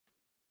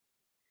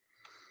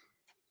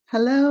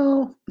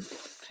Hello,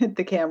 hit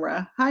the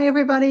camera. Hi,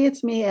 everybody.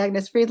 It's me,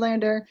 Agnes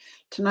Friedlander.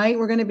 Tonight,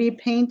 we're going to be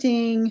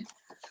painting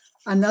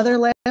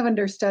another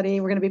lavender study.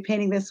 We're going to be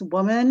painting this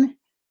woman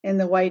in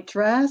the white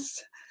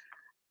dress.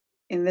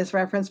 In this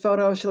reference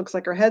photo, she looks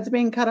like her head's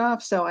being cut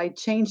off, so I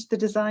changed the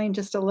design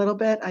just a little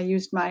bit. I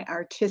used my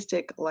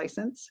artistic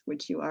license,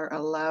 which you are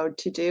allowed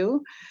to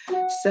do.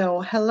 So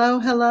hello,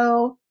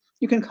 hello.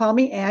 You can call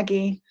me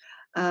Aggie.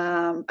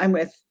 I'm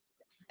with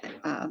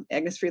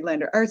Agnes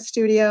Friedlander Art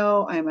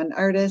Studio. I'm an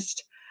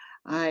artist.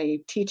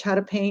 I teach how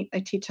to paint. I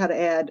teach how to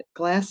add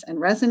glass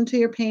and resin to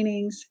your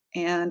paintings,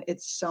 and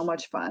it's so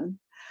much fun.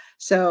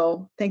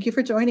 So thank you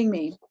for joining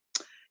me.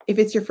 If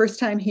it's your first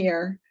time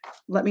here,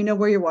 let me know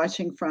where you're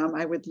watching from.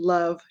 I would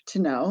love to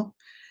know,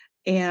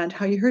 and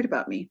how you heard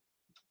about me.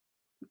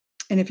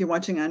 And if you're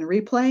watching on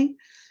replay,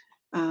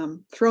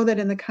 throw that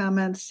in the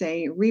comments,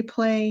 say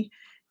replay,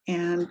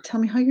 and tell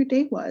me how your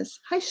day was.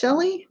 Hi,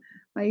 Shelly.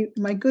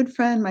 My good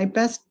friend, my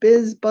best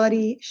biz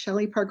buddy,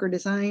 Shelly Parker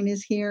Design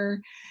is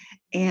here,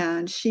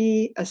 and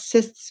she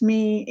assists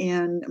me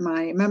in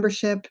my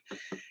membership.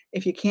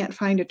 If you can't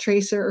find a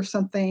tracer or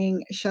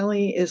something,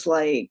 Shelly is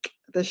like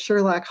the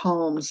Sherlock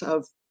Holmes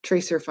of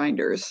tracer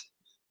finders.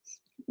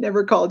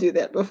 Never called you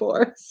that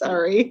before.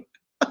 Sorry.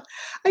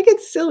 I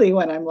get silly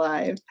when I'm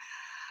live.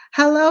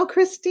 Hello,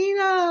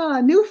 Christina.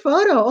 New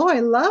photo. Oh, I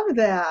love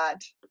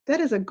that.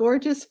 That is a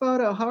gorgeous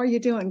photo. How are you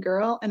doing,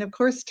 girl? And of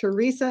course,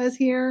 Teresa is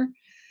here.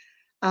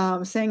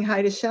 Saying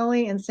hi to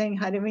Shelly and saying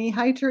hi to me.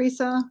 Hi,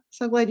 Teresa.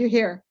 So glad you're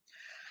here.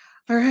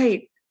 All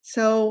right.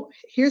 So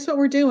here's what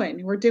we're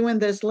doing. We're doing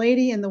this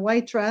lady in the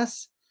white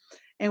dress,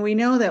 and we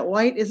know that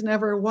white is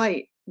never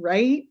white,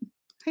 right?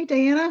 Hi,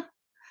 Diana.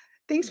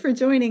 Thanks for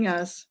joining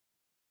us.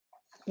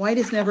 White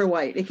is never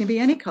white. It can be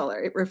any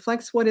color. It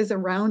reflects what is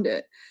around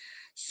it.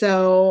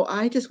 So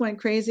I just went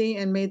crazy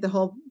and made the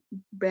whole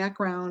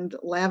background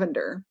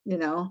lavender, you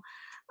know.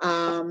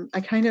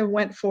 I kind of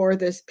went for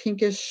this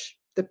pinkish,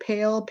 the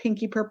pale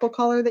pinky purple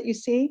color that you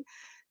see.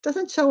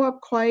 Doesn't show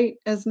up quite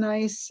as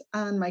nice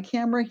on my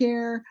camera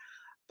here,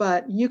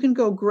 but you can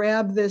go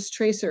grab this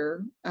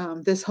tracer,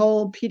 this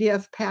whole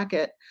PDF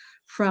packet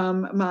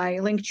from my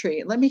link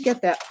tree. Let me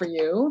get that for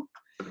you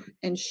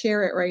and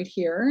share it right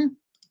here.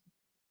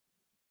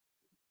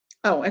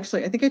 Oh,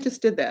 actually, I think I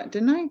just did that,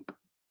 didn't I?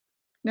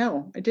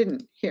 No, I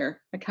didn't.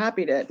 Here, I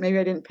copied it. Maybe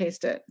I didn't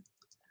paste it.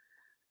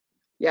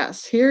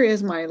 Yes, here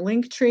is my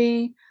link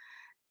tree.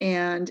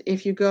 And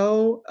if you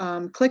go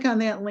click on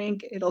that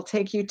link, it'll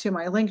take you to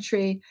my link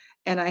tree.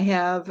 And I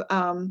have,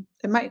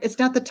 it's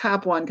not the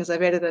top one because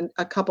I've added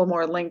a couple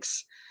more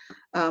links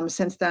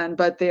since then,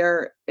 but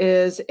there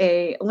is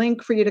a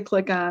link for you to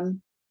click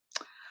on.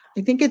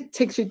 I think it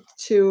takes you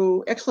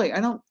to, actually,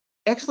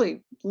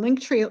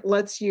 Linktree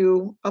lets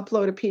you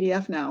upload a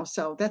PDF now.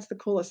 So that's the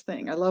coolest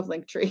thing. I love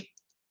Linktree.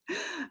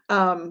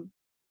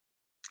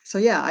 So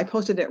yeah, I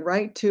posted it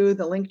right to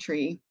the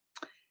Linktree.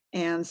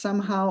 And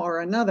somehow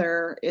or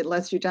another, it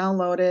lets you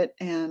download it,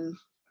 and,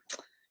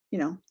 you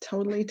know,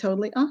 totally,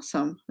 totally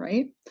awesome,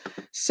 right?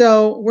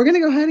 So we're going to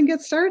go ahead and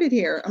get started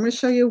here. I'm going to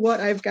show you what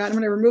I've got. I'm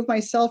going to remove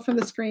myself from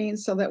the screen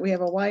so that we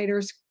have a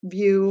wider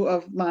view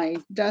of my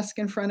desk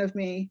in front of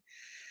me.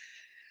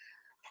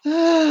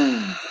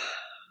 This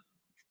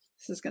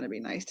is going to be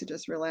nice to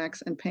just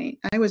relax and paint.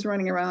 I was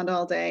running around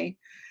all day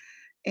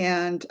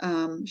and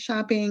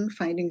shopping,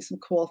 finding some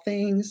cool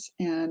things,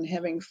 and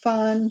having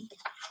fun.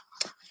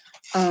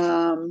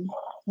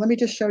 Let me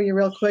just show you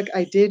real quick.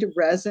 I did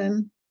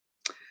resin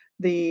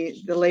the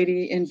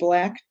lady in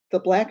black, the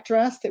black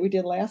dress that we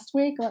did last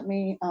week. Let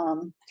me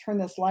turn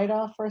this light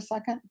off for a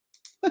second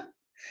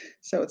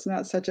so it's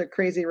not such a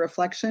crazy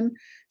reflection.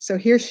 So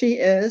here she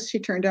is. She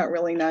turned out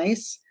really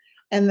nice.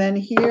 And then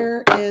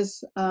here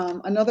is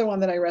another one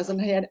that I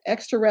resined. I had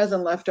extra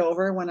resin left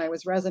over when I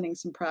was resining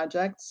some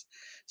projects.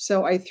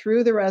 So I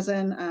threw the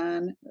resin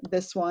on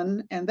this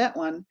one and that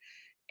one.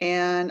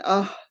 And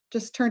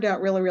just turned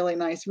out really, really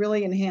nice,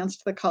 really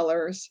enhanced the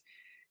colors.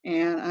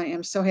 And I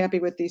am so happy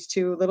with these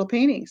two little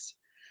paintings.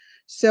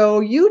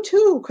 So you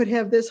too could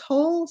have this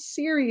whole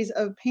series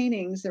of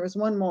paintings. There was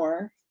one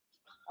more.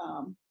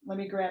 Let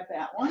me grab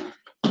that one.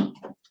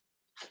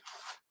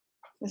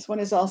 This one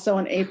is also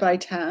an 8 by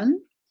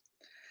 10.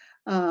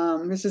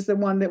 This is the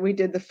one that we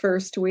did the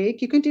first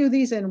week. You can do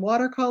these in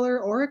watercolor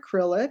or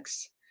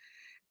acrylics.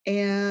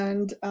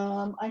 And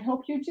I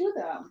hope you do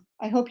them.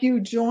 I hope you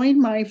join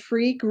my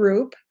free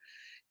group.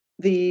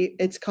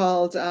 It's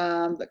called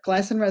the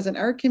Glass and Resin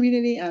Art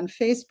Community on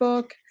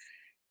Facebook.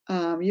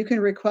 You can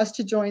request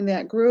to join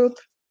that group.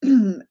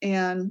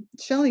 And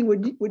Shelly,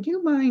 would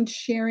you mind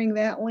sharing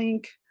that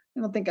link?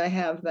 I don't think I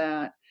have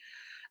that.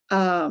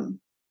 And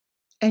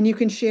you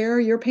can share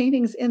your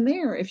paintings in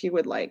there if you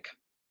would like.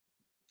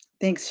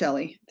 Thanks,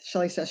 Shelly.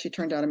 Shelly says she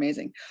turned out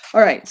amazing.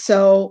 All right,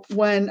 so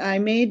when I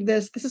made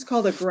this is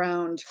called a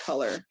ground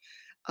color.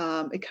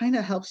 It kind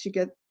of helps you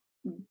get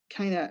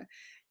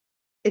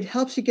it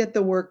helps you get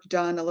the work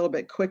done a little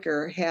bit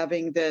quicker,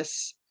 having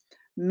this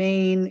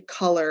main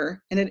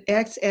color, and it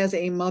acts as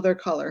a mother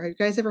color. Have you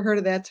guys ever heard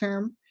of that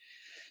term?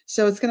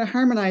 So it's going to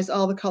harmonize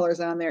all the colors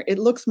on there. It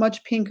looks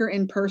much pinker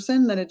in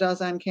person than it does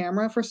on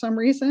camera for some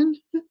reason.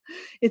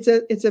 It's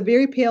a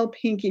very pale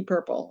pinky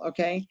purple,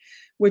 okay,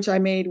 which I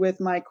made with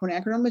my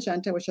quinacridone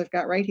magenta, which I've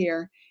got right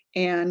here,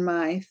 and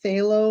my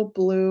phthalo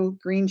blue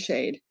green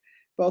shade.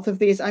 Both of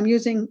these, I'm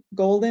using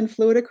golden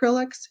fluid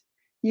acrylics.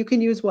 You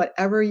can use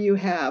whatever you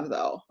have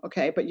though,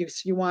 okay, but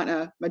you want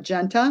a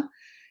magenta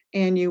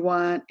and you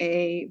want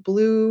a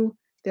blue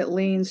that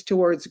leans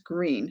towards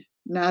green,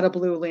 not a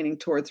blue leaning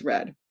towards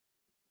red.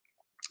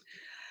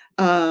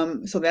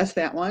 So that's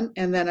that one.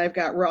 And then I've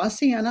got raw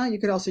sienna. You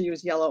could also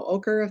use yellow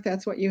ochre if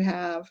that's what you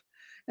have.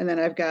 And then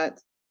I've got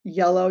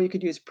yellow. You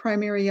could use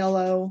primary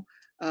yellow,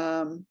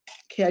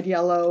 cad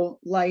yellow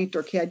light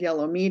or cad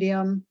yellow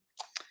medium.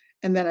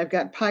 And then I've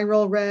got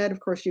pyrrole red.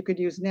 Of course, you could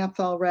use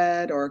naphthol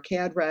red or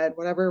cad red,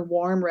 whatever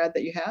warm red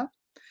that you have.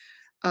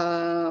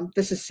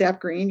 This is sap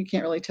green. You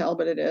can't really tell,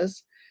 but it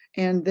is.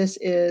 And this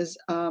is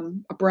a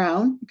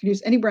brown. You can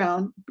use any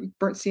brown,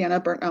 burnt sienna,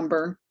 burnt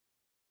umber.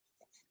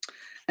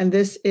 And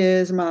this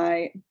is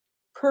my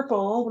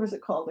purple. What is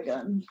it called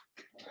again?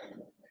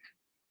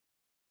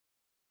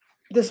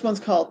 This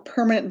one's called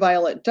Permanent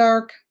Violet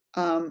Dark.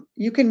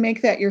 You can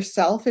make that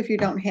yourself if you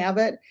don't have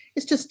it.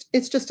 It's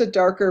just a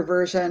darker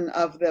version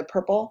of the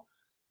purple.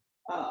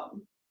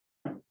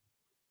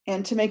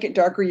 And to make it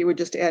darker, you would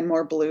just add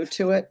more blue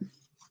to it.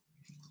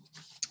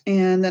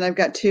 And then I've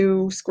got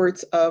 2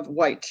 squirts of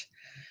white.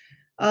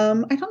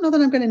 I don't know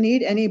that I'm going to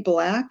need any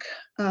black,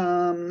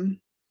 but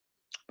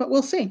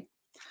we'll see.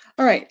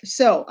 All right,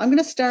 so I'm going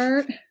to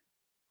start.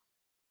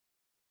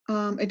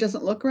 It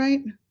doesn't look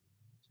right.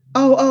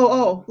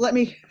 Oh, let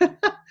me,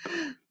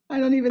 I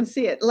don't even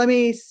see it. Let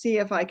me see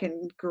if I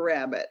can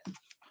grab it.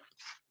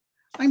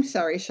 I'm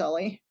sorry,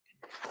 Shelly.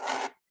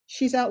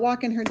 She's out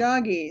walking her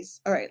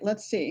doggies. All right,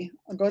 let's see.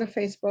 I'll go to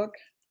Facebook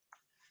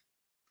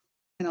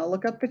and I'll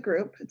look up the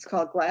group. It's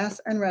called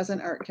Glass and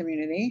Resin Art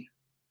Community.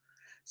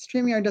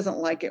 StreamYard doesn't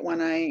like it when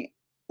I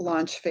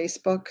launch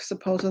Facebook,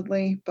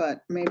 supposedly, but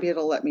maybe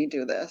it'll let me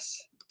do this.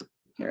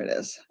 Here it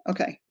is.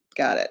 Okay,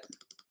 got it.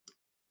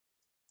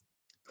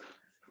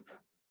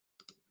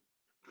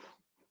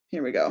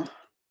 Here we go.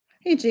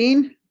 Hey,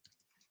 Jean.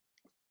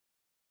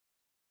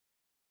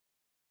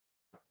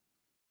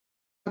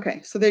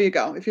 Okay, so there you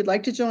go. If you'd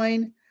like to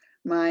join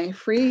my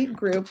free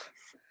group,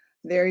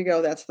 there you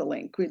go. That's the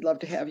link. We'd love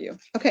to have you.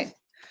 Okay,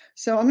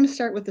 so I'm going to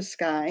start with the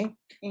sky,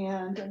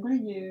 and I'm going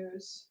to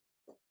use,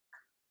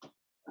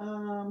 I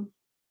don't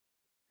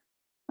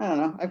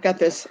know. I've got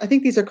this. I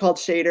think these are called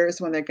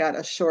shaders when they've got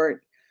a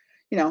short,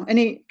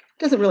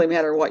 doesn't really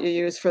matter what you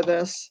use for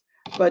this,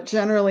 but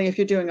generally if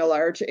you're doing a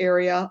large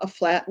area, a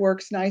flat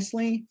works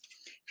nicely.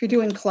 If you're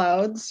doing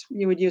clouds,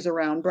 you would use a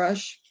round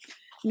brush.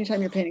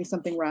 Anytime you're painting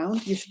something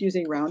round, you should use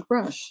a round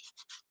brush.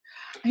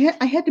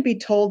 I had to be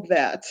told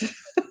that,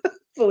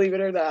 believe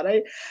it or not.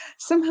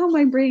 Somehow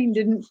my brain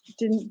didn't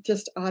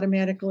just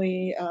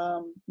automatically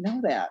know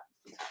that.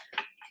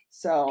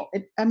 So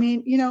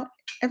every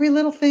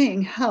little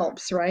thing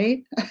helps,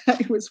 right? I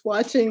was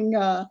watching,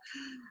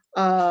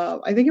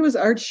 I think it was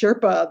Art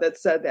Sherpa that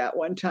said that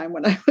one time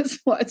when I was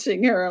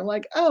watching her. I'm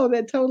like, oh,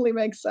 that totally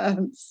makes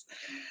sense.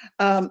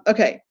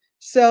 Okay,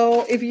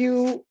 so if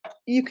you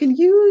can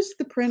use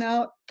the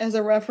printout as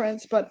a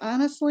reference, but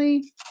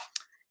honestly,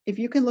 if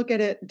you can look at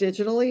it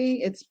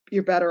digitally,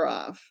 you're better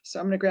off. So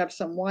I'm going to grab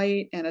some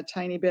white and a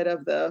tiny bit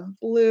of the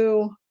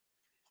blue.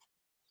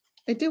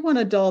 I do want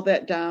to dull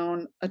that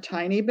down a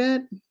tiny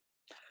bit.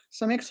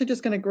 So I'm actually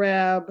just going to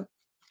grab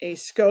a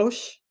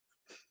skosh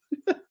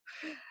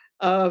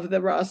of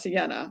the raw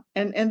sienna,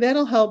 and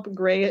that'll help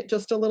gray it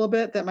just a little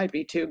bit. That might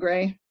be too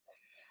gray.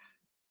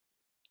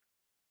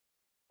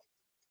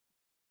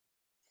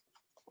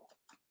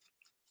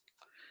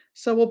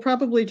 So we'll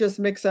probably just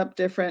mix up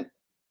different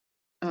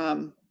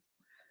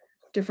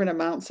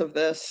amounts of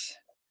this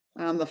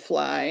on the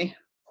fly.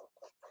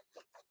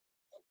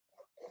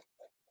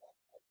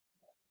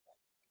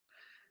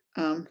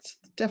 It's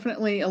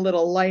definitely a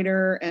little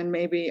lighter and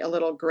maybe a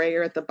little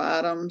grayer at the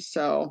bottom.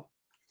 So,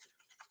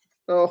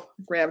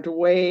 grabbed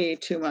way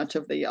too much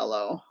of the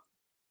yellow.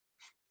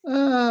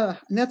 And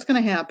that's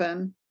going to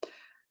happen.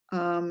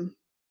 Wow,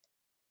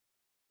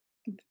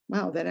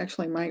 that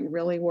actually might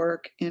really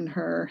work in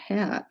her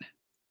hat.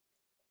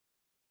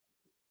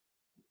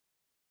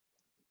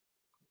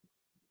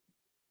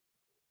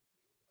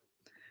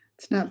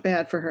 It's not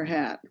bad for her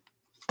hat.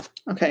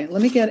 Okay,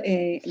 let me get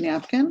a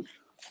napkin.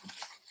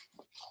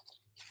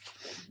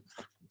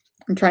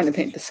 I'm trying to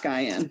paint the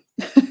sky in.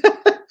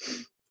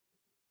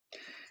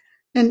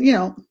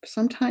 And,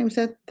 sometimes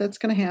that's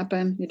going to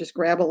happen. You just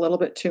grab a little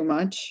bit too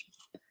much.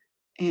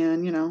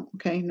 And,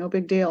 okay, no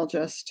big deal.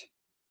 Just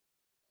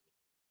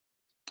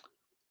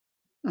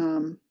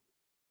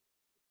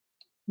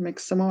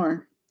mix some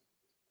more.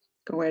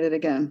 Go at it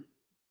again.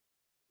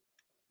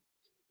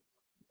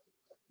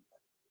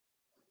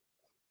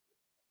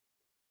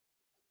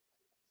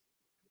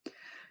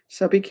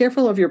 So be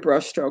careful of your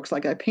brush strokes.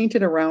 Like I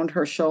painted around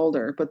her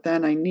shoulder, but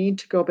then I need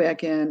to go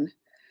back in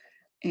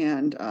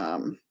and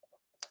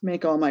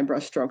make all my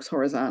brush strokes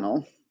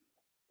horizontal.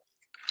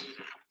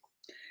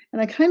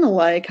 And I kind of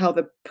like how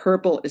the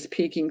purple is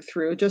peeking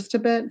through just a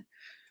bit.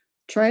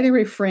 Try to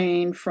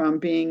refrain from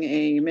being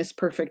a Miss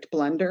Perfect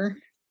blender.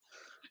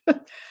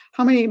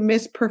 How many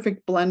Miss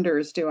Perfect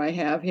blenders do I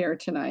have here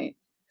tonight?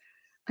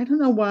 I don't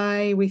know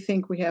why we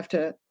think we have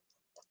to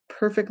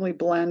perfectly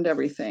blend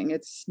everything.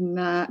 It's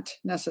not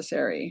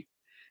necessary.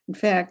 In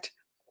fact,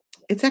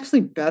 it's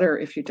actually better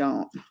if you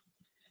don't,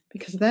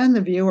 because then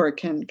the viewer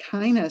can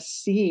kind of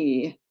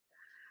see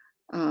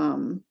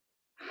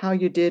how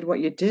you did what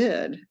you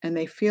did, and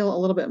they feel a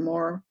little bit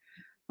more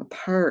a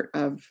part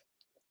of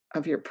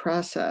your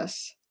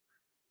process,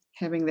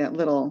 having that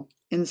little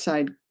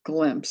inside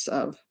glimpse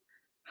of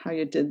how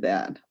you did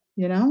that.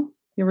 You know,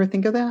 you ever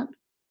think of that?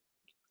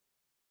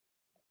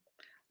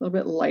 A little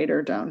bit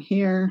lighter down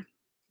here.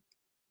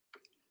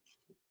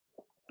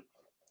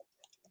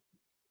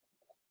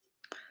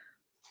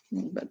 A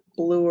little bit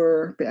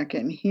bluer back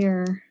in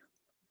here.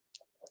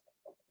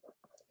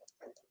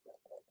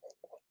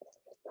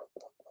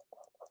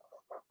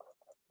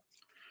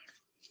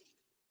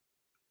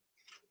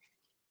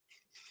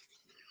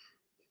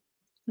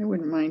 I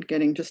wouldn't mind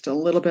getting just a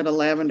little bit of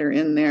lavender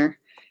in there.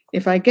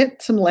 If I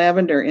get some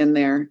lavender in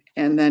there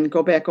and then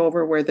go back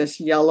over where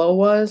this yellow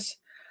was,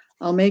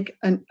 I'll make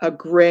a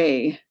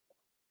gray.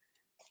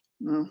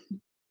 Well, I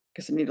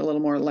guess I need a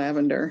little more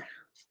lavender.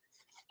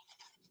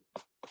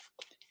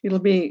 It'll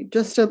be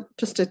just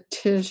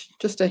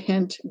a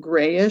hint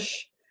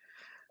grayish,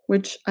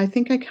 which I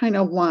think I kind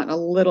of want a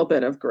little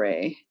bit of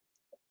gray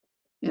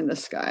in the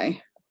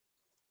sky.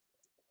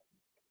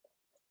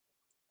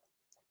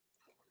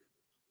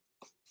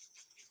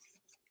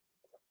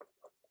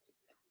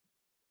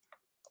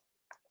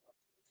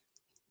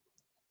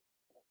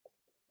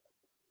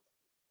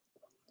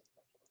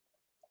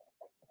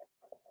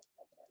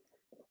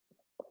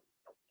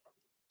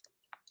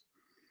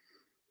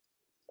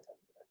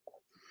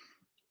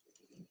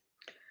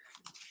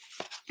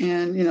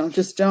 And, you know,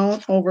 just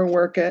don't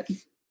overwork it.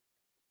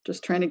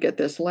 Just trying to get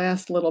this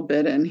last little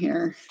bit in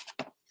here.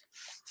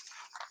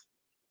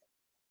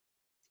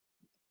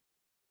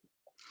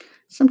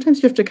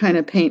 Sometimes you have to kind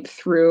of paint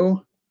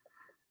through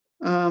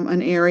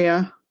an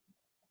area.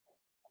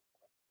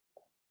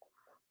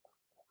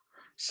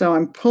 So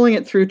I'm pulling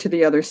it through to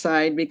the other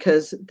side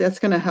because that's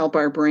going to help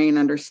our brain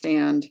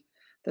understand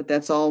that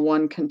that's all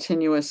one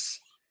continuous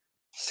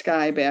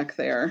sky back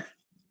there.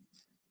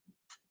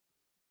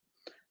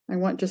 I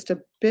want just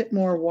a bit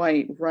more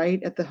white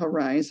right at the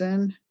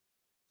horizon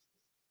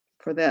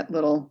for that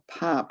little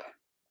pop.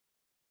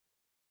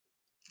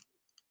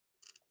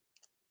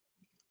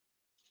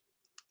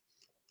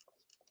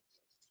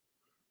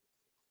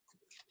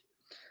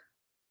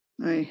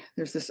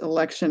 There's this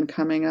election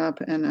coming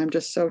up, and I'm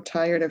just so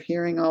tired of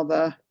hearing all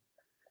the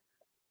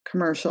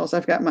commercials.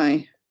 I've got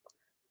my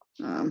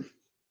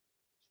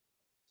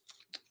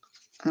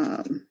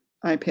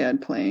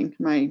iPad playing,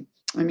 my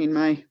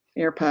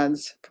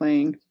AirPods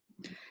playing.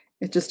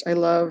 I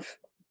love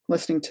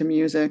listening to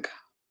music,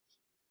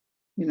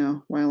 you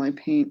know, while I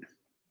paint.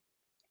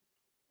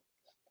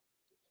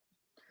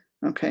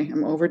 Okay,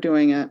 I'm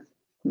overdoing it.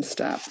 And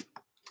stop.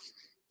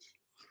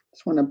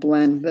 Just want to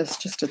blend this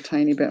just a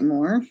tiny bit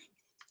more.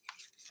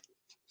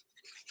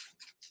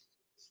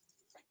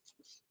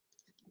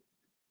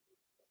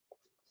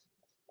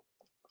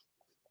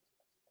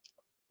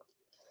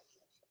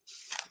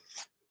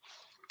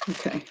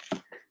 Okay,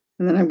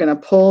 and then I'm going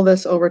to pull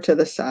this over to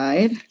the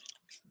side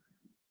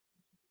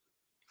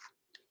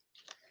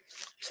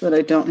so that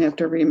I don't have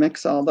to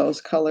remix all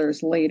those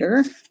colors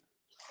later.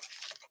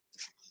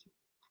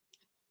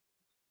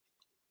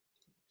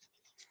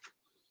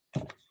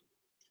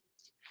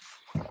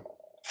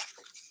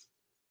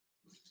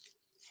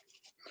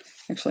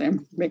 Actually,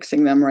 I'm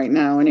mixing them right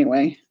now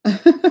anyway.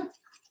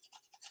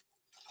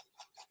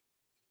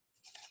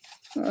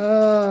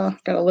 Oh,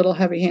 got a little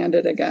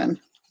heavy-handed again.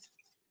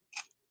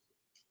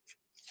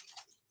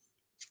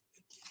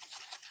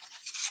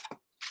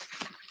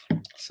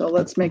 So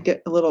let's make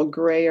it a little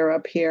grayer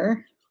up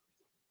here.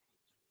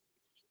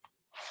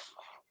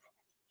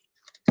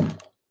 Just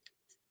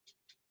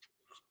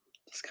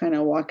kind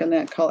of walking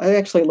that color. It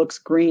actually looks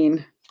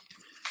green.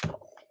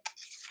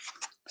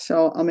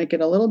 So I'll make it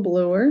a little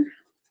bluer.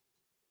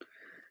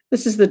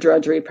 This is the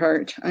drudgery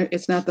part.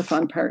 It's not the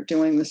fun part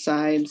doing the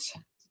sides.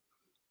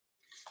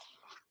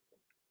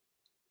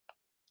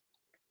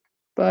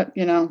 But,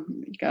 you know,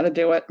 you got to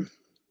do it.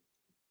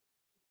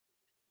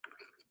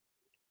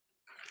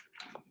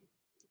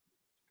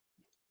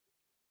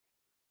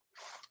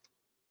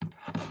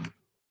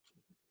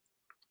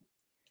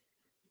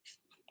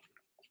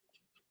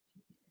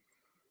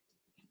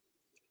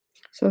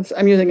 So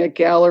I'm using a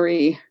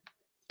gallery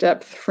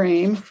depth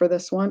frame for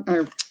this one,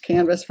 or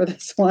canvas for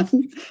this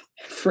one,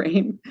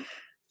 frame.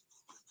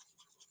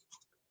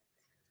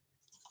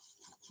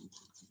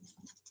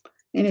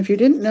 And if you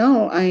didn't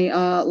know, I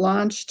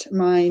launched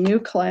my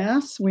new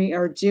class. We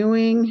are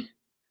doing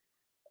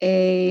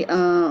a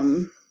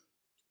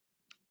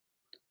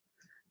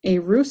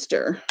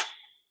rooster.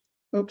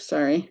 Oops,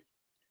 sorry.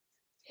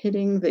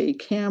 Hitting the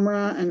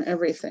camera and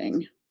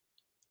everything.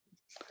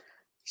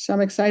 So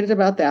I'm excited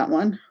about that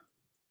one.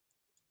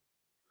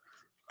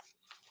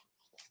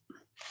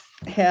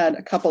 Had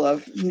a couple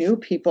of new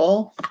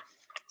people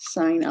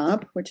sign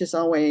up, which is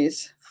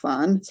always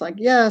fun. It's like,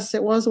 yes,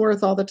 it was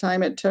worth all the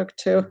time it took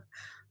to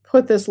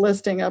put this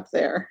listing up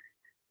there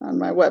on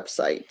my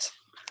website.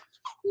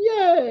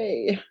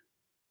 Yay!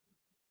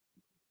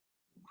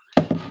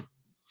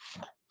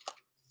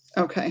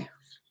 Okay,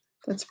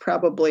 that's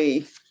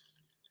probably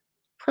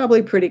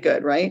pretty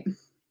good, right?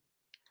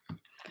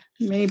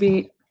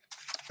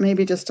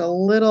 Maybe just a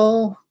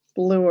little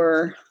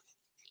bluer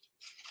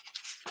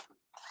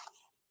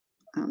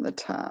on the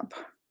top.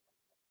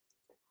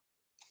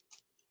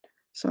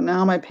 So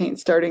now my paint's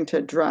starting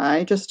to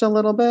dry just a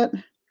little bit.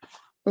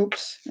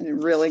 Oops, I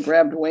really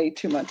grabbed way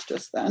too much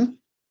just then.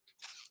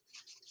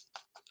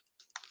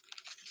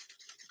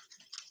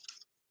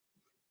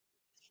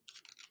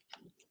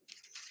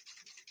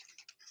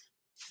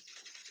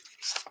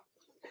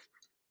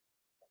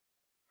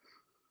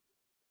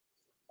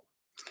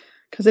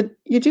 Because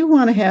you do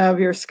want to have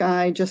your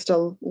sky just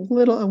a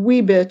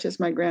wee bit, as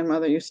my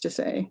grandmother used to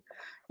say,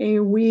 a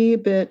wee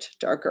bit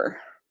darker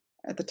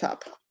at the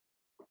top.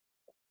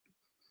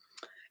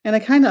 And I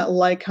kind of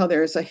like how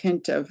there's a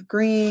hint of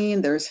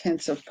green, there's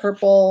hints of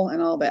purple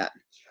and all that.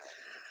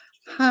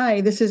 Hi,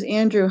 this is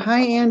Andrew.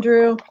 Hi,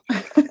 Andrew.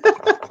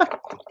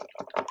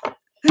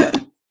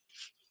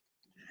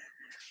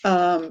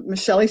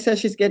 Michelle says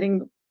she's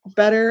getting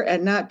better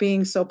at not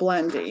being so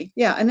blendy.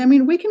 Yeah, and I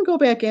mean, we can go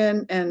back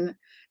in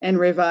and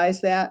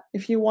revise that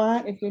if you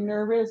want. If you're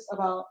nervous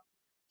about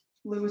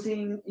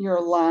losing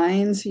your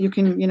lines, you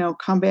can,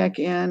 come back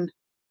in,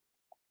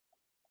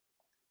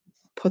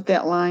 put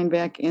that line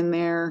back in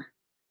there,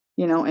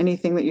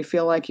 anything that you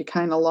feel like you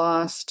kind of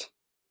lost.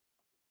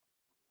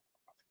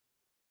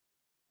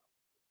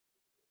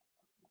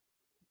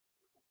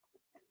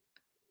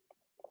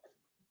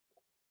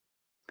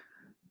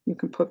 You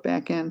can put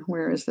back in.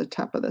 Where is the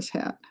top of this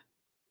hat?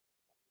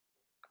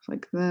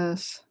 Like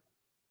this.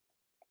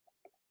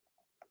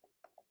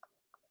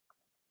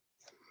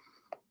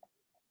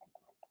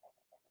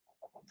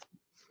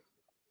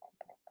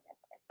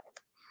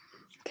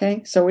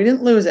 Okay, so we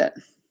didn't lose it.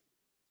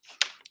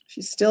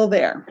 She's still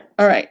there.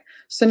 All right,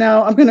 so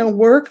now I'm going to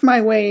work my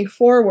way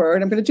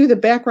forward. I'm going to do the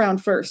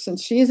background first.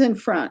 Since she's in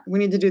front, we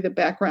need to do the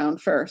background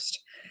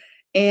first.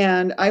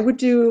 And I would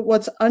do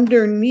what's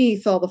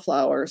underneath all the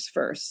flowers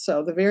first.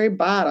 So the very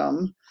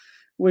bottom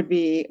would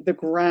be the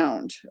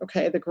ground,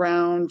 okay, the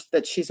ground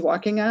that she's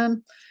walking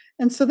on.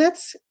 And so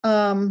that's,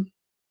 oh,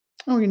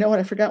 you know what?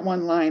 I forgot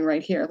one line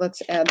right here.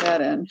 Let's add that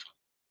in.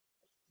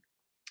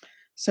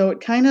 So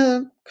it kind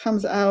of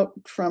comes out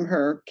from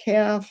her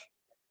calf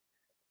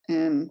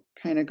and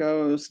kind of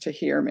goes to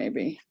here,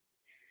 maybe.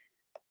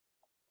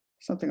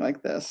 Something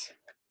like this.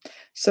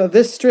 So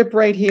this strip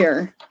right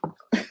here,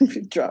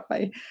 drop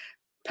my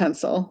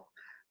pencil.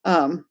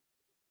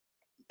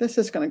 This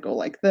is going to go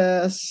like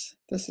this.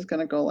 This is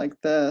going to go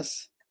like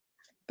this,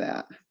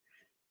 that.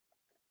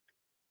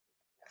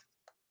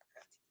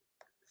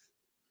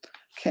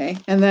 Okay,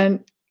 and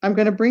then I'm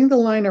going to bring the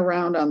line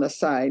around on the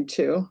side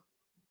too.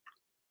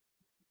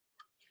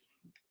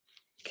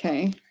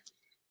 Okay.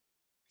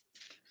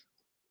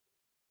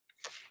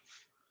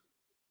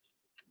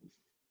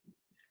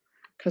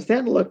 Because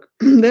that'll look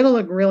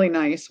really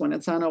nice when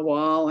it's on a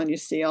wall and you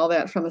see all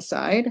that from the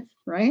side,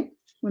 right?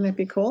 Wouldn't it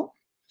be cool?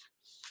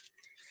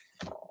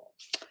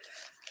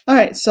 All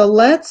right, so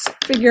let's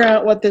figure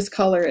out what this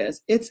color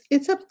is.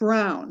 It's a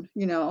brown,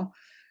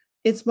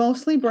 it's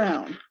mostly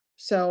brown.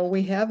 So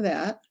we have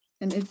that,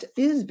 and it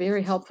is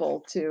very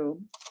helpful to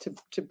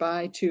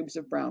buy tubes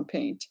of brown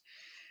paint.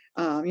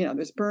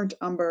 There's burnt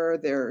umber,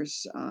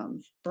 there's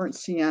burnt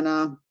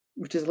sienna,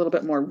 which is a little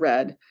bit more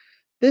red.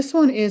 This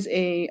one is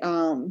a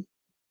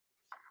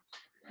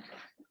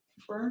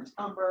burnt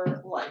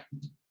umber light.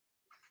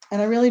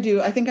 And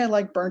I think I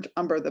like burnt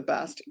umber the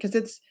best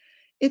because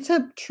it's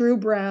a true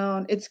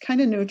brown. It's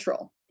kind of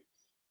neutral.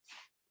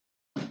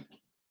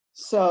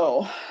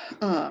 So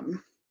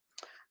I'm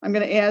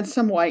going to add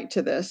some white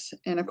to this.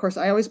 And of course,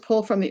 I always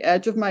pull from the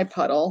edge of my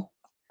puddle.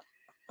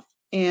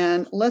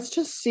 And let's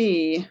just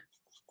see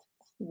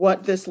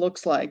what this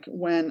looks like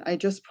when I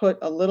just put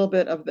a little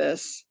bit of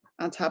this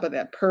on top of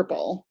that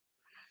purple.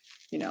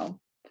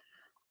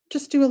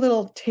 Just do a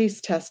little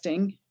taste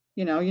testing.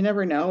 You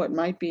never know. It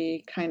might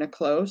be kind of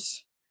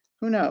close.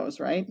 Who knows,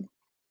 right?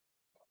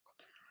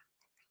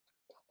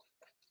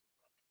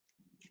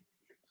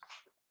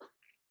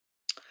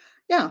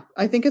 Yeah,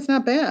 I think it's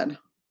not bad.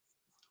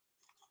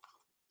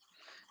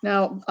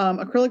 Now,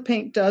 acrylic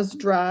paint does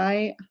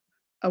dry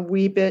a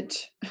wee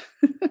bit.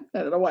 I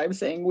don't know why I'm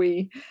saying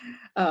we.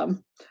 A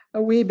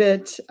wee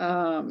bit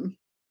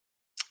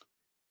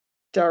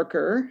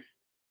darker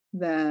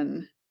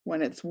than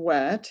when it's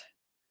wet.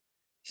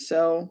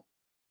 So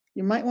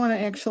you might want to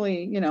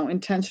actually,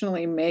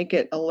 intentionally make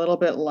it a little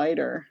bit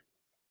lighter.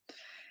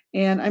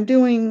 And I'm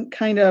doing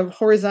kind of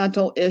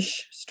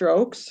horizontal-ish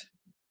strokes.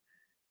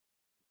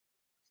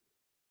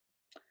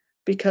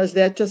 because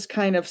that just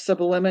kind of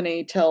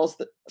subliminally tells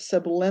the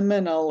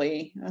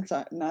subliminally, that's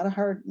not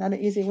an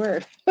easy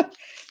word,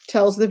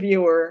 tells the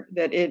viewer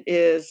that it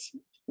is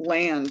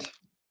land,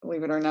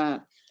 believe it or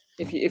not,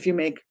 if you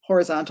make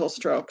horizontal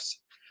strokes.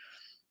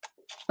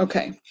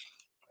 Okay.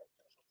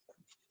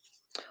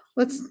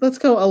 Let's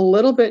go a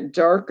little bit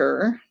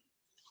darker.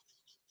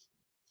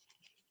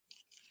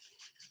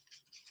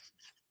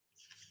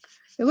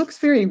 It looks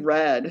very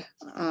red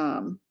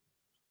on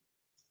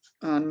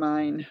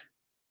mine,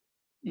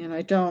 and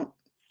I don't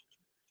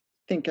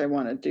think I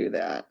want to do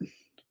that.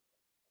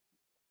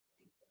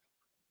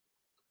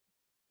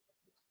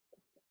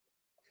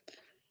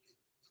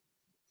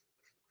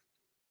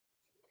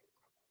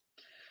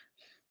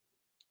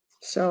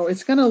 So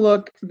it's going to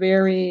look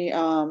very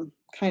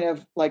kind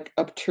of like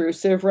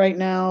obtrusive right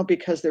now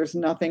because there's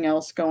nothing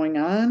else going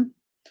on.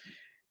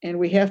 And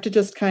we have to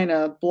just kind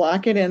of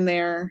block it in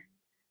there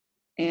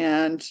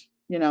and,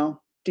 you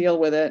know, deal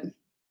with it.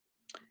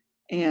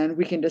 And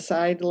we can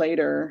decide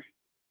later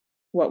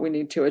what we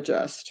need to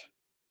adjust.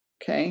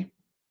 Okay.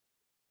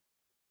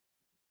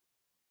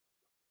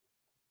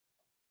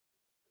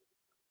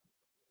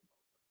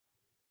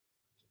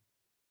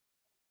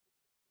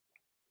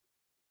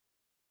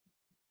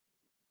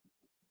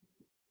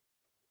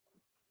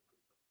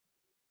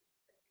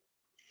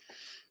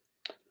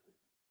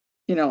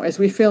 You know, as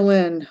we fill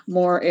in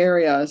more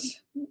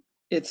areas,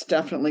 it's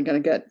definitely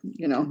going to get,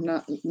 you know,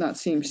 not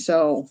seem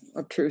so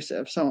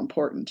obtrusive, so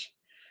important.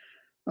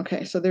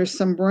 Okay, so there's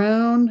some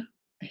brown,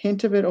 a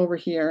hint of it over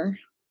here.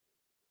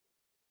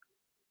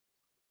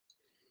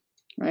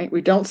 Right?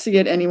 We don't see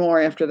it anymore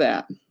after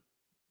that.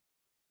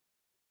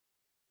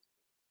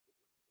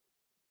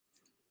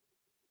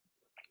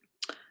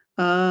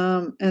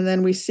 And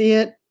then we see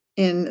it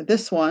in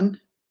this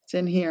one. It's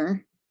in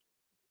here.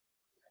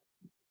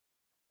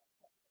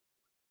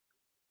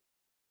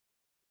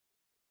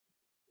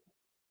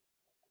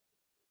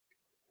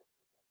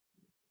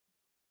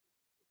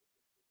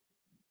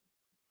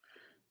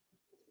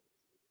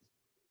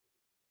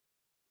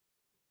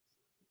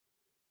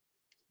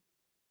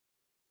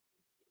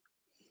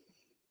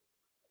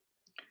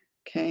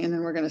 Okay, and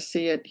then we're going to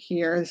see it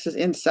here. This is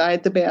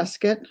inside the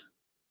basket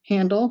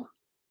handle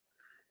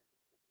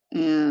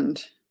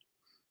and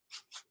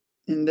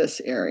in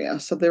this area.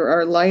 So there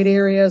are light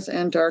areas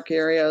and dark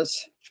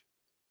areas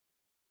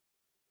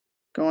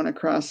going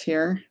across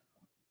here.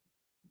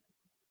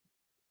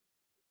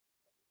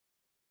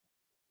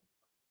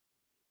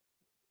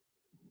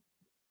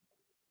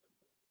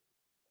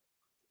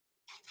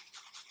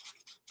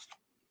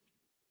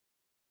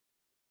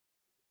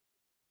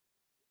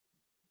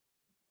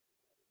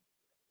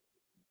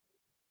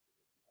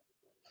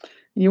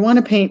 You want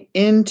to paint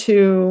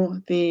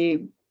into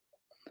the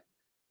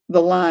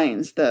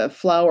lines, the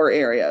flower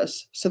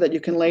areas, so that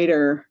you can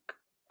later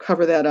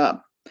cover that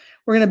up.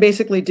 We're going to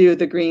basically do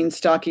the green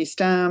stocky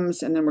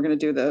stems, and then we're going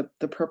to do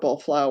the purple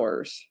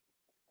flowers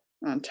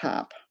on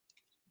top.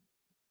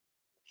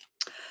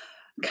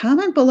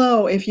 Comment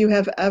below if you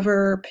have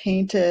ever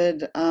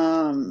painted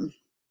a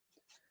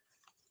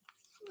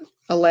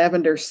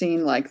lavender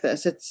scene like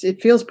this.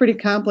 It feels pretty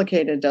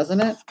complicated, doesn't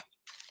it?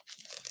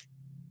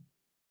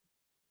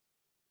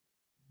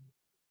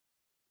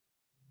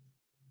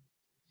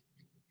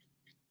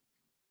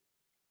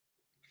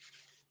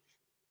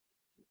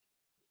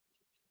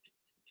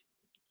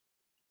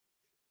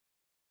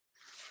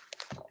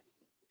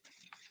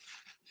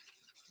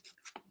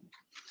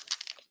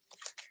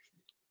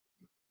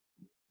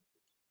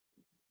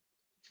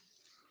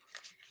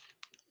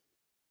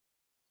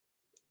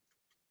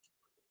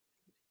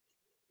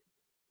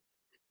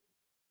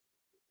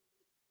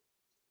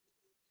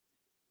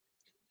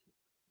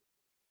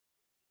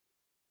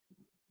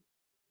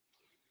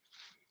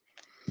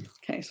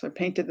 Okay, so I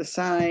painted the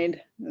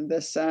side and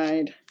this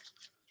side.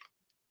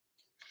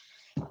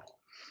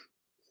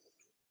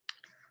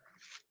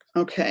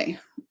 Okay.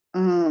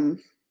 Now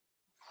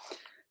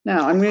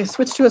I'm going to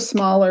switch to a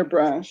smaller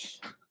brush.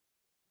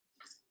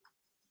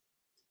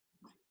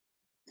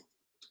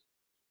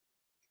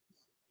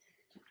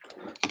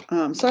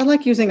 So I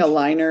like using a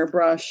liner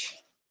brush.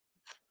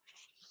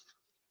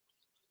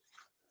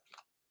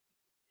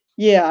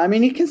 Yeah, I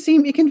mean, it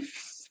can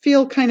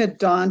feel kind of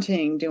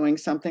daunting doing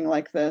something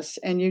like this,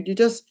 and you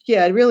just,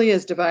 yeah, it really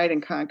is divide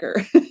and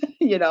conquer,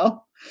 you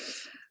know.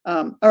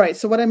 All right,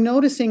 so what I'm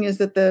noticing is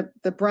that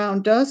the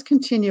brown does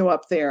continue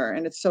up there,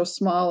 and it's so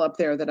small up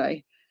there that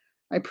I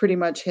pretty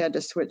much had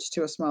to switch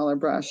to a smaller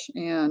brush.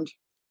 And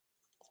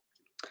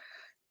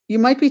you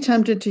might be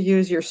tempted to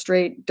use your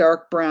straight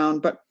dark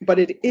brown, but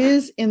it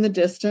is in the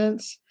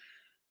distance,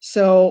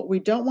 so we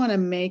don't want to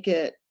make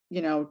it,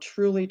 you know,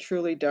 truly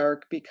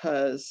dark,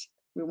 because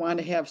we want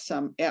to have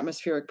some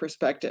atmospheric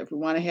perspective. We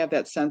want to have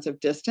that sense of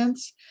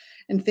distance,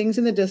 and things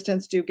in the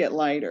distance do get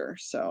lighter.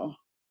 So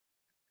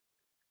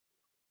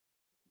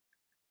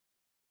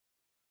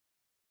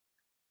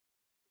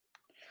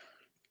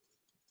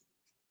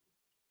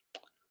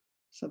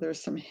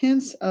there's some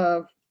hints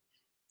of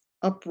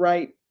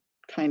upright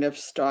kind of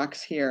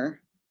stalks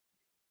here.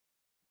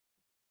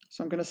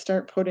 So I'm going to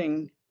start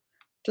putting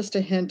just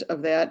a hint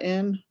of that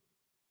in.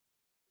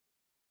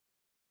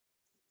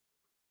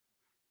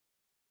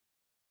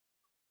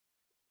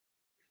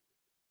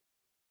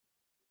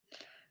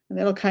 And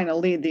that'll kind of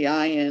lead the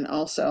eye in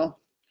also.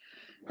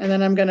 And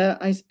then I'm gonna,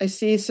 I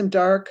see some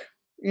dark,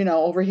 you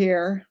know, over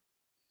here.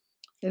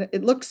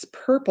 It looks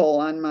purple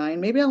on mine.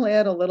 Maybe I'll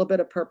add a little bit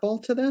of purple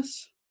to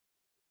this.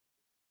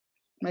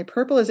 My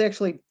purple is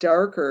actually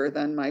darker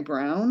than my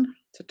brown.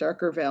 It's a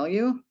darker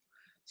value.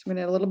 So I'm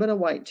gonna add a little bit of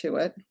white to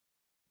it.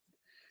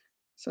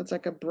 So it's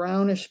like a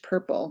brownish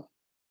purple.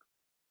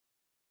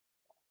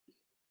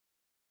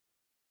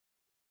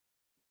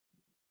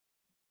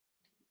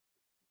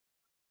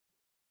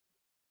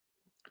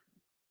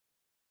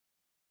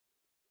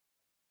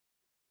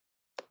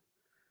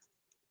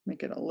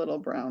 Make it a little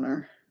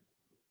browner.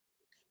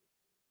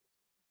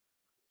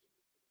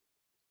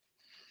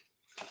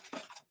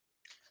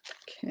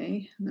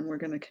 Okay, and then we're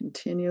going to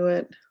continue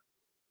it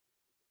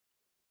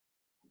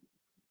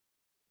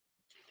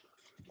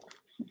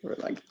over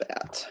like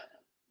that.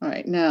 All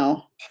right,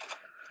 now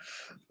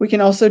we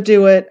can also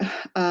do it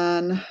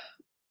on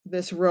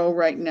this row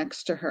right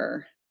next to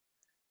her.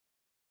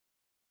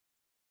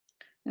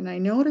 And I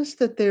noticed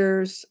that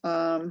there's,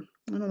 I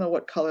don't know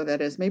what color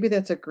that is. Maybe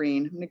that's a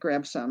green. I'm going to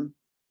grab some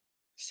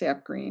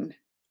sap green.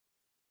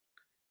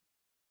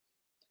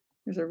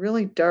 There's a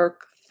really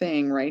dark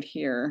thing right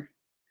here.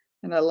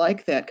 And I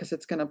like that because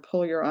it's going to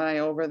pull your eye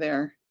over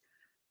there.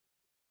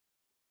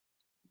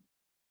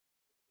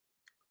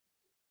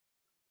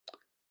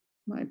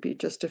 Might be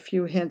just a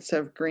few hints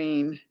of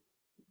green.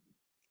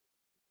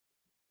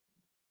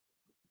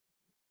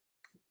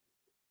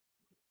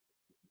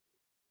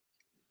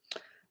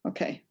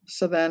 Okay,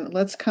 so then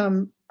let's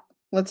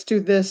do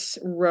this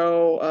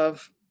row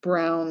of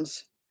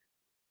browns,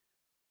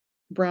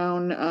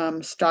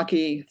 brown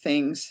stocky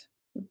things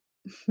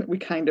that we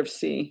kind of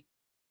see.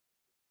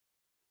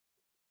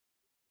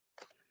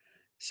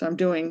 So I'm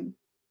doing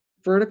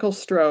vertical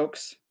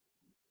strokes,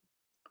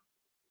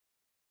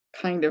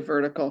 kind of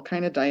vertical,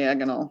 kind of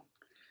diagonal.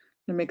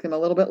 I'm gonna make them a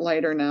little bit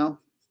lighter now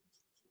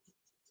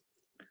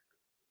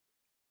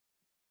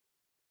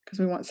because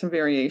we want some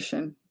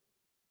variation.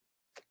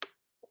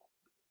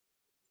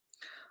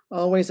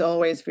 Always,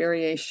 always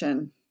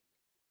variation.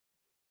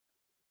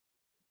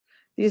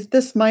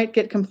 This might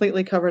get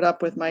completely covered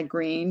up with my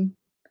green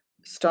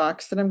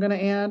stalks that I'm going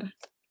to add.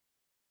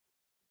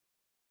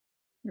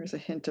 There's a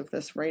hint of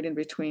this right in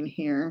between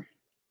here.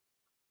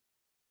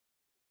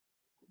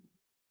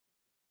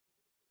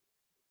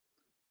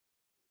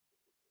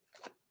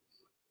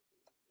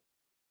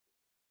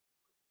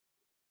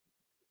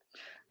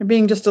 I'm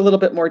being just a little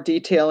bit more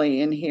detail-y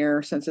in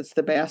here since it's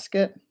the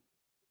basket.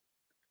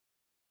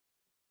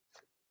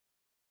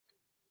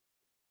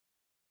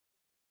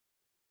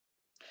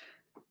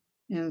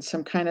 And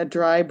some kind of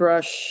dry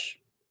brush,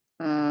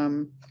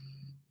 I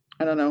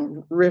don't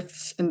know,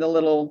 rifts in the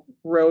little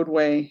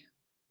roadway.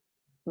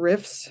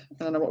 Rifts,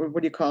 I don't know,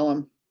 what do you call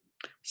them?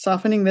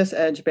 Softening this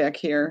edge back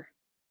here.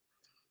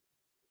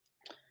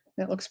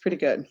 That looks pretty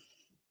good.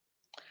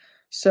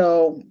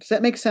 So does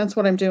that make sense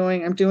what I'm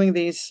doing? I'm doing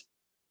these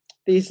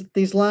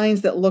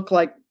lines that look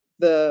like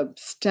the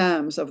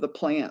stems of the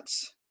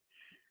plants.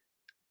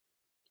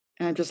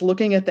 And I'm just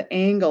looking at the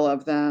angle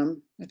of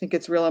them. I think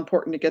it's real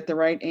important to get the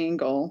right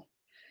angle.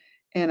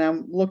 And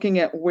I'm looking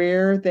at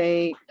where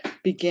they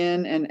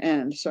begin and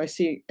end. So I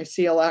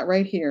see a lot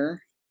right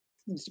here.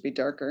 It needs to be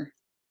darker.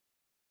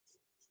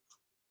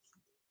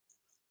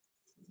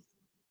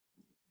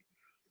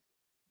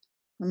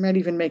 I might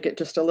even make it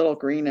just a little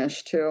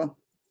greenish too.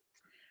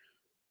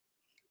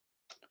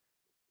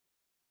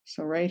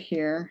 So right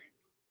here.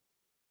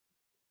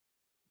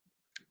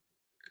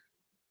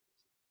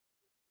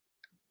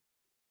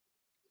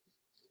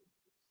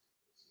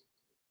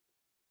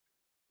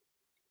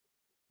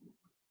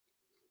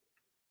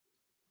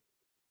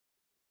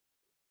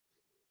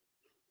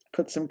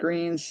 Put some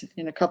greens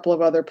in a couple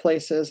of other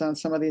places on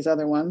some of these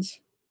other ones.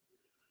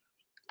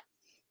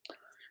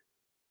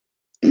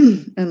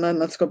 And then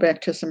let's go back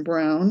to some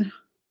brown.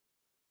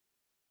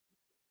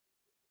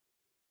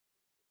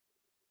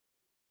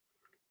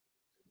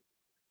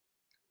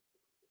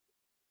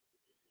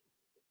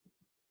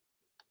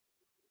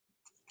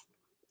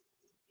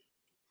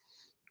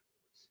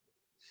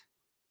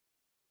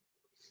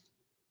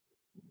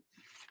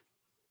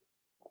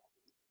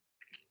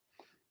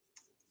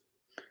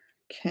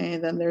 Okay,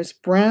 then there's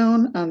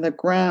brown on the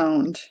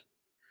ground,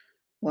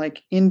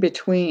 like in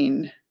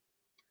between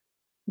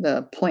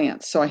the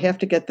plants. So I have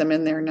to get them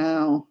in there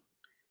now.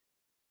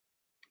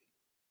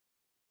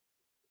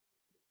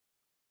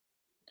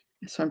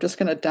 So I'm just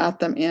going to dot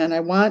them in. I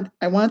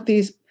want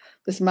this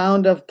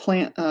mound of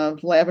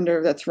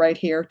lavender that's right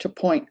here to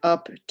point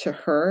up to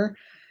her.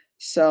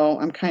 So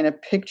I'm kind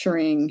of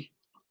picturing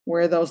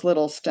where those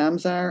little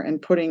stems are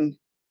and putting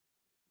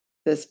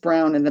this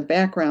brown in the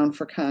background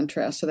for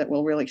contrast so that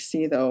we'll really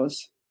see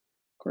those.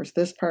 Of course,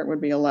 this part would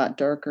be a lot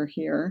darker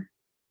here.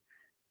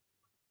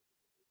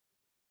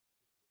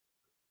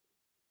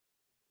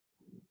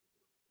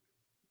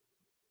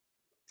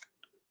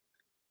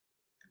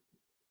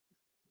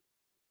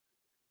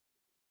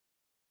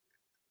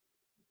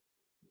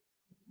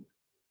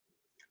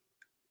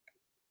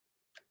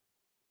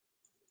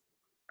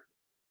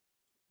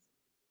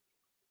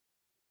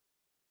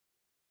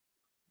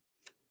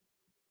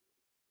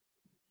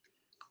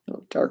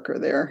 darker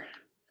there.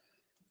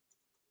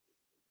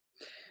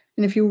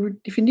 And if you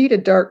need a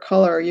dark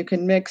color, you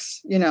can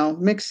mix,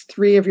 mix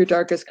 3 of your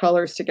darkest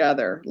colors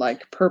together,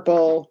 like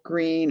purple,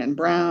 green, and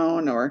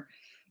brown, or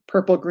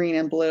purple, green,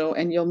 and blue,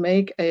 and you'll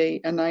make a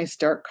nice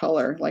dark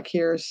color. Like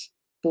here's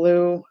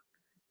blue,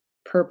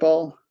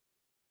 purple,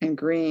 and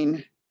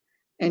green.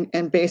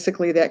 And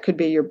basically that could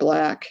be your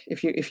black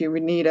if you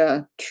need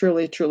a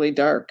truly, truly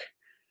dark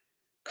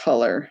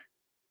color.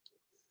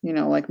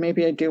 Like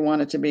maybe I do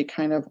want it to be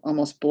kind of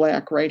almost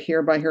black right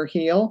here by her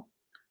heel,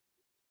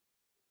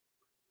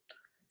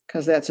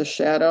 because that's a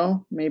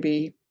shadow.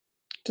 Maybe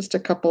just a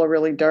couple of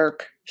really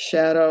dark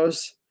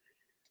shadows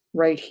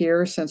right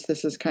here, since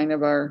this is kind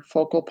of our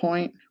focal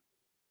point.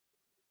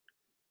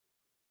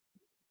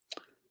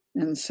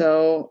 And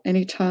so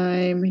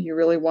anytime you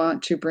really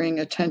want to bring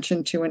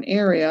attention to an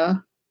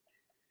area,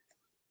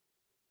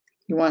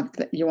 you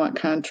want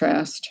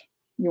contrast.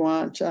 You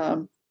want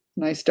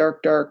nice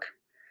dark.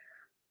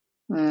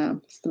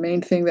 It's the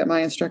main thing that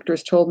my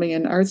instructors told me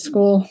in art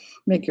school: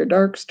 make your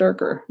darks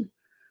darker.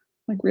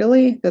 Like,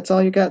 really? That's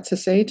all you got to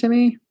say to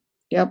me?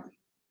 Yep.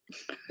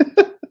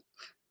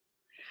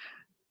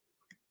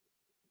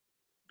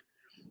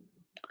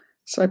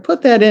 So I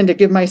put that in to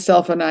give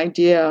myself an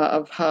idea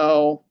of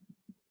how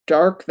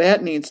dark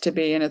that needs to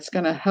be, and it's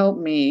going to help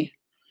me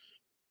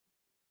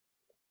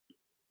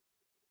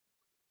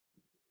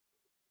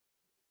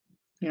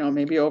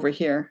maybe over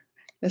here.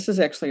 This is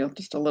actually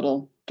just a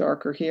little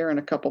darker here in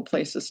a couple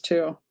places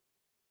too.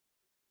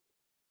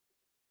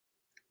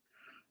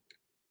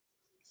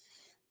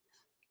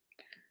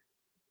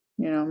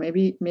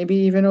 Maybe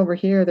even over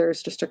here,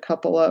 there's just a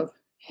couple of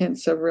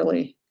hints of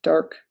really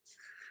dark,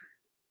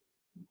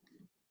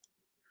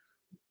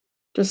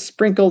 just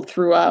sprinkled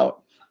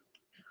throughout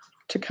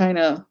to kind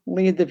of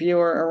lead the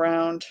viewer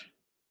around.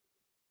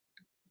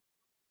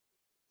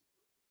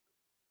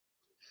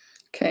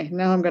 Okay,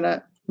 now I'm going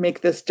to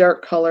make this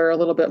dark color a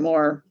little bit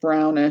more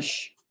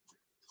brownish.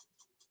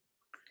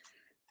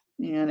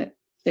 And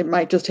it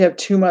might just have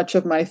too much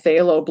of my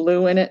phthalo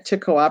blue in it to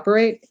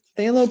cooperate.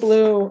 Phthalo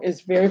blue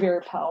is very,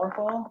 very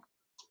powerful.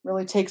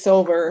 Really takes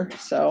over.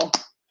 So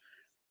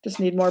just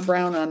need more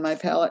brown on my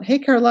palette. Hey,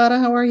 Carlotta,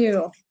 how are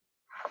you?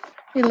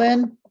 Hey,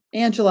 Lynn.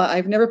 Angela,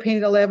 I've never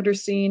painted a lavender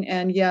scene,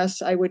 and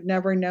yes, I would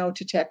never know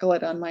to tackle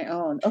it on my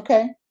own.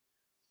 Okay.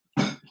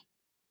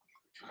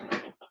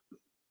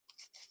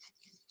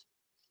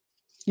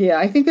 Yeah,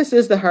 I think this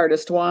is the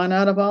hardest one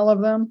out of all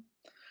of them,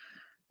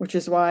 which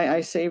is why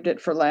I saved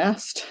it for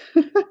last.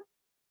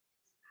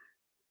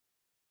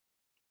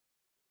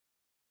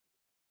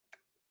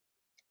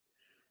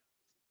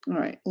 All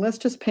right, let's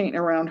just paint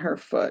around her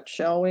foot,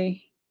 shall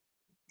we?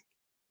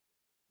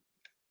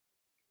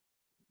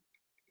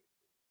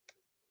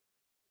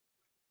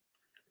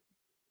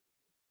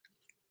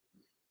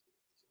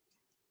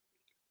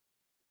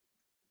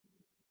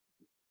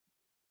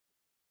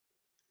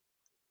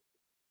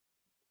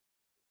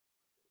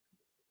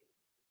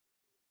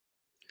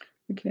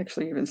 You can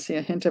actually even see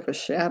a hint of a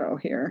shadow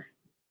here.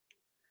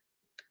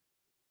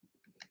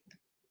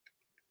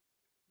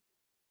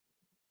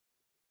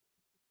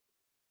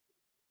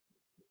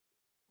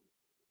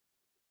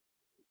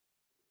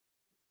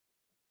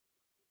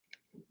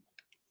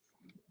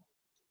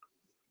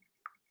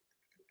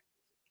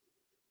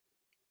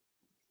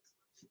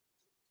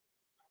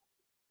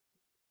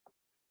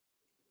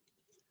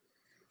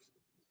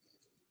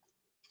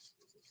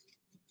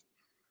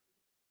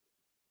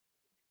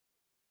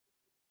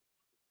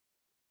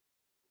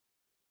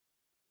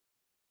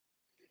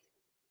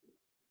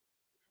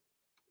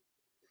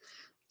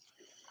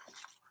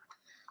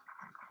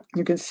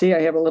 You can see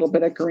I have a little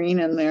bit of green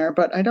in there,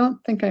 but I don't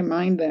think I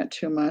mind that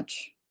too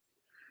much.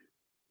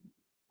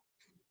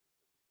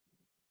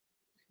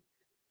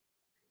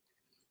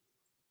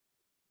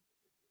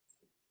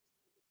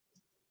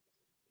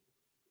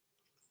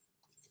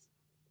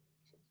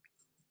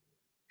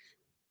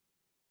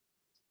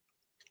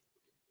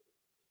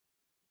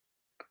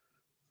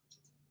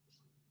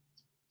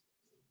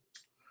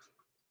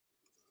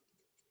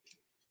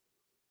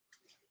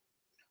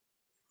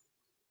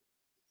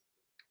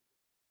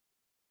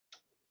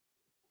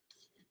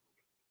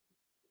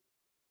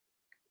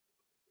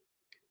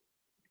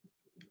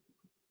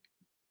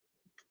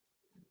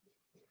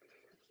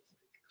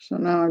 So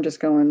now I'm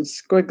just going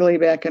squiggly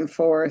back and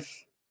forth,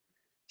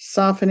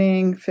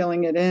 softening,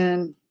 filling it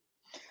in.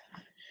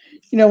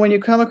 When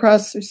you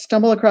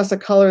stumble across a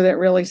color that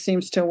really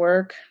seems to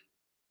work,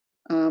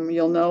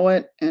 you'll know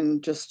it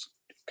and just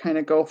kind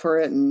of go for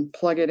it and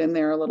plug it in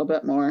there a little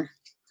bit more.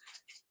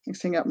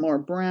 Mixing up more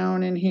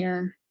brown in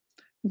here.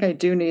 I think I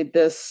do need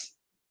this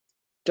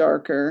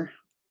darker.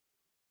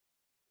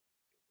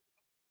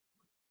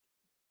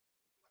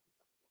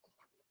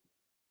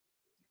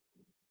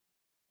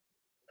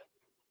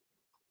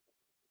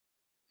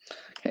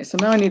 Okay, so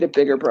now I need a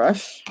bigger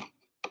brush.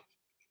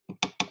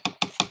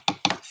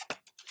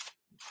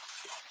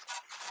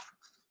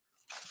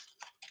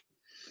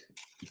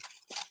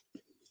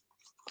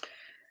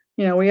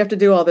 We have to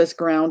do all this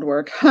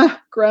groundwork.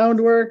 Ha!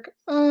 Groundwork.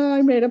 Oh,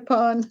 I made a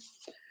pun.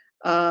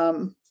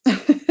 um,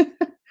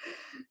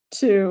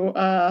 to,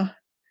 I'm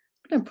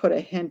going to put a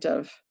hint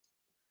of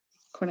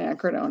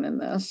quinacridone in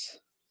this.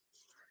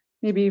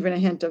 Maybe even a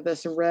hint of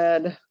this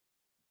red.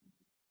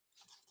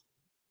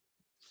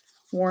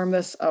 Warm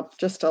this up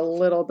just a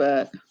little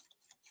bit.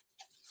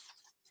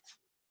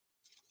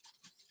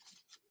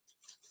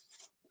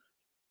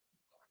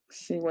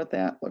 See what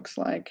that looks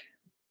like.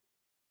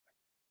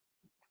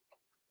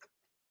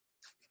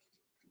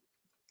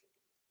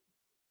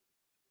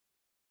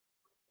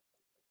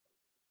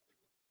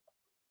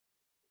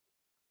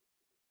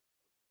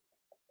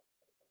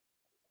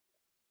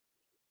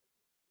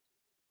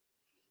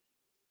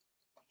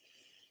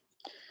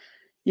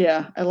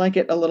 Yeah, I like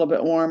it a little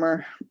bit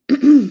warmer.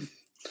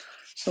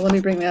 So let me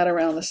bring that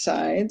around the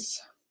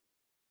sides.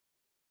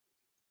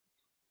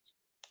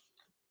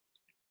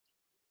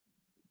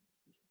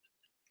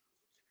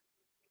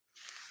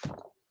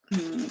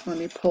 Let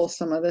me pull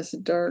some of this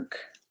dark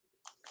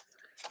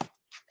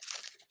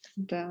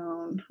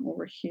down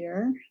over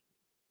here.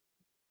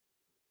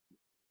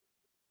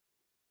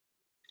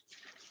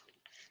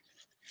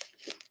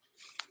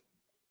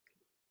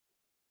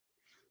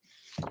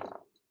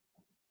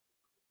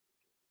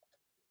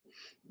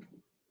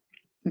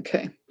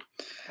 Okay,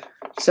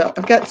 so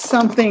I've got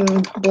something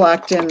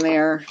blocked in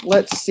there.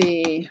 Let's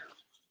see.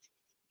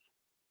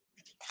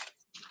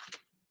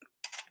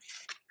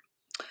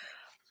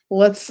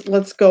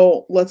 Let's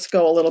go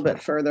a little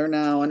bit further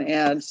now and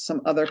add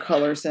some other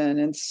colors in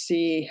and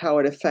see how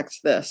it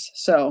affects this.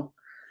 So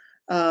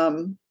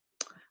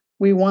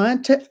we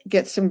want to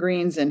get some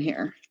greens in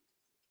here,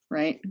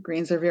 right?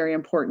 Greens are very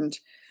important.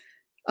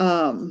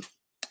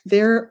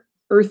 They're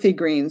earthy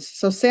greens.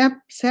 So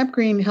sap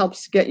green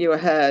helps get you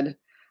ahead,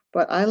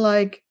 but I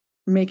like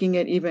making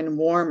it even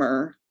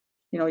warmer.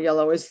 You know,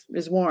 yellow is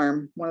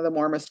warm, one of the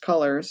warmest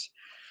colors.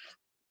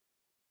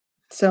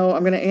 So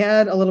I'm going to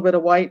add a little bit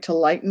of white to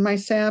lighten my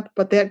sap,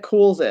 but that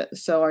cools it.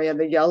 So I add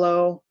the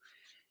yellow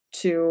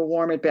to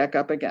warm it back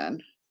up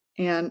again.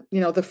 And,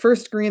 you know, the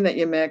first green that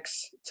you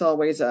mix, it's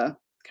always a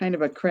kind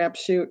of a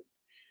crapshoot.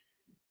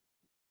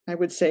 I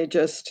would say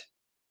just,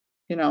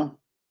 you know,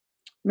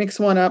 mix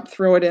one up,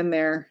 throw it in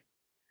there,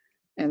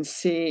 and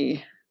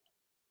see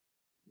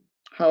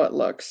how it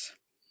looks.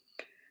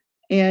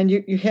 And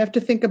you have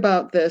to think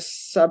about this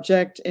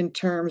subject in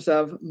terms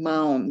of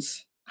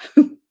mounds.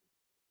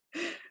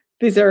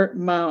 These are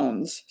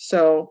mounds.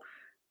 So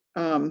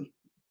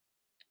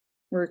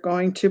we're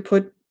going to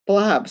put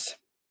blobs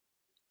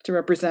to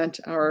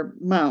represent our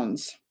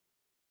mounds.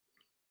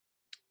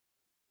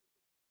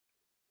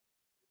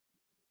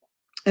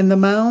 And the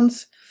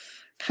mounds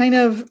kind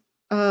of,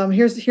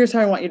 here's how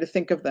I want you to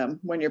think of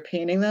them when you're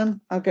painting them.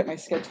 I'll get my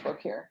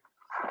sketchbook here.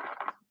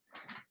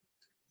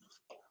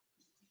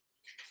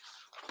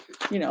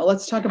 You know,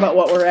 let's talk about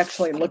what we're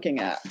actually looking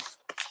at.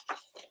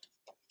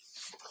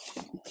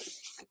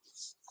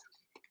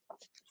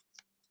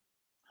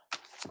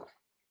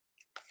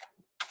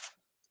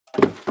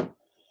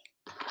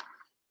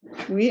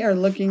 We are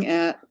looking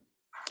at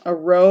a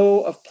row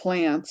of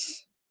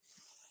plants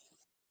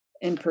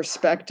in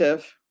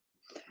perspective.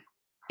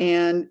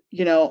 And,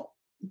 you know,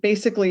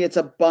 basically it's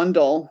a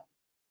bundle.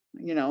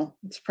 You know,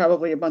 it's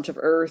probably a bunch of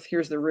earth.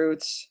 Here's the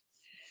roots.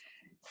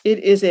 It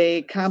is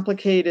a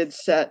complicated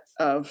set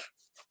of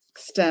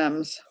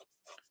stems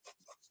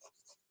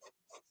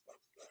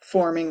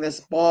forming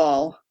this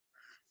ball,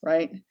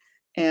 right?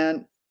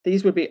 And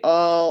these would be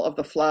all of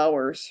the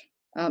flowers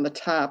on the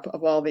top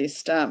of all these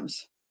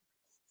stems.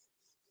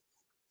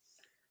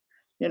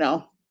 You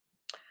know,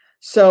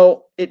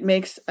 so it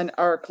makes an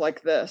arc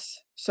like this.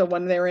 So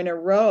when they're in a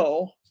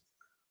row,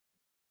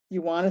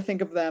 you want to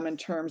think of them in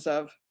terms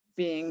of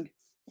being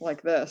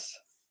like this.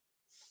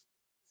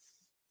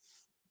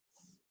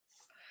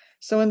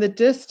 So in the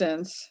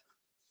distance,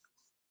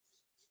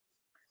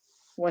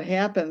 what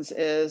happens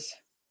is,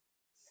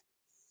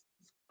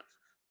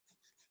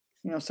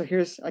 you know, so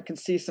here's, I can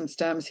see some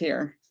stems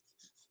here.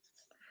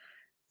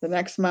 The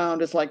next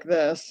mound is like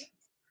this.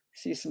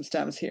 See some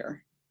stems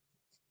here.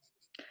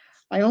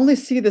 I only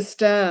see the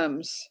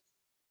stems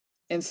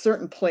in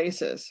certain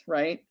places,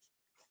 right?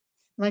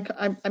 Like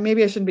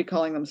maybe I shouldn't be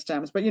calling them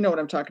stems, but you know what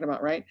I'm talking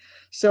about, right?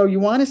 So you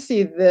want to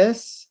see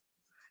this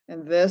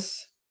and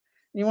this.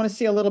 And you want to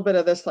see a little bit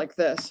of this like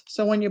this.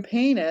 So when you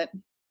paint it,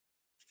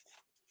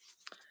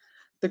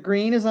 the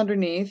green is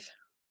underneath,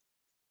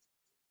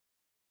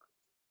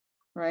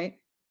 right?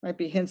 Might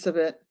be hints of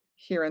it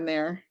here and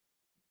there,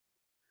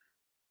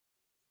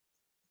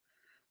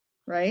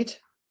 right?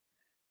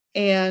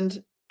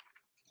 And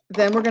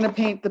then we're going to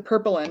paint the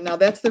purple in. Now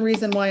that's the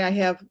reason why I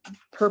have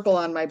purple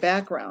on my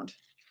background,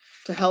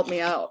 to help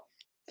me out,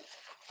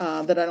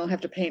 that I don't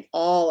have to paint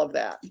all of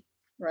that,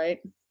 right?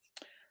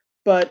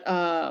 But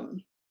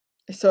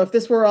so if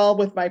this were all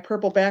with my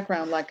purple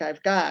background like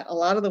I've got, a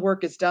lot of the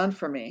work is done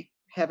for me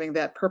having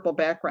that purple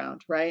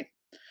background, right?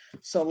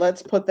 So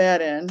let's put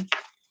that in.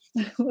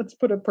 Let's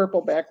put a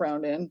purple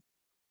background in.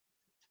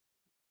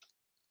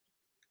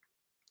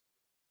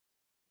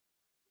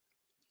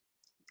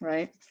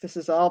 Right? This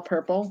is all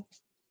purple.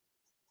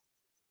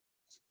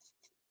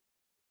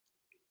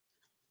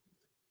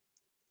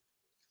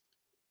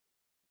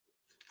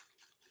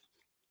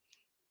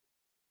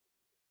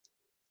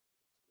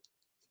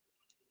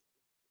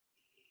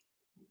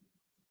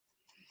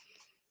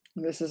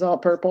 This is all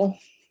purple.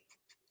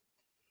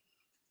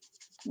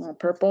 All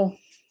purple.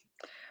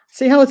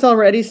 See how it's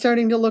already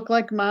starting to look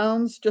like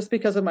mounds just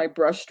because of my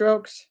brush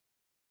strokes?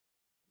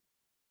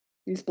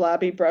 These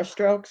blobby brush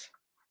strokes.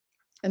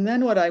 And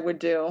then what I would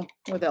do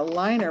with a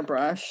liner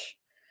brush,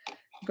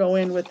 go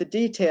in with the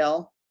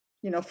detail.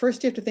 You know,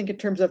 first you have to think in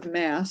terms of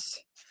mass,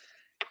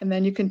 and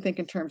then you can think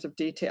in terms of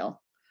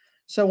detail.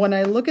 So when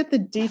I look at the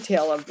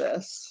detail of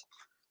this,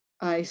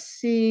 I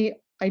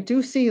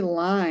do see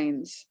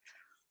lines.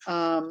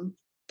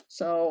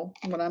 So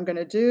what I'm going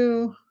to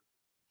do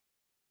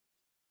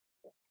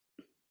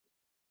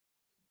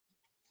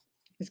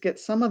is get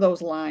some of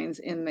those lines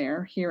in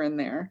there, here and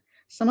there.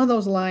 Some of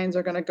those lines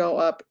are going to go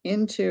up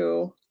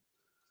into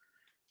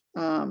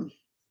the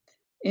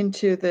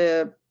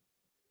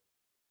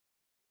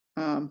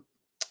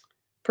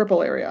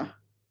purple area.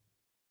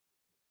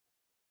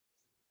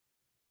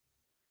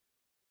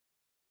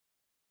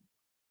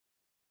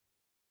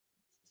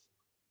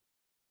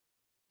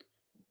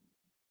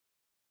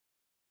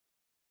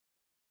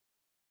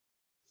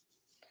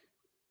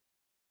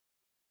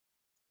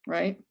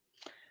 Right?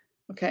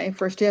 Okay,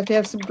 first you have to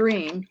have some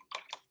green.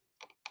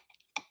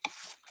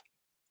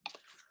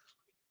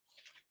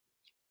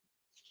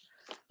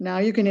 Now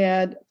you can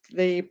add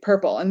the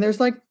purple, and there's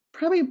like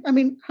probably, I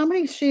mean, how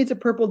many shades of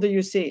purple do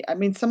you see? I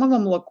mean, some of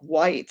them look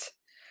white,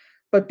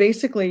 but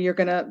basically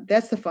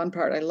that's the fun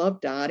part. I love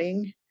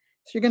dotting.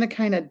 So you're gonna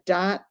kind of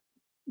dot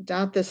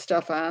this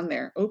stuff on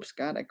there. Oops,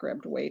 God, I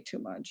grabbed way too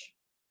much.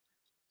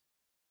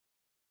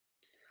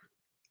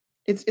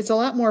 It's a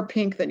lot more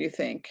pink than you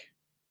think,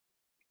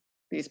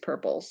 these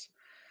purples.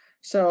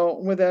 So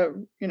with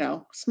a, you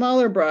know,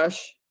 smaller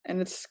brush, and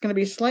it's going to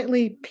be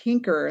slightly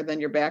pinker than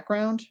your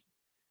background,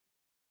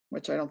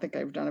 which I don't think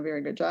I've done a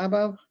very good job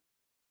of.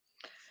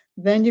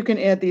 Then you can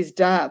add these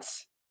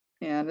dots,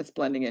 and it's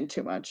blending in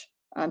too much,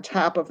 on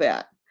top of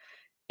that,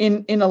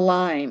 in a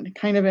line,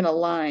 kind of in a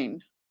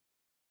line.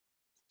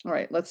 All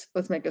right, let's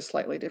make a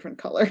slightly different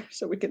color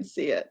so we can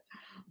see it.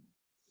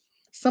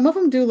 Some of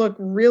them do look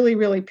really,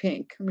 really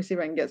pink. Let me see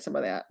if I can get some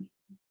of that.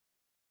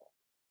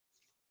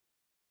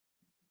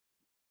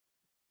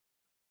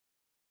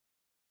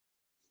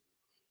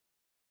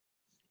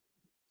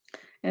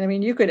 And I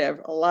mean, you could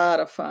have a lot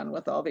of fun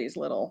with all these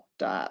little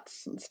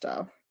dots and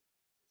stuff.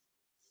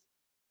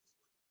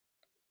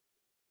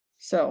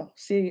 So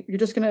see, you're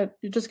just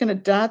gonna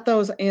dot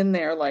those in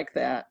there like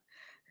that.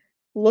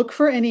 Look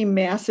for any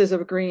masses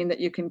of green that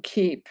you can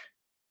keep,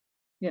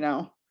 you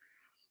know.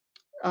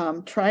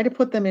 Try to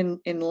put them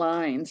in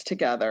lines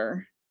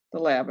together, the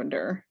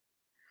lavender,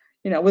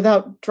 you know,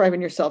 without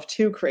driving yourself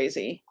too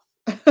crazy,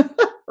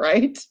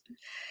 right?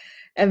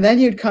 And then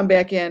you'd come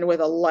back in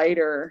with a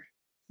lighter,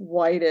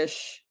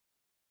 whitish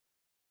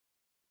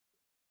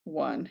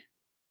one.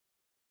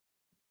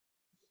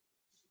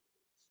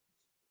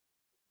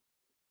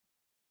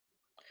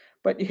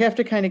 But you have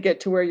to kind of get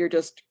to where you're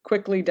just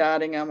quickly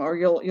dotting them, or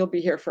you'll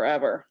be here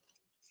forever.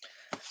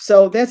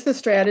 So that's the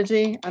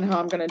strategy on how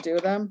I'm going to do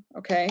them,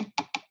 okay?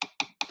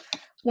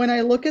 When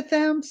I look at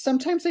them,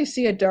 sometimes I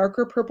see a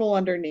darker purple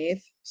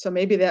underneath, so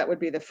maybe that would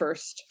be the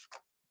first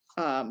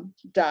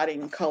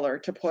dotting color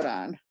to put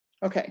on.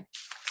 Okay,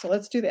 so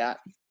let's do that.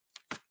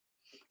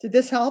 Did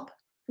this help?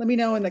 Let me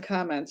know in the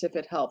comments if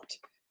it helped.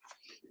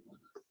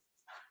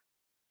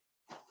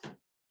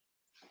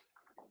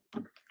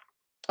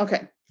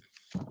 Okay.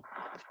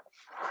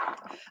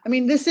 I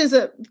mean, this is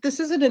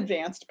an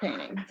advanced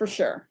painting for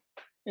sure.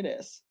 It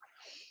is.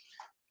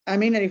 I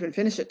may not even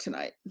finish it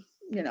tonight.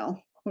 You know,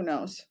 who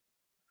knows?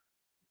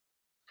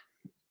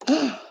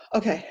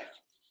 Okay.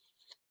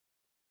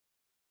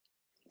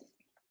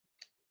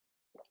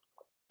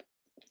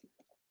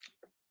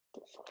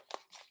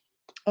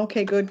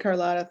 Okay, good,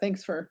 Carlotta.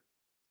 Thanks for.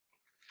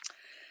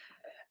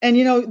 And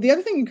you know, the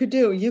other thing you could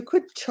do, you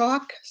could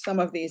chalk some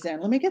of these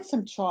in. Let me get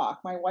some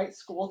chalk, my white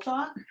school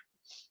chalk.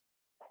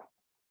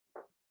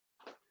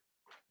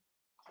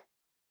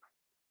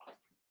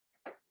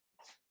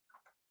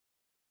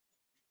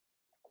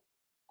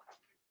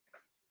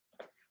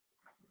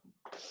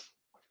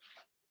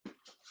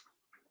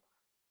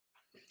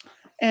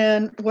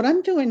 And what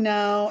I'm doing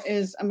now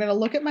is I'm going to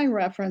look at my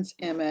reference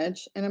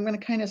image, and I'm going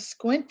to kind of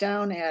squint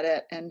down at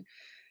it and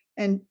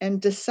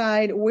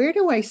decide, where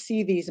do I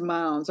see these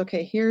mounds?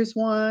 Okay, here's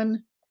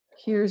one,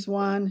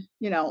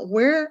 you know,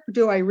 where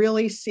do I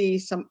really see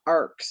some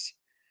arcs?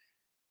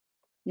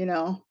 You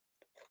know,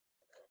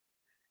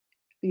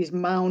 these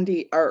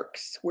moundy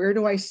arcs, where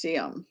do I see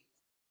them?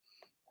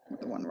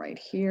 The one right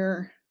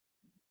here.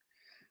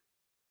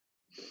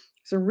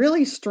 It's a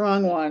really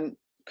strong one,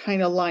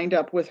 kind of lined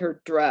up with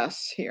her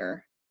dress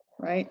here,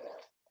 right?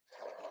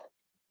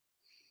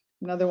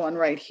 Another one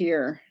right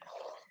here.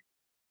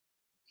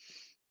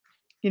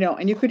 You know,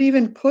 and you could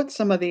even put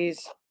some of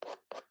these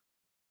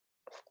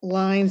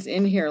lines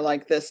in here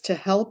like this to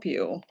help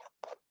you.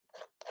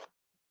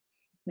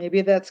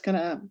 Maybe that's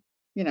gonna,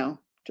 you know,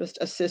 just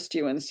assist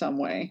you in some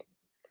way.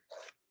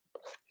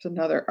 There's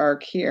another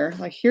arc here.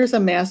 Like, here's a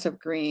mass of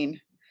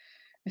green.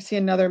 I see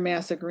another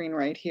mass of green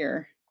right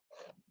here.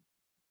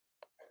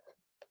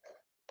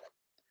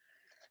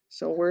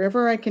 So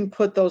wherever I can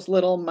put those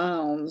little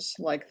mounds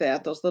like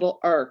that, those little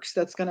arcs,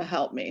 that's going to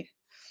help me.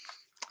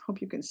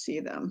 Hope you can see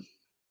them.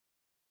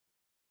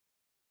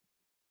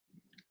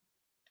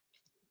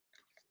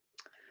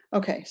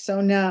 Okay, so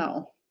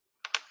now,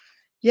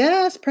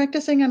 yes,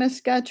 practicing on a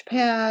sketch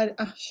pad.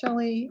 Oh,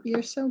 Shelley,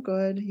 you're so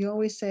good. You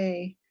always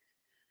say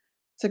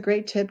it's a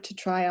great tip to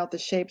try out the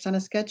shapes on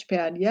a sketch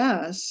pad.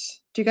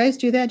 Yes. Do you guys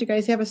do that? Do you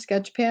guys have a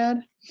sketch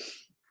pad?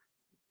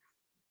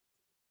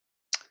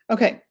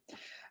 Okay.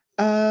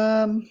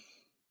 I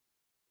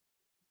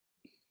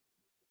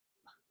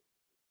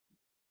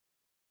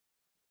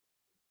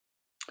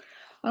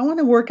want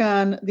to work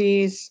on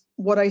these,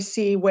 what I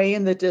see way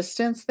in the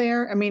distance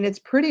there. I mean, it's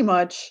pretty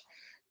much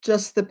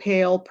just the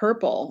pale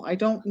purple. I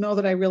don't know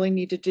that I really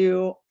need to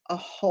do a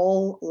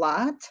whole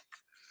lot.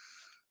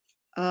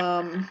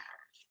 But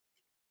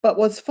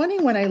what's funny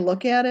when I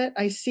look at it,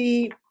 I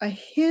see a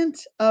hint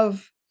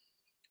of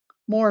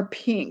more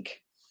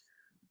pink.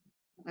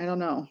 I don't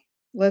know.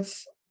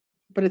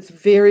 But it's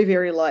very,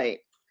 very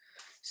light.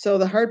 So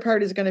the hard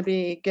part is going to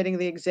be getting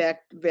the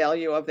exact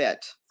value of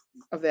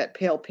that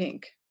pale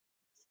pink.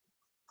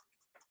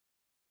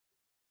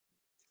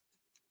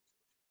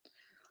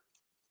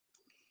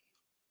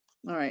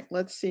 All right,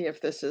 let's see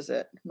if this is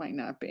it. Might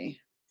not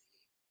be.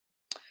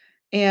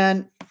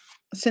 And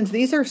since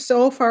these are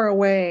so far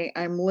away,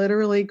 I'm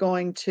literally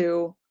going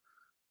to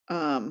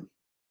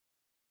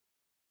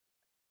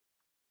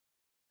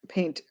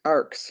paint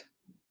arcs.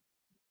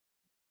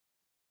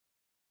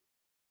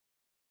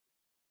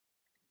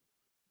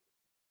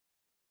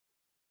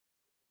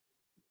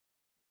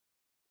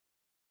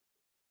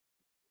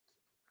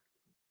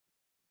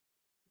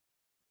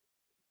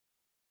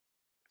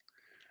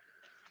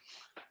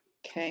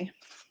 Okay.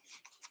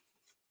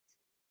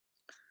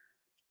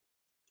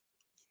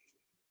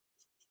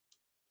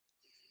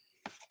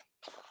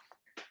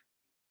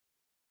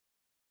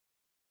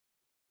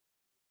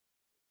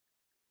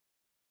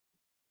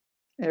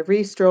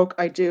 Every stroke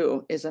I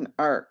do is an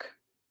arc.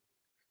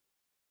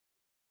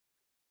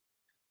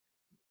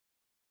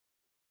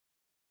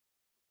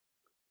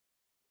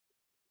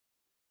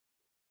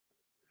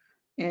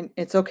 And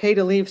it's okay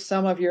to leave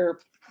some of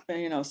your,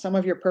 some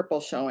of your purple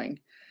showing.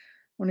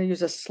 I'm going to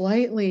use a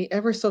slightly,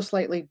 ever so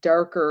slightly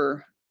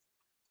darker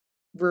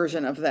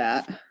version of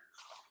that.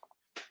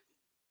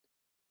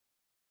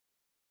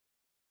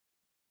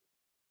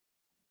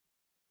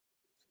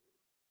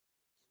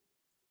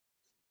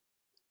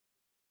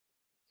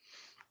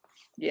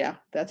 Yeah,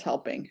 that's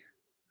helping.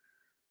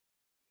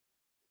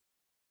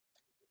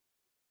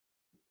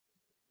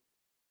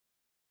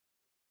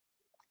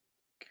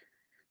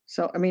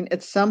 So, I mean,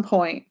 at some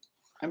point,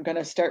 I'm going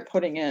to start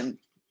putting in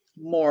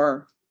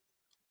more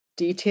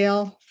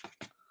detail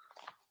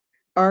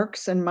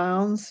arcs and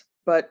mounds,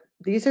 but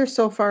these are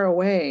so far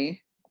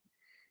away,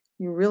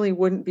 you really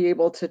wouldn't be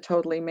able to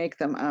totally make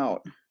them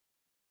out.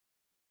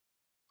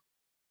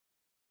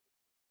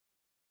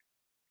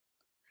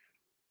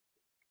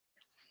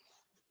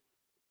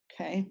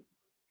 Okay.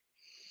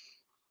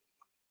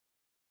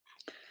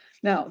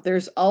 Now,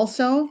 there's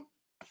also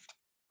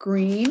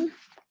green.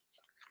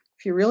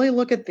 If you really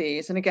look at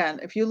these, and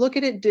again, if you look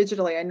at it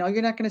digitally, I know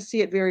you're not going to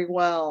see it very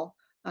well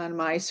on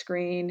my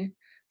screen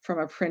from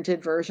a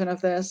printed version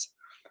of this,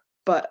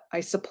 but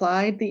I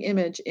supplied the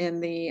image in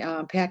the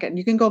packet, and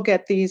you can go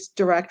get these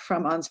direct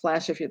from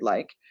Unsplash if you'd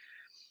like.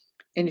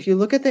 And if you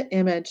look at the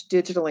image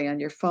digitally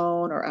on your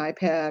phone or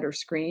iPad or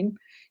screen,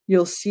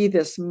 you'll see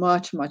this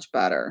much, much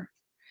better.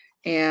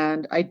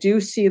 And I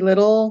do see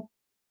little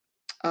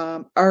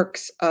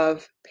arcs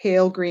of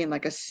pale green,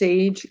 like a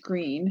sage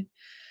green.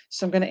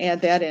 So I'm going to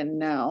add that in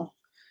now.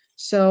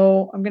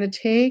 So I'm going to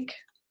take,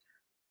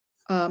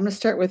 I'm going to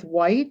start with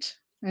white.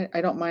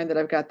 I don't mind that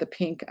I've got the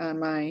pink on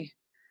my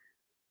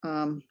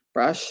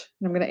brush.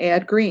 And I'm going to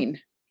add green. And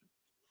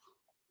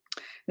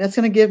that's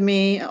going to give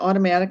me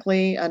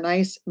automatically a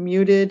nice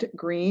muted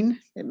green.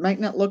 It might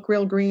not look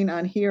real green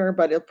on here,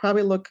 but it'll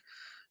probably look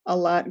a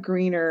lot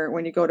greener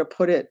when you go to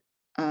put it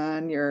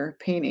on your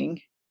painting.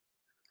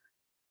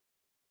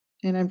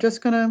 And I'm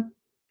just going to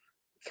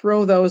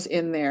throw those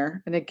in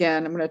there. And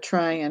again, I'm going to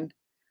try and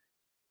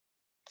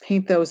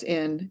paint those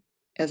in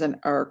as an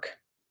arc.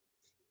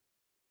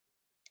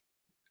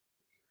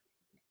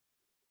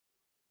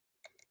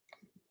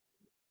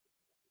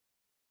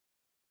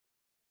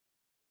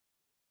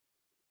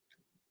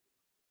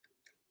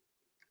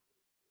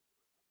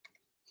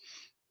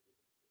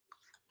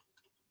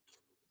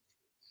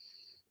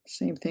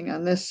 Same thing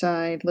on this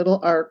side,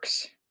 little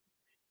arcs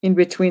in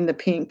between the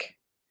pink.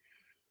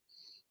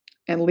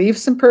 And leave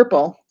some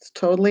purple. It's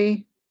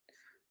totally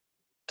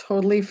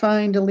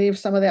fine to leave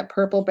some of that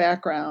purple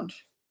background.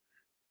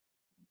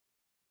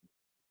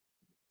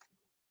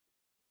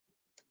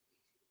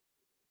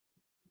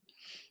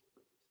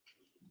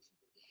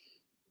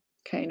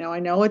 Okay, now I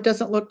know it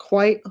doesn't look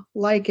quite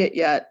like it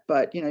yet,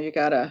 but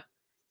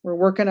we're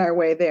working our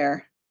way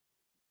there.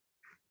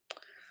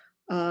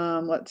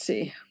 Let's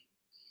see.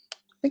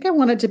 I think I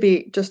want it to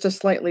be just a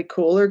slightly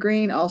cooler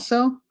green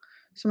also.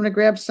 So I'm going to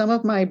grab some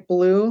of my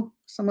blue,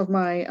 some of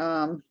my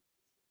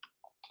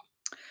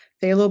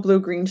phthalo blue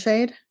green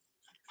shade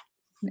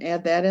and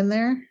add that in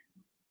there.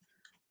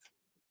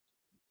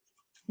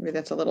 Maybe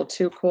that's a little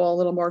too cool, a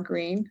little more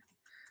green.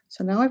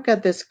 So now I've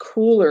got this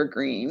cooler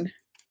green.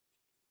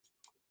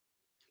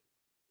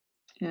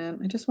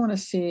 And I just want to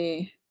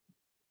see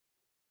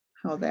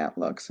how that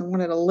looks. I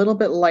want it a little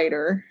bit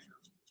lighter.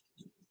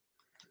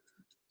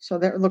 So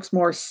that looks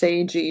more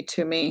sagey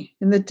to me.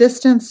 In the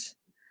distance,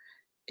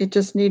 it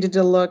just needed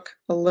to look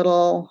a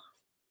little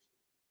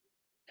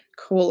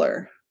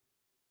cooler.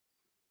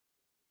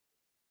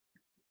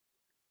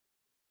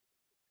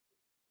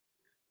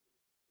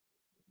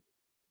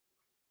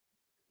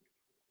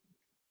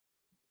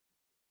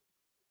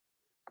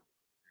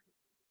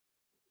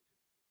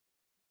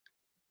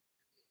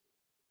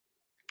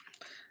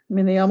 I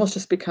mean, they almost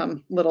just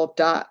become little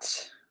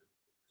dots.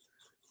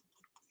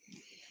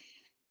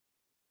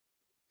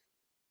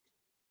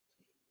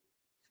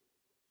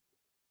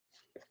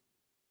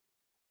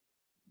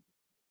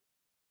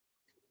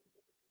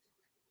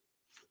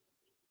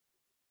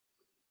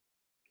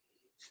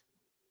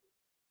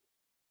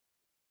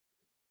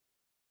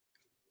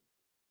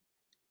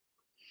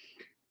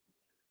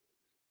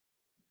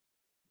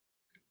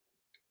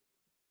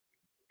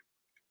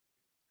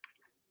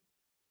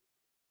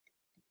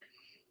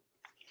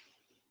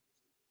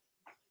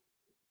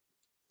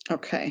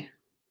 Okay.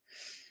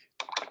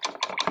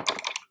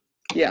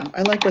 Yeah,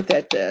 I like what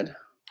that did.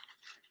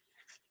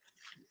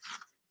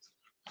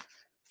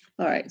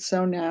 All right,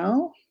 so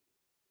now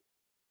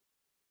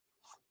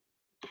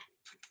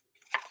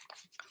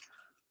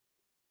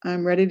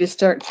I'm ready to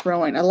start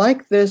throwing. I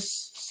like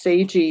this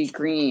sagey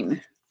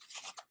green.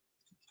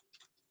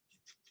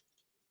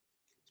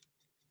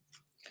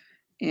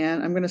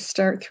 And I'm going to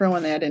start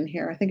throwing that in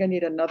here. I think I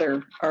need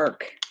another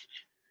arc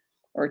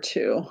or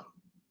two.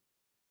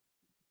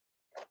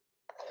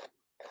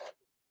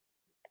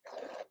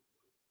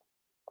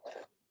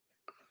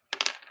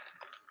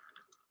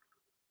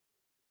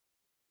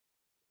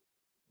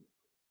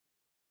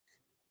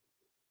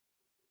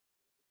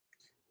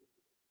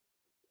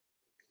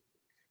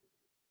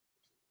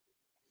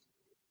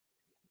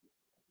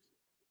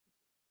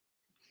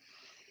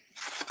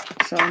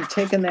 So I'm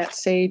taking that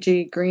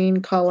sagey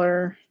green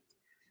color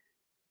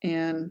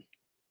and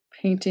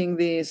painting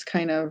these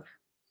kind of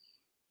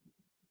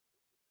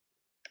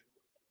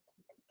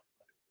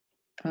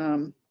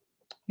you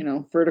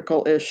know,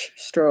 vertical-ish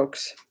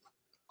strokes.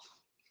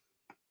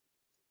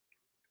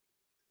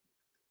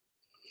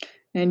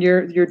 And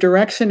your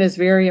direction is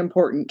very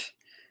important,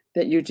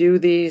 that you do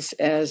these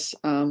as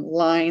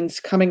lines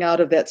coming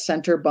out of that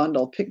center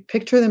bundle.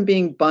 Picture them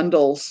being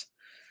bundles,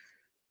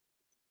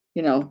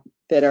 you know,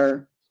 that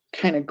are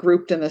kind of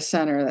grouped in the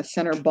center, that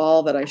center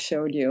ball that I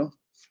showed you.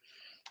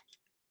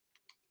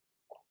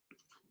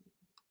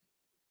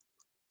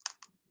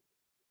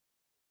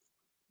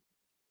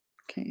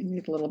 Okay, I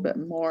need a little bit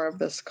more of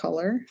this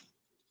color.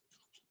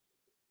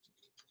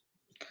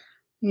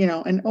 You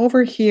know, and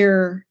over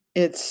here,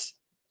 it's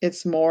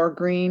more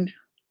green.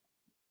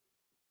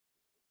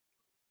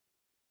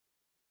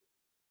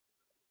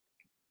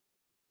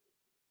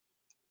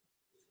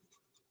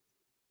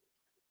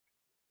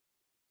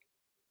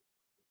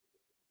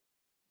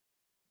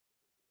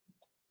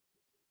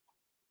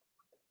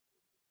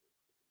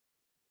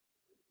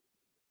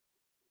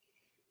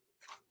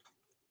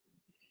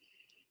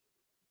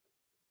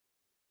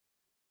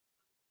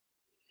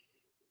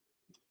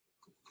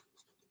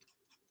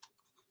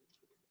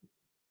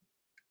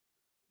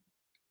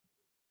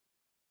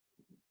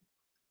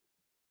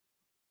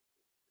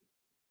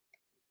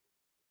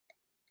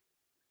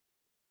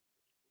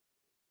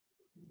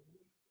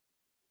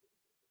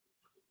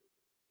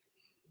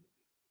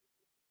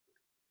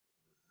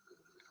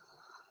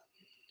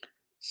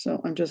 So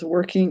I'm just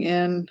working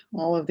in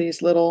all of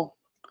these little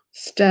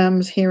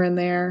stems here and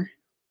there.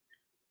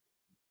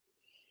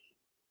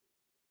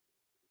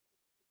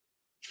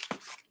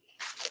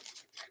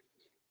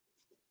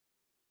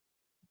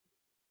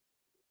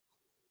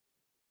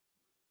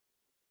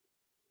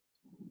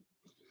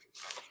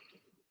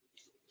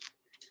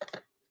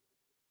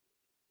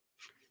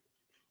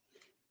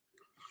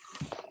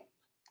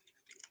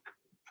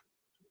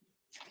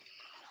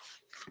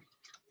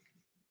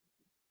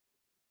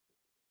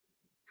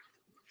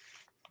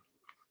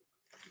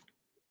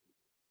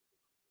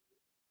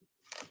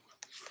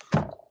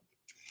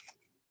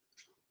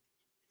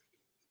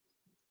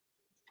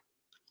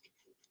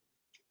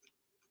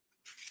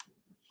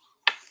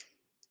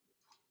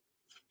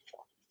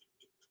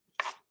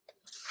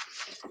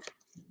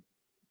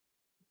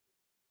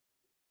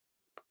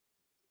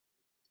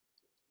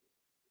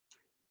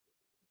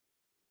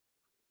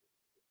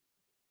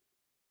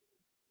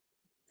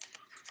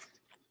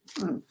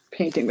 I'm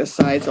painting the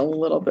sides a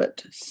little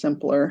bit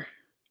simpler.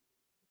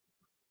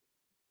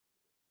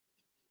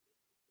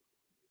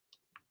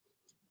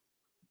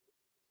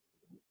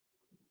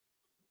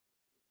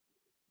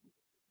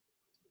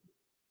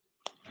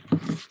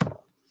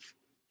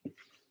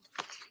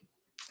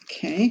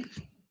 Okay.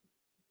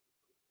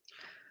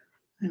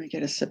 Let me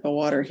get a sip of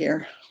water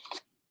here.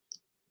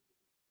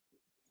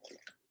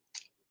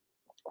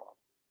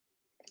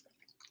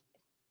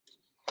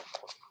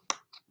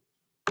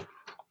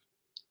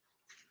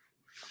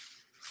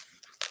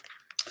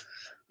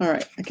 All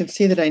right, I can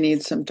see that I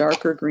need some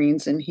darker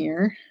greens in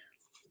here.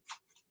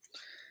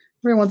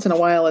 Every once in a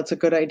while, it's a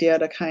good idea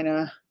to kind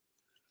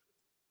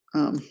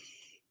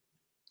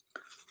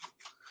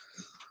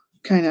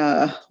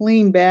of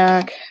lean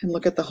back and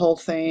look at the whole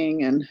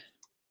thing and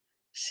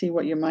see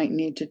what you might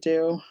need to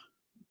do.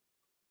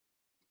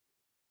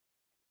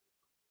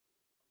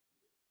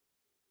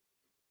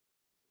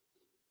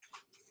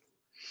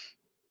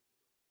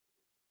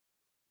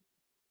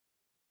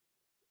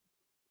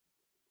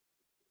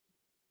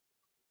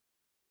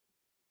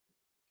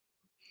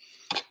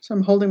 So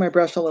I'm holding my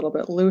brush a little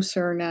bit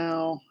looser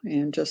now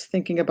and just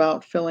thinking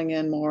about filling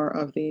in more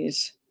of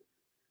these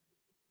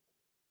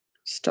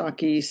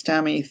stocky,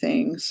 stemmy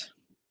things.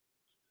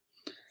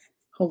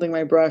 Holding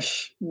my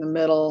brush in the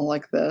middle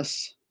like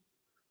this.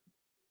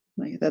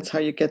 That's how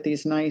you get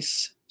these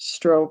nice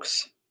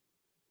strokes.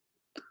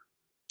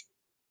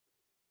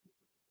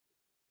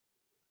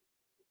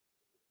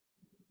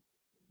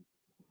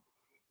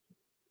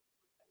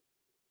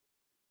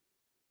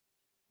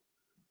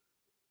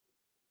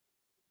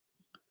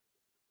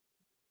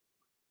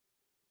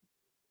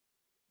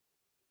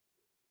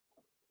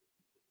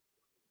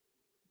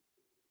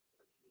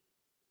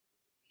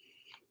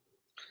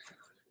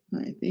 All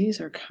right, these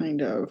are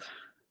kind of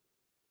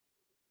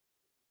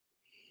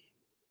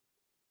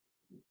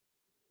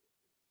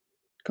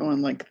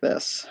going like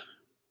this.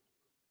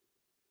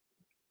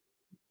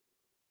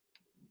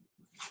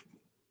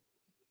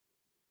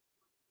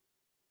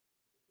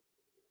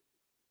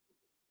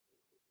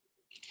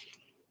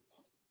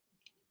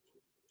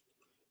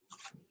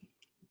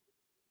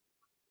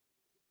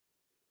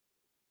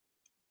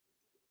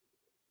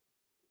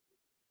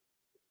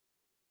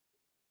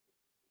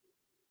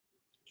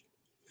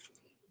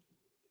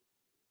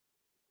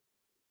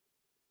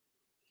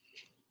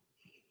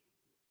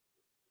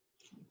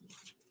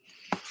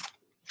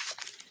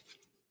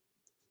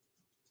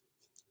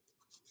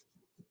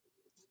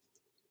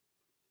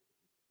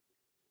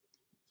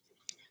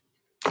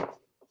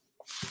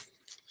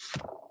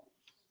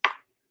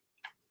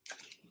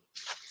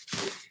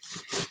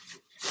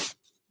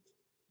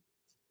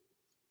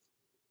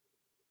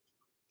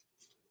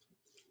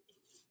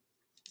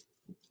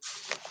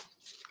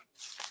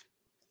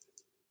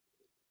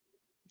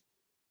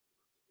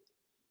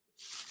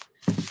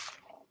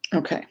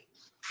 Okay,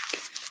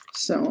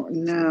 so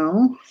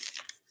now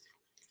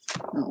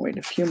I'll wait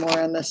a few more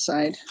on this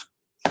side.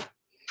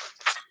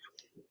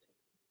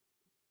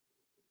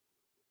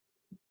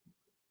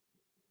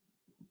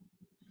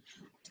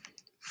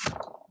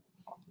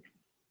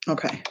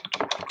 Okay.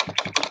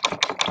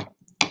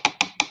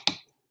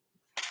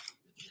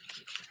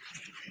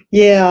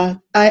 Yeah,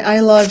 I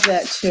love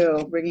that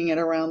too, bringing it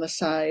around the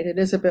side. It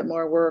is a bit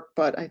more work,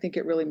 but I think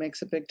it really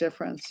makes a big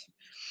difference.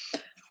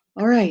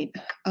 All right.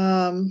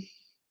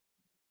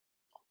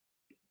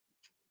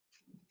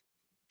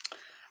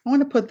 I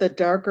want to put the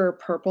darker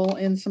purple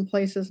in some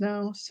places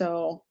now.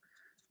 So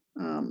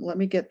let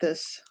me get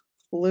this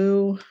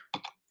blue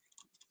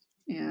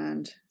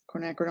and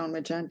quinacridone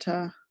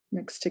magenta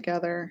mixed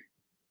together.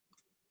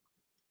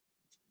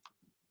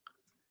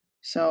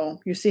 So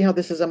you see how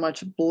this is a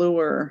much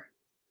bluer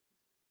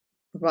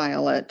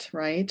violet,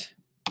 right?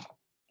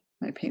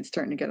 My paint's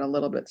starting to get a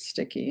little bit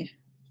sticky.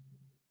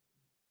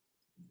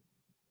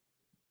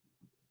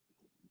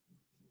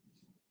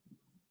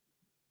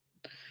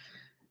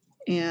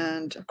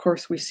 And of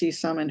course, we see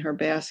some in her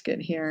basket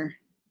here.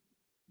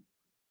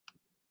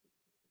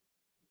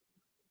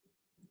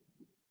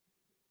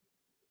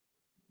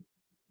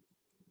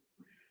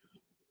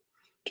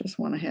 Just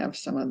want to have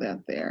some of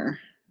that there.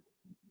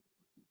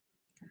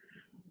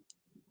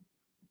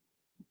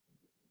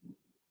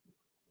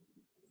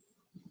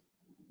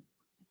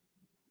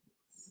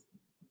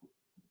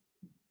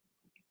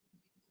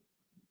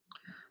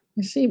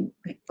 I see,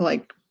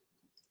 like,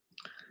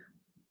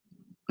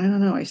 I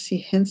don't know, I see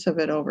hints of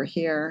it over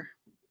here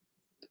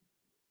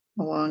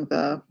along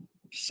the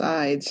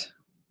sides.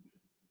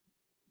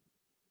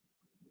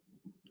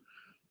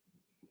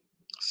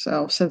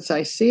 So since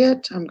I see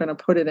it, I'm going to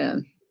put it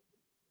in.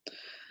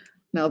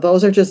 Now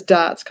those are just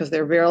dots because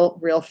they're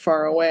real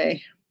far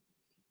away.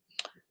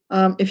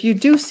 If you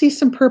do see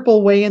some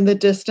purple way in the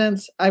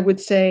distance, I would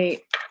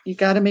say you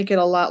got to make it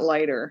a lot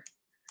lighter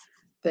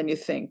than you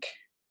think.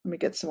 Let me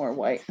get some more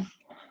white.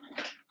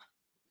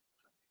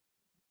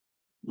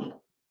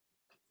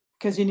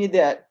 Because you need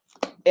that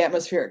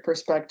atmospheric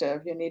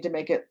perspective. You need to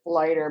make it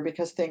lighter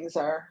because things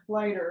are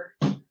lighter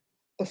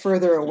the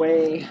further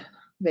away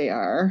they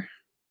are.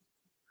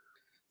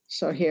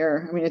 So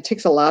here, I mean, it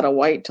takes a lot of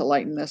white to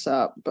lighten this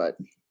up, but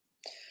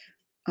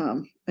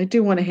I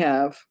do want to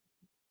have,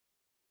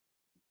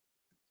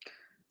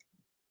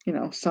 you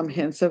know, some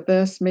hints of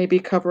this, maybe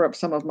cover up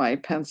some of my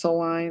pencil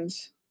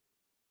lines.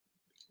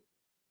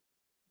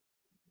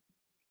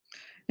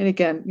 And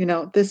again, you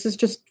know, this is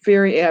just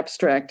very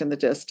abstract in the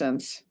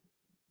distance,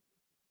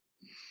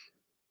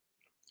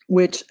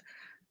 which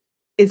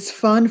it's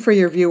fun for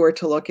your viewer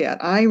to look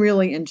at. I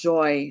really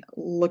enjoy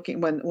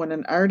looking when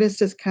an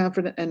artist is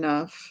confident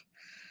enough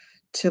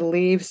to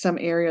leave some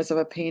areas of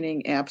a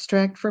painting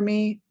abstract for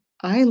me.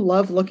 I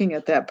love looking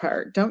at that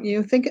part, don't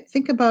you?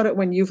 Think about it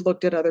when you've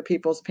looked at other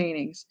people's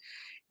paintings.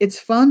 It's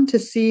fun to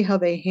see how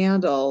they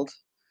handled,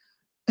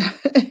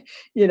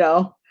 you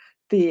know,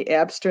 the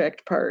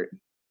abstract part.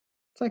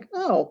 It's like,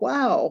 oh,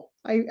 wow.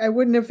 I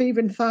wouldn't have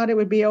even thought it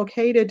would be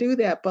okay to do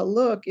that, but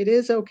look, it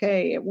is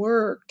okay. It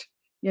worked,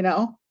 you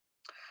know?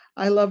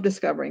 I love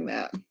discovering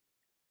that.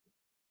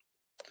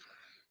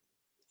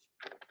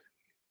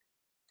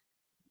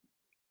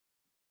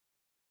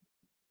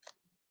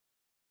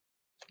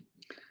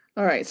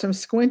 All right, so I'm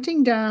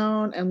squinting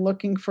down and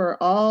looking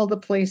for all the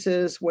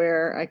places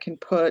where I can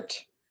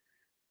put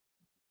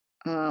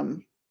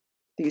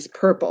these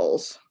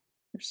purples.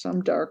 There's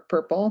some dark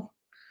purple.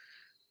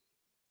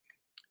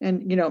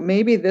 And, you know,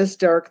 maybe this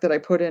dark that I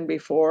put in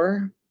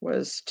before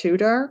was too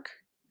dark.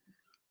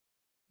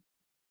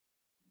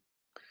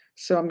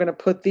 So I'm going to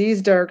put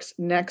these darks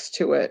next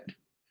to it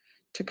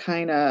to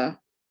kind of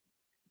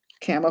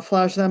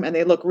camouflage them, and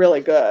they look really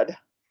good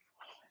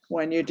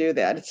when you do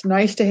that. It's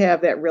nice to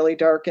have that really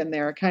dark in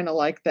there. I kind of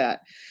like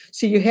that.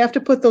 So you have to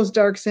put those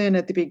darks in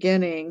at the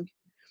beginning.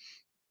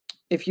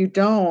 If you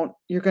don't,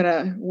 you're going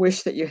to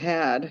wish that you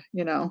had,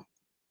 you know.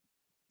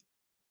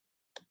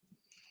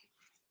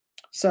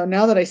 So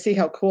now that I see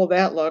how cool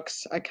that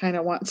looks, I kind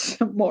of want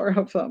some more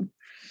of them.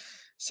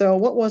 So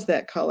what was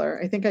that color?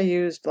 I think I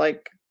used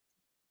like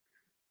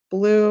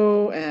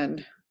blue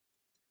and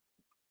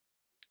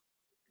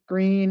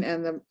green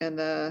and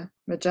the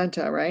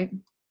magenta, right?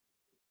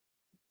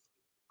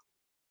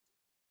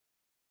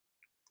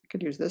 I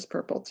could use this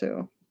purple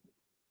too.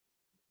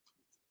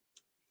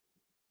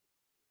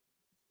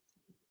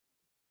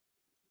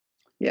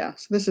 Yeah,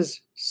 so this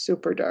is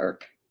super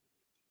dark.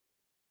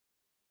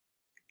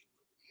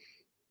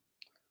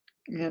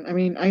 And I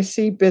mean, I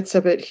see bits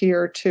of it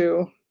here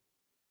too.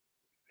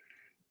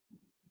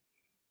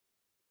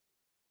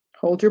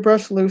 Hold your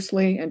brush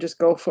loosely and just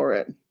go for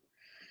it.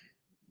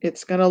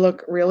 It's going to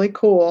look really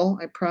cool,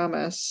 I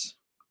promise.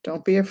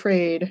 Don't be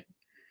afraid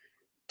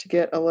to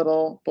get a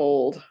little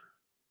bold.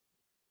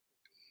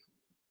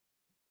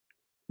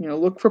 You know,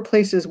 look for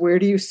places, where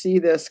do you see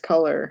this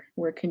color?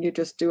 Where can you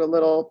just do a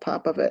little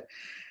pop of it?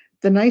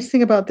 The nice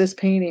thing about this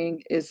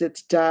painting is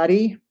it's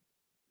dotty,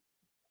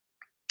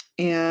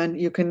 and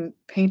you can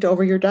paint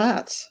over your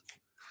dots,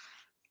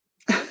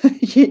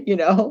 you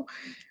know,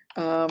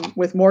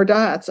 with more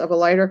dots of a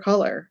lighter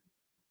color.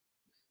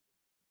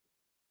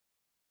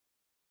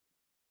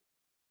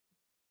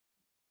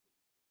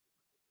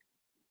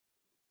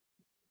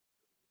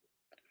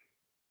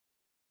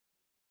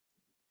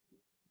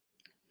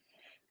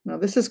 Now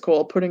this is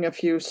cool, putting a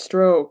few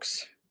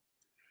strokes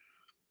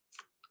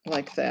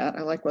like that.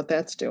 I like what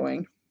that's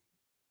doing.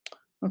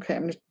 Okay,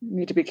 I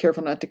need to be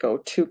careful not to go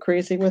too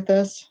crazy with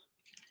this.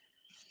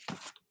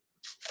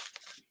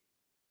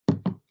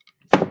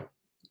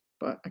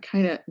 But I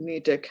kind of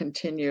need to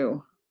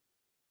continue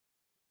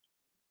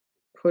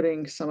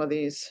putting some of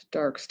these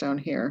darks down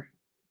here.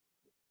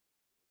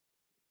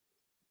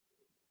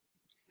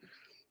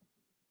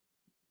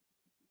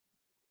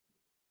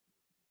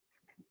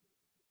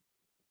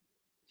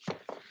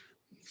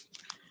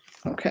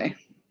 Okay.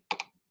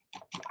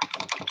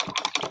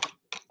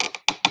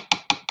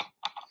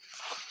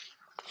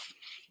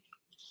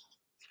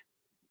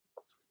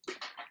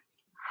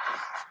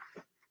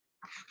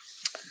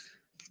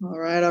 All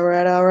right, all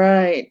right, all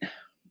right.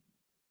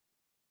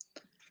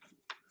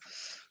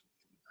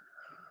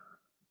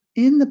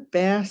 In the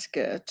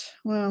basket,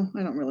 well,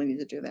 I don't really need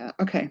to do that.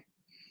 Okay.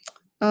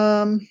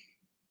 All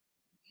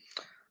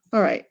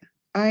right.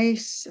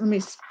 Let me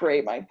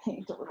spray my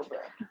paint a little bit.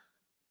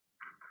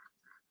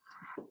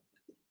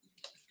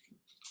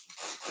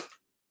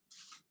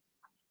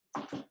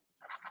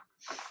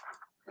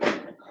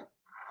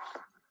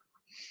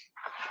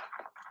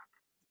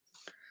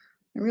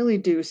 I really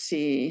do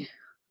see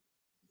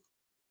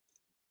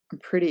a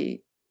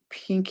pretty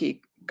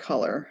pinky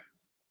color.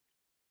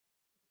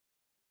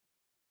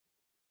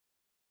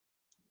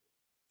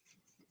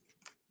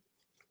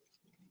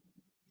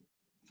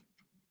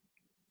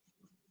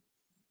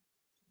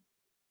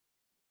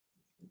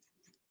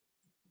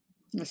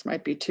 This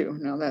might be too.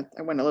 No, that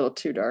I went a little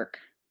too dark.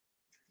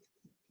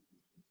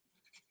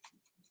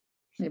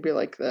 Maybe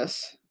like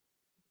this.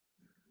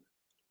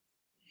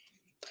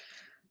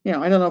 You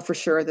know, I don't know for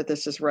sure that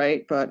this is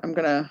right, but I'm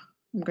gonna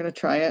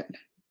try it.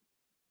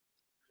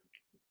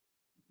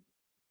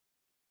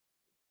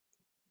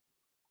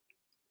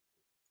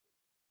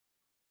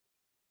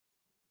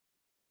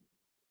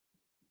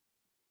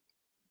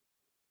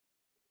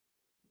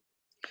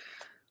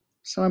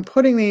 So I'm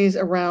putting these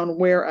around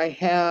where I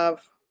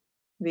have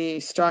the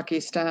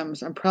stocky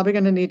stems. I'm probably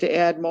going to need to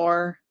add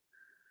more,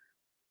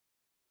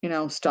 you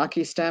know,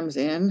 stocky stems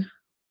in.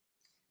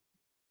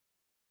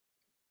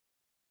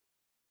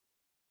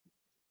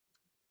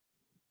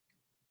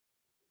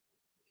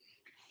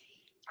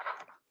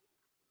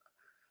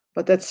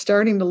 But that's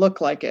starting to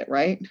look like it,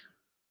 right?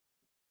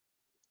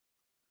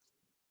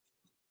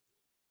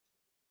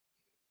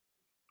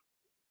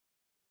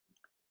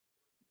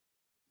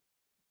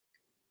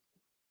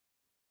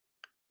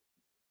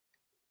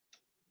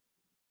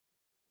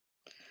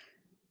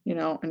 You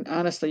know, and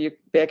honestly, you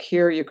back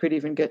here, you could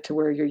even get to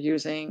where you're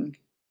using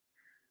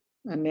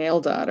a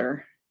nail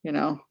dotter, you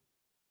know?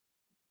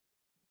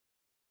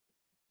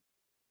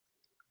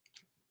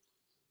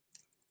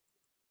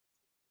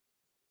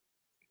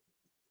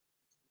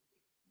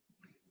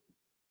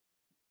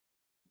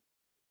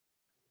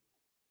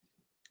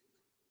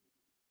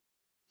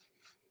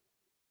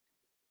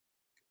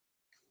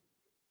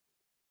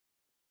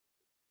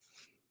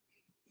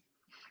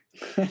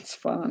 It's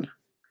fun.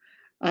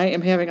 I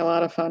am having a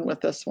lot of fun with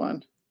this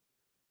one.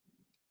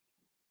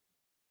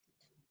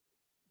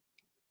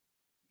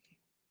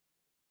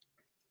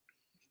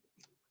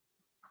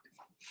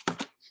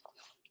 Let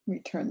me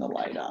turn the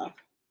light off.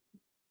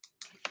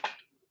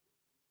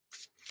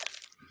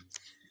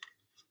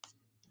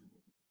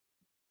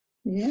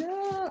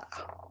 Yeah.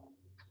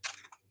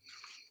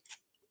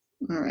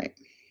 All right.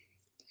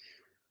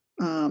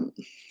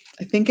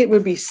 I think it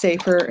would be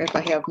safer if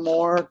I have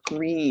more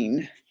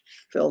green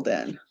filled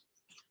in.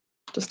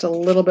 Just a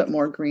little bit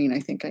more green, I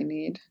think I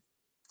need.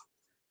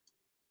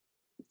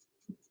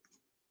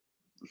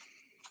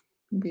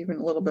 Maybe even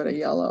a little bit of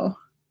yellow.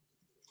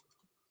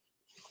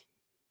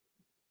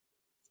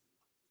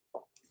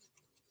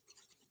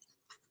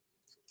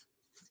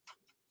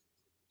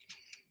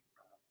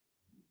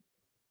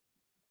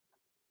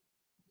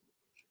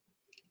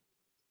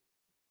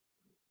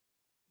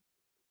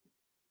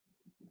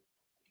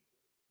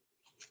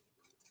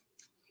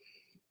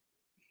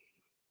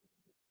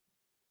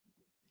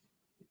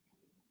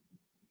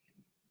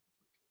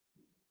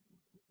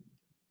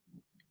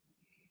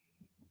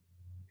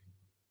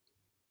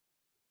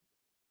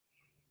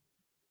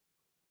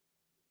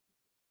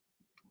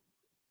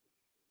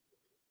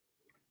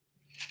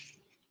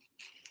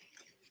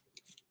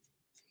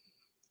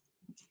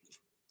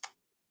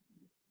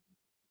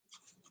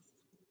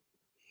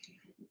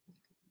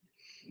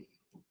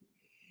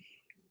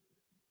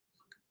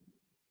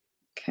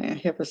 Okay, I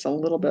have this a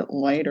little bit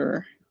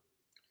lighter.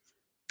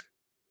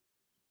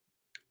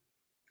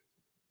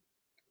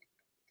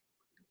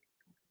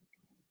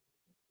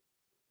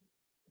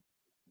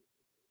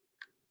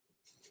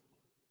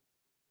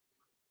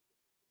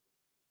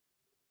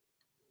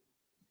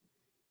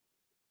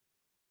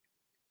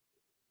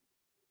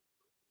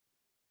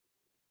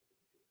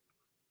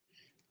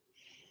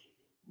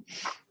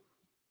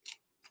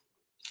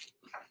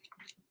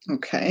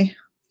 Okay.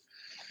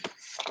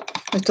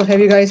 I still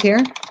have you guys here.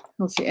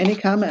 I don't see any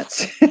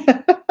comments.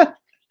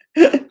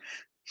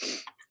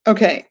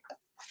 Okay.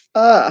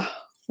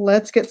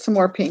 Let's get some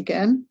more pink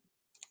in.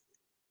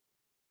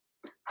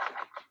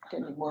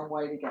 Getting more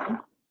white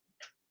again.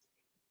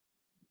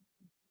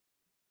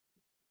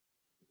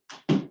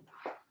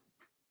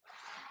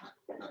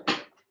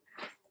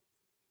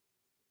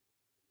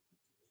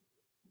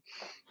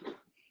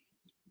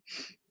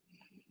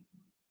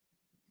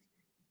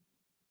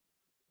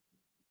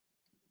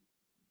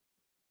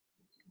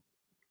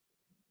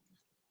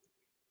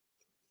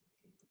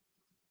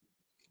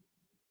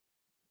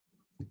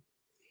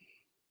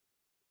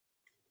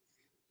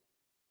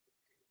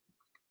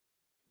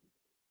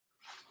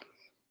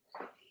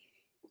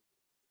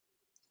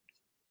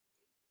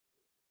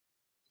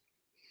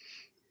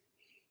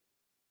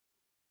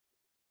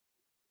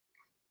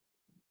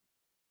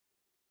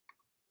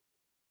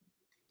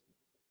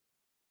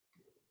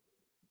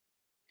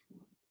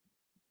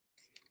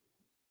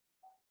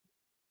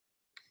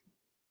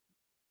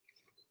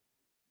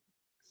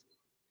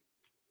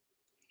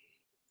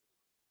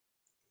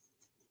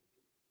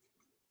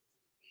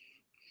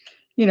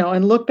 You know,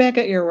 and look back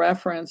at your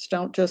reference.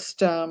 Don't just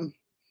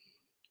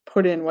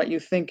put in what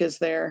you think is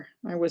there.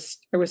 I was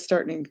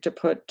starting to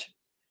put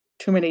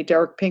too many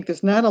dark pink.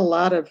 There's not a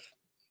lot of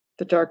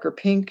the darker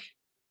pink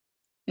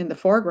in the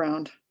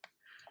foreground.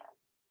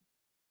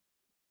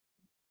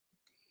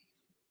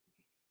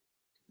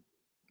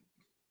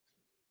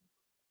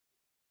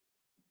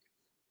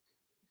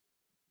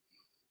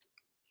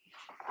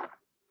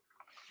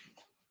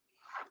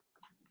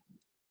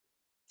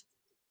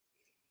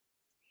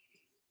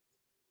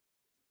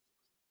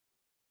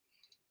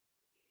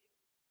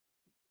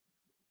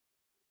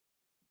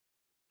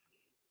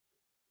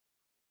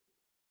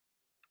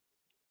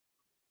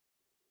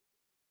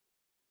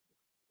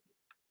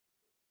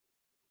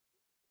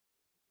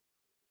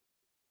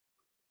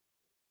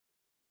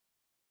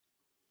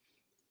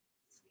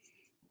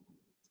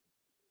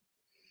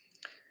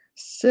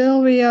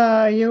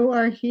 Sylvia, you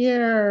are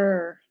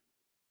here.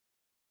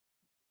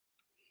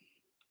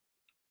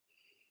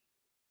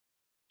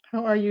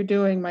 How are you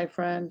doing, my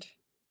friend?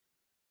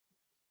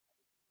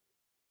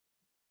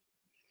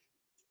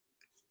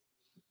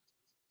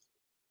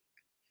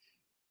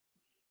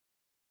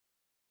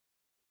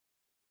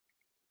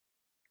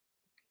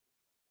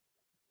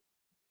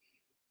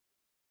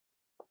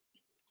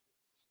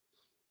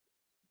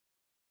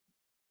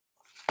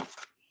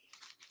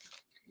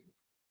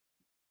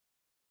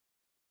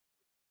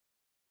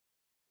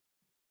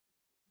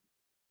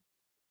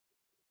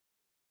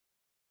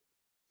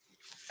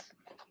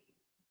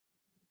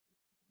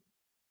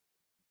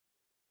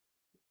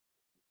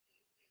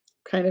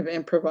 kind of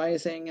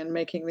improvising and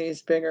making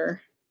these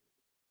bigger.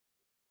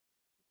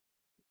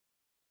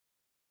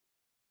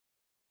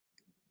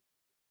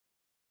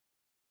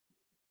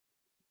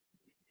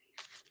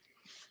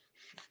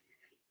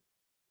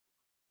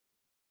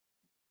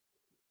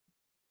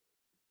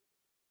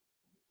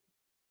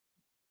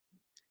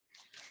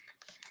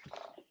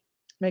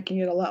 Making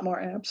it a lot more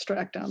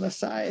abstract on the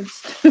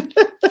sides.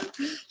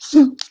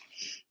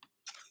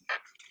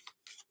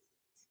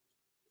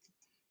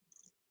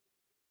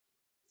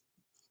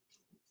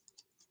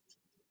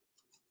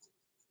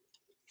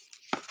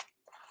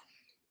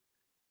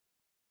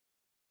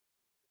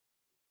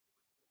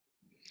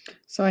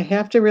 So I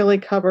have to really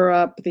cover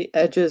up the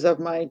edges of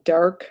my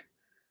dark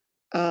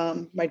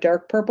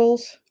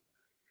purples.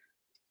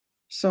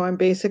 So I'm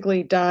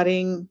basically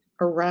dotting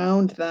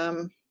around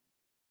them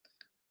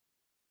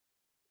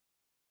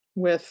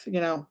with,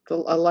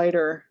 a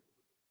lighter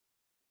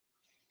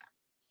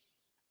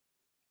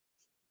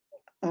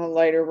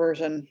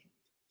version.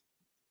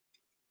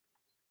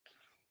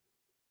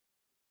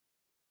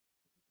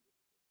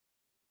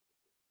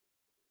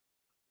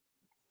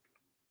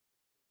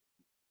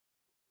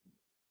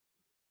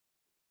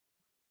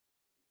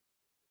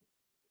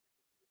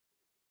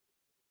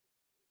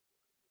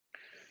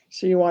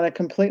 So you want to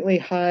completely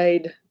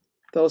hide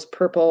those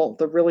purple,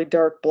 the really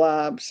dark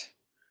blobs.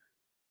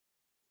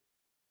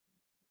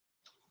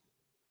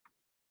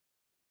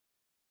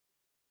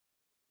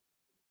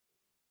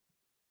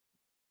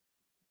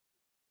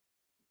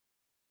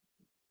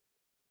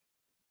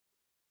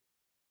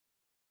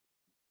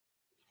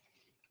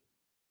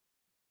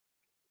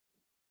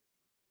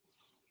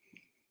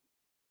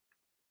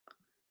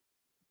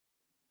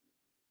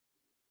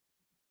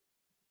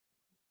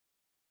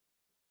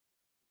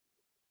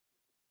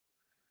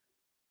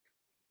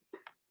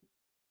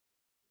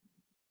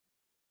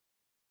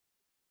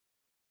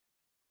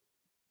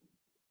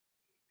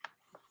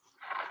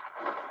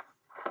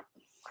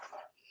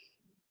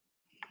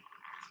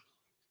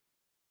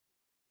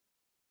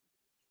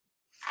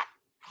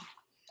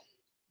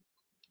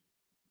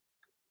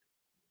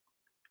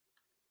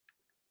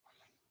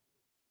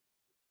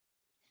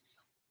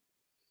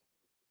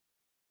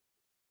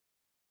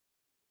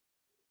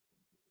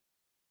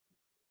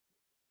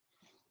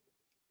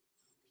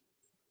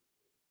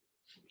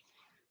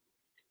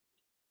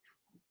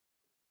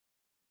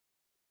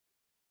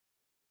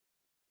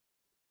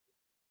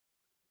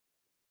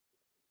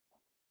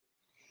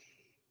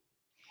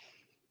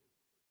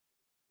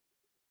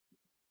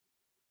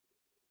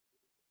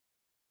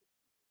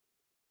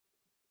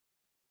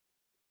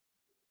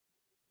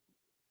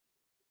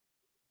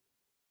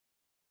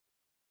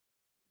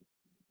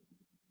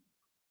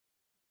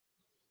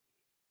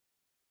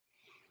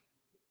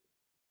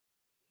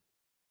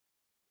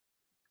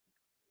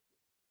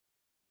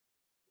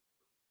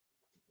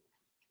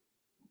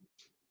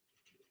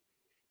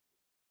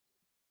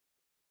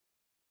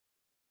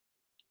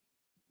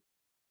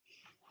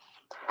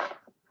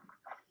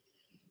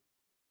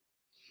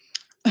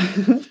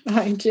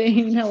 Hi,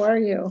 Jane. How are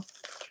you?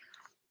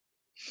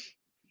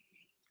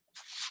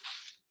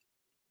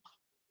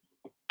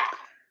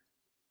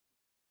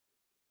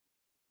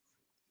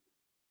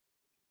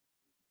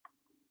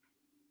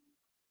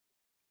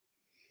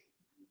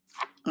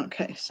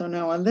 Okay, so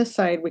now on this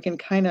side, we can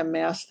kind of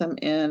mask them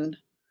in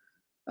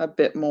a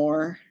bit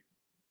more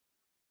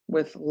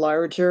with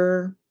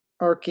larger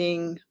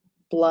arcing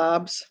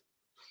blobs,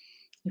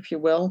 if you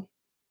will.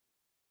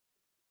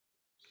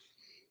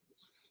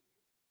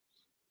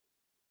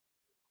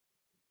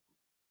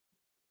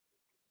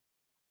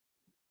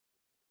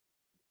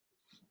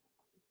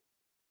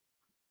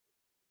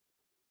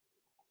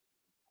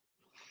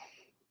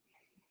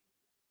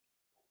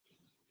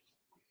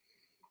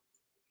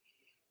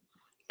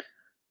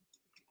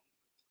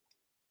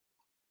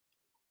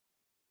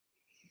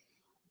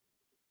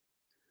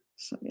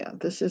 So yeah,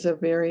 this is a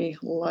very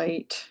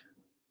light.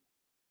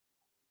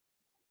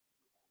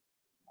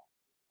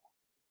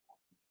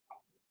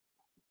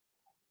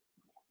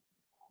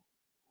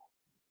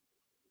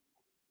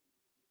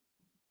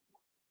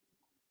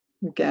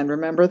 Again,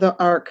 remember the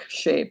arc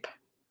shape.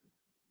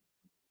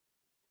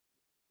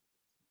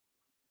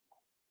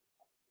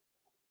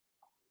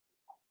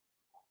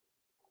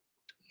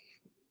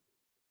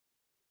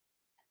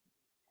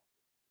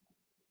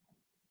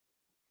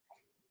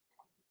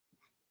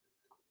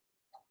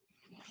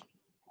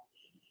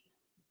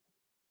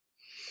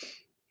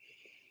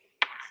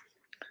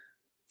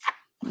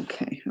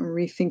 Okay, I'm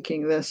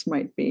rethinking this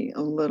might be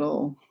a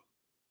little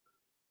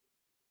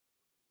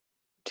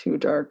too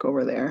dark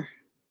over there.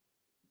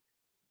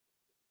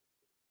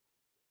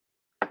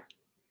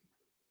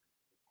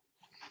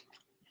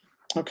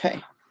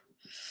 Okay.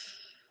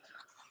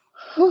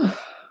 Whew.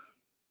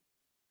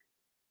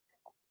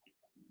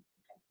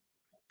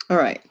 All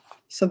right,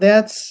 so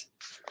that's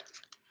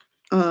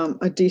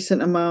a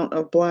decent amount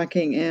of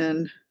blocking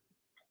in.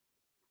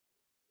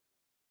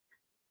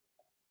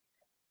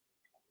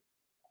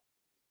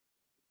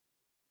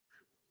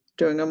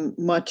 Doing them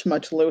much,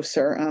 much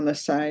looser on the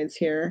sides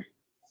here.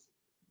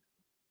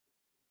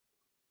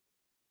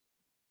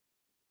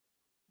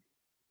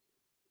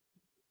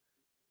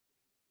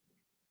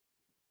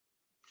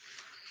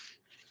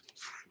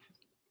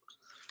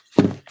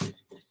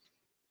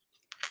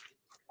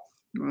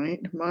 right?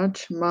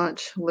 Much,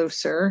 much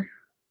looser.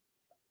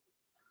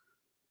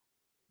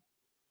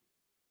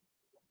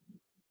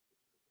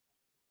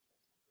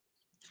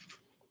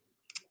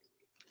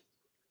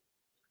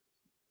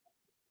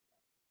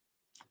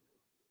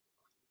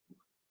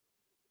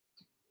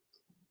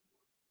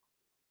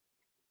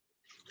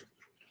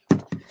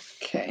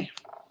 Okay.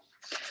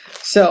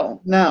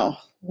 So now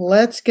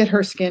let's get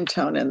her skin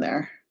tone in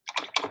there.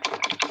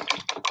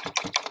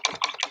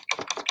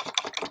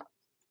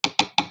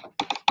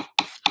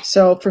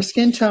 So for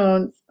skin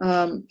tone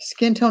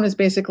is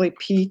basically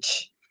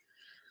peach.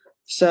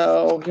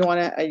 So you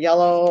want a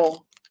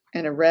yellow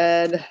and a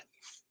red,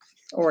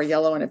 or a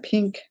yellow and a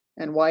pink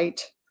and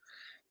white.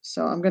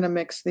 So I'm going to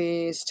mix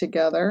these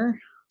together.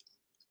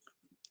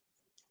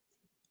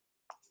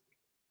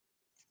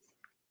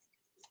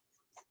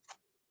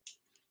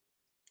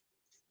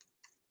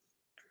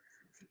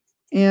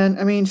 And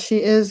I mean,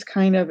 she is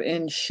kind of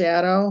in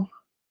shadow.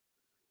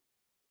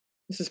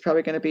 This is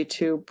probably going to be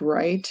too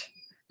bright.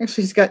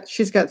 Actually,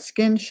 she's got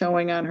skin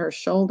showing on her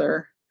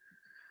shoulder.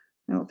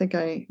 I don't think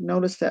I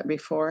noticed that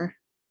before.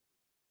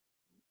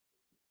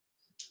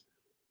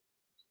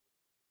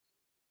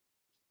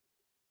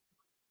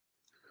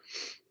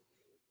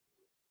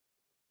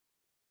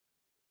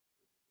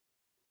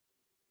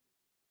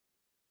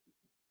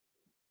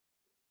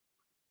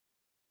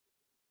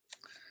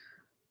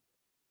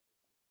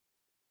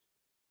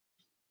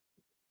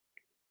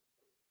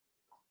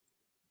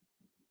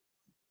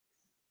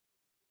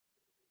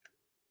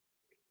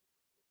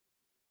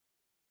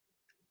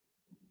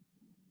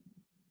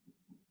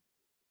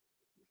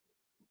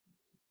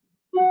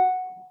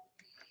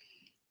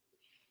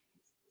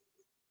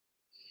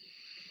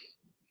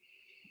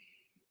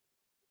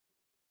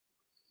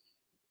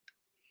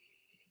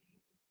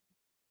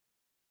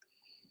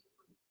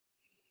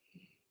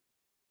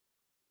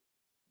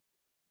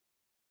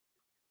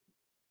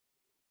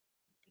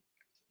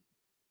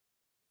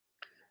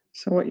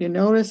 So what you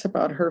notice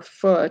about her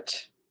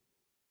foot,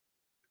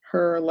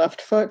 her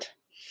left foot,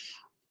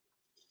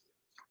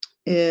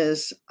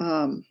 is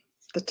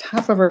the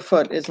top of her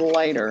foot is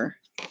lighter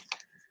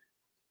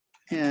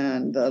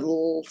and the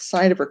little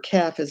side of her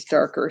calf is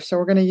darker. So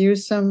we're going to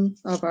use some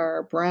of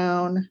our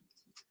brown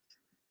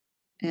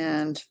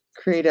and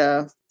create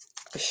a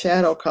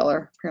shadow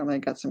color. Apparently I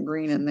got some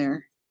green in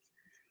there.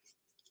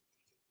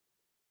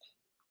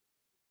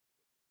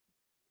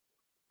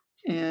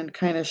 And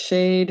kind of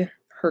shade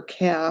her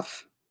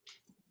calf.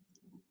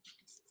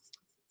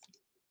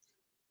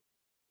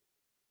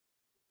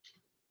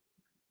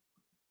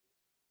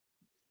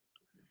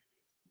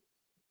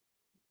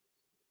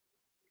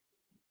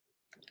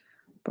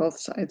 Both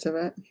sides of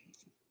it.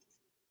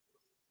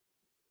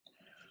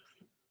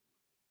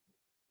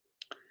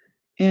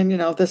 And you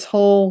know, the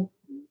whole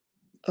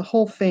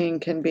thing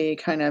can be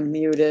kind of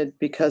muted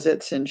because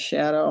it's in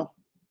shadow.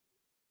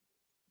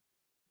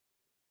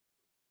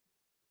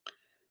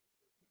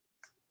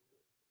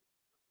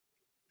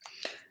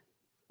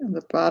 And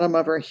the bottom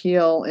of her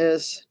heel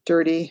is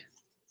dirty.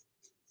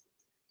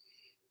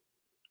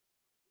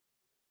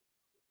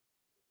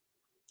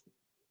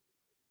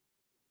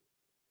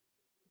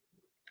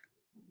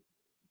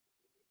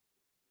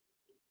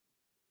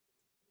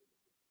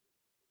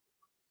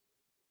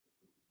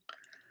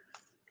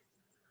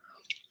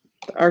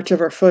 The arch of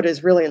her foot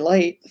is really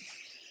light.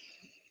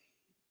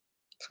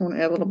 So I'm going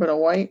to add a little bit of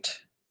white.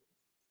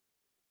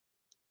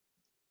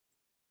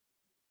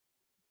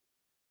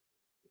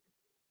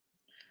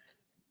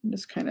 And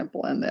just kind of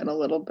blend that a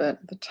little bit.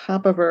 The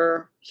top of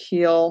her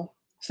heel,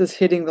 this is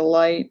hitting the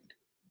light,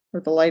 or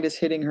the light is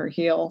hitting her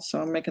heel,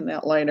 so I'm making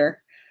that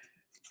lighter.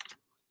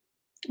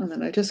 And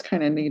then I just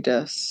kind of need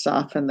to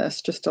soften this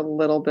just a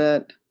little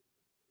bit.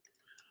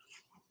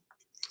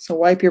 So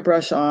wipe your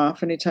brush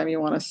off anytime you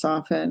want to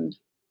soften.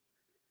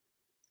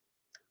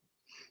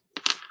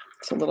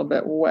 It's a little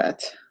bit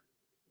wet.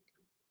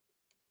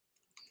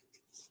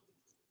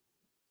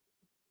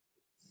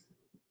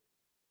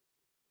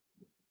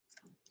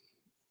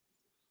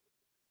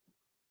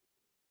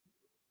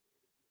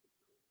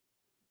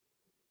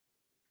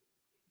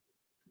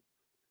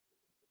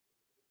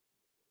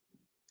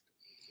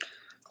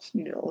 Just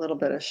need a little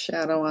bit of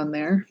shadow on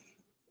there.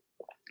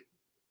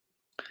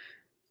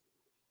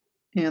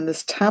 And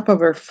this top of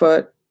her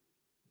foot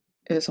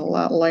is a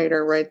lot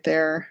lighter right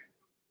there.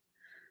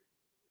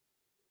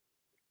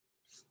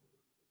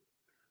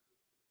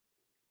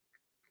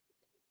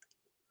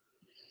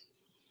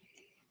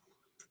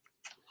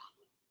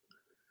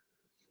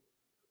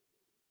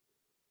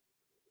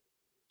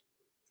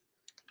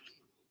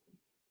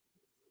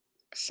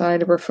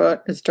 Side of her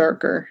foot is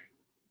darker.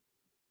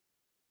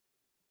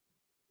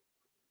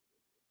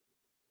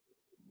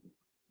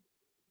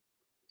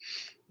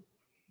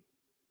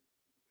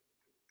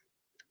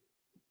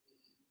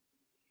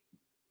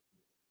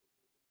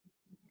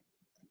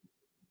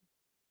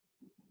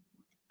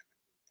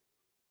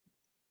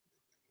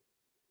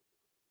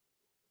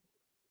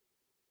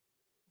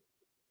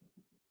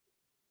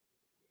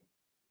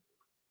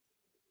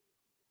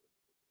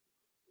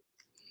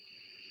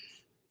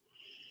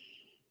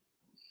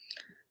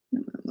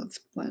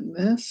 Blend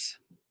this.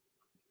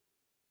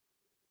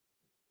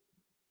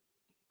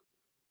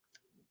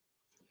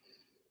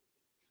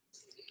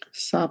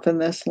 Soften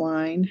this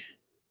line.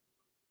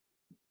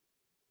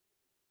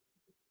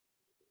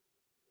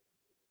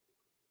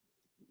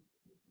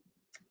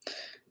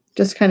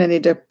 Just kind of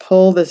need to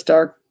pull this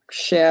dark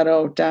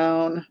shadow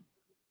down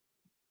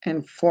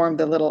and form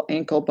the little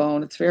ankle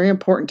bone. It's very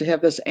important to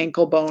have this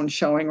ankle bone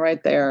showing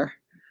right there,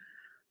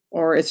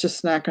 or it's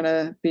just not going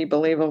to be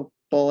believable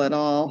at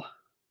all.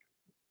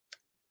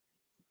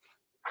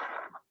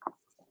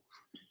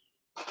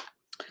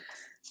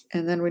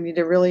 And then we need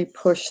to really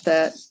push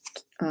that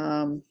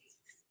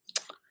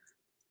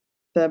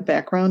the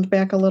background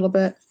back a little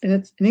bit, and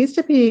it needs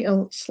to be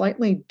a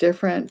slightly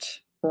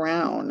different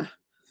brown.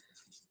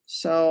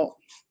 So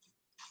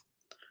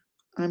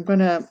I'm going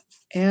to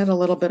add a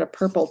little bit of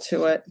purple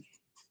to it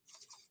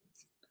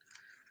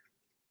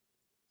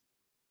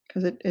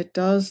because it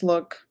does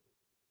look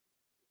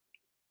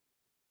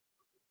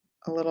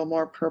a little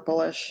more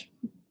purplish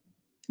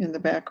in the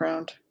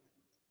background.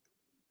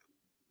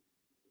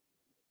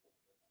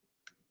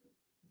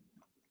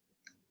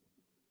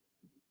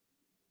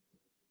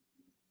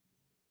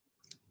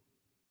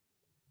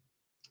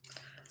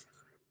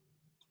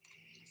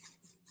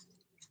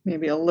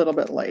 Maybe a little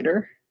bit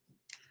lighter.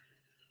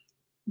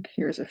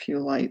 Here's a few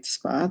light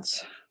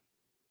spots.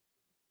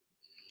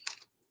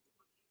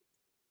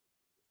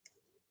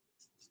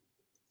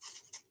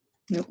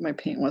 Nope, my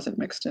paint wasn't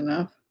mixed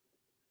enough.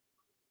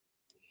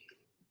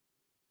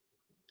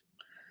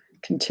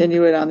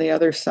 Continue it on the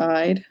other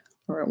side,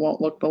 or it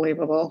won't look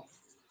believable.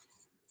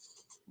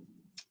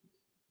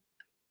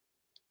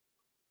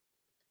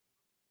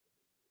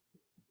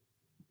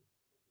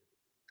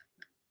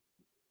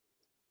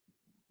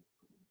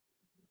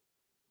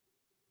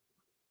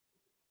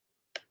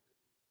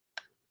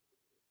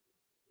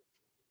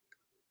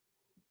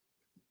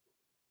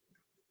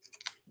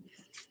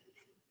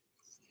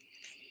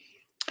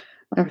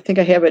 I think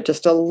I have it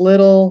just a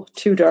little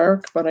too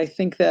dark, but I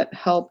think that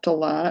helped a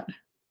lot.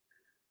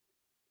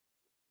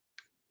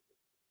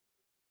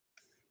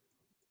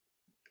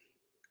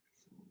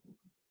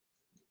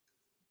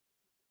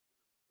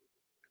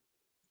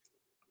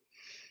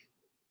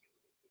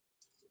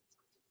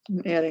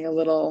 I'm adding a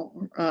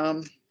little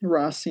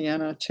raw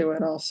sienna to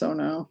it also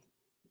now.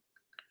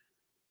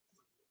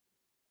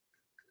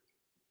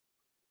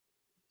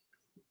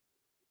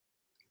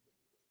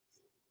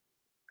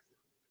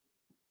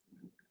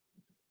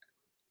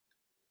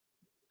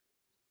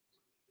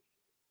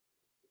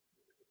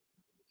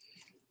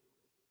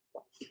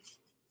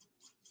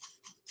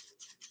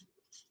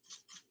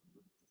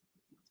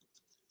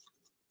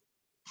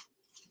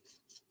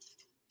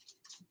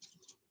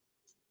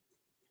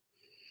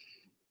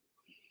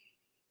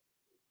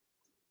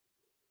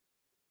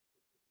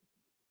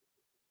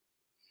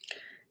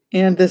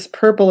 And this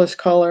purplish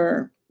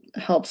color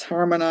helps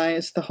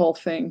harmonize the whole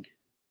thing.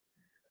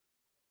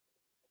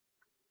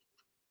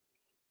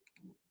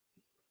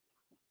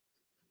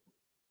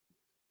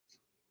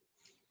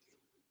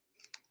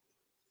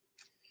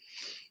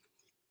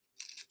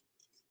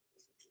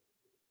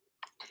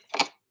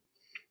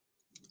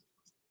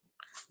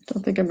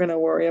 Don't think I'm going to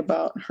worry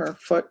about her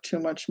foot too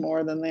much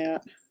more than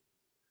that.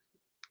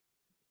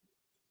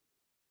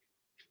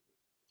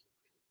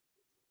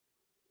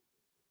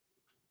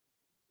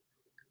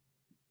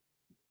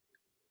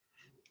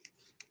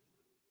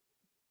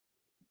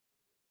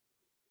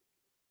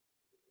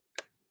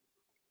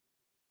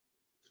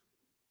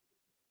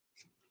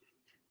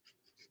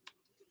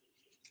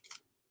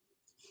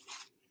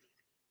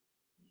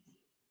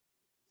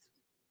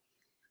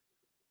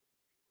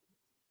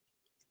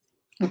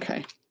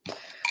 Okay.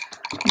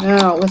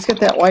 Now let's get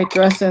that white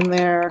dress in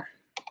there.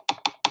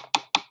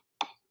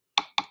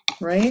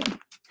 Right?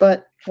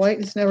 But white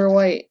is never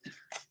white.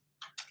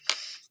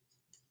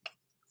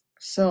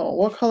 So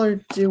what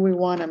color do we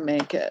want to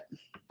make it?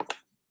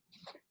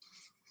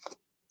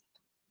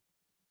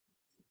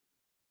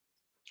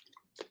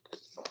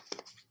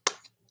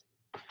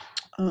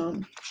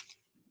 Oh,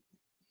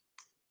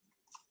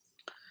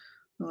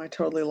 I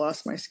totally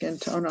lost my skin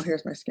tone. Oh, no,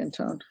 here's my skin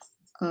tone.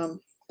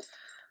 I'm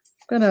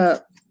going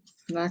to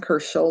knock her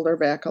shoulder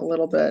back a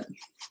little bit.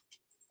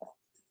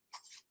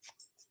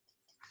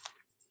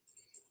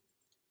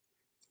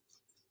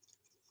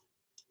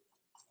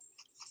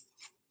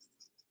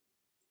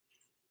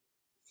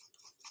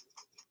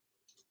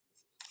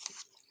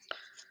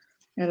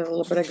 Add a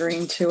little bit of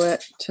green to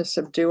it to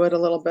subdue it a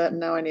little bit.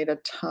 Now I need a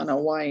ton of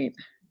white.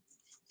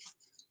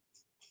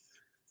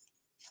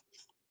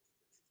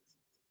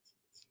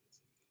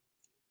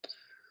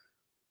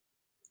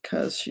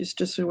 Because she's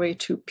just way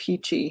too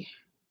peachy.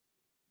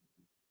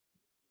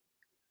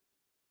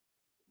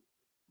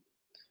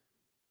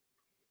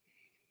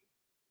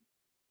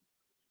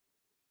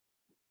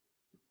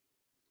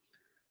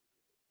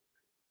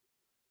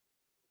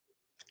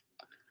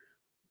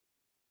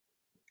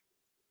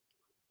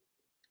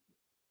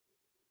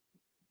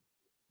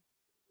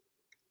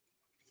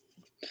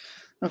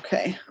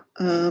 Okay.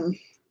 Well,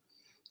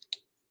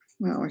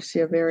 I see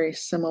a very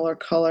similar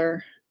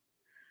color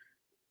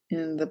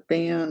in the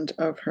band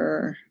of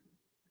her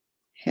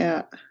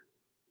hat.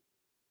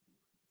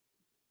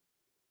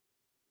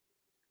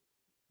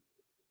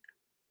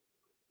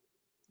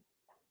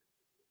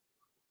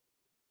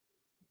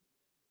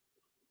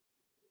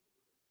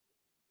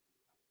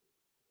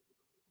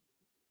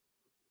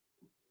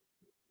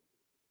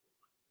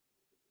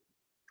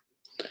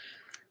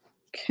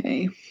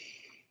 Okay.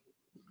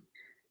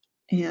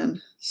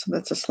 And so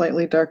that's a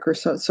slightly darker.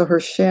 So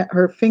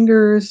her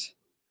fingers.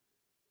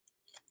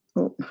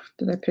 Oh,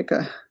 did I pick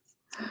a?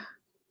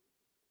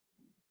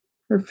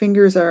 Her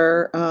fingers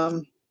are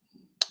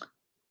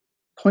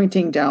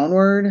pointing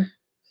downward.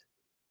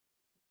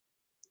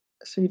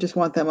 So you just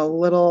want them a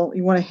little.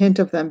 You want a hint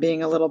of them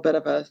being a little bit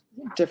of a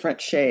different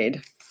shade.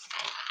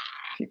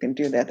 If you can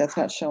do that, that's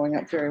not showing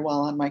up very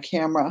well on my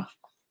camera.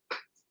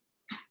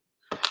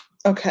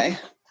 Okay.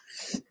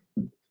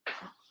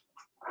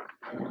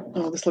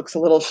 Oh, this looks a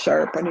little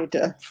sharp. I need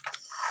to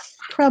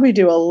probably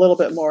do a little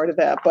bit more to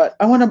that, but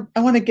I want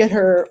to get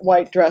her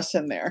white dress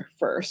in there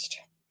first.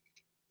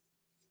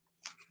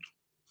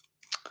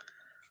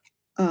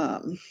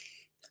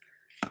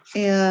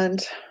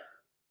 And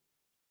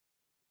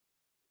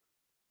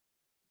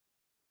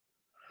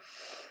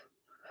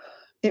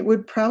it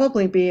would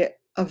probably be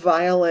a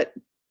violet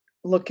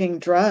looking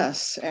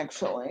dress,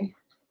 actually.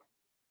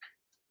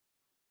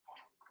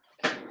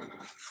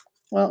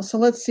 Well, so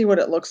let's see what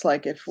it looks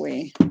like if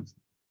we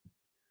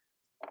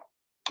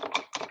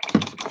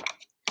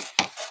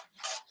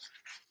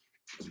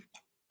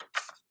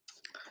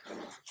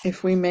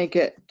make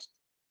it,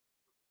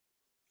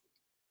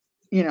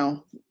 you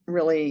know,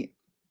 really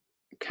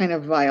kind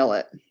of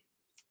violet.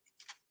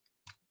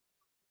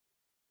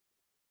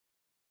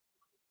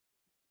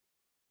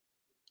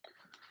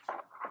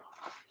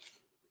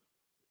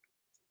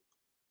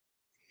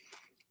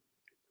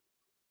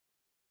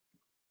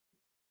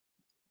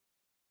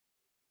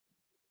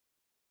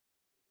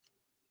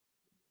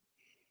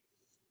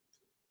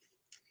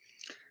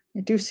 I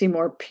do see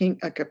more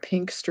pink, like a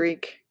pink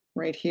streak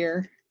right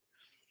here.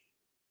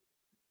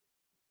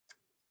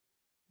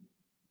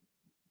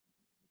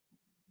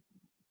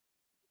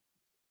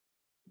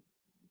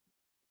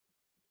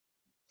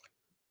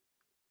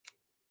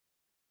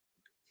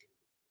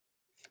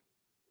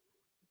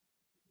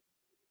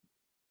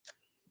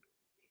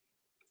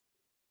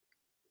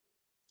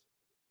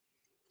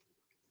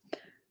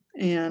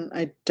 And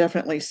I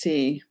definitely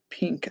see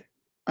pink,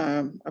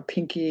 a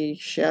pinky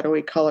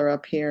shadowy color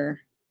up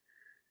here.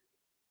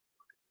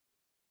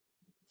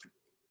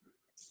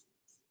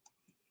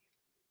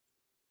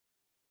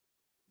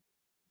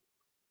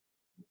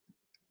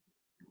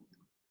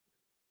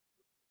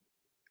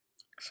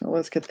 So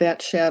let's get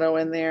that shadow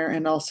in there,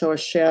 and also a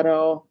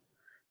shadow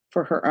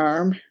for her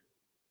arm.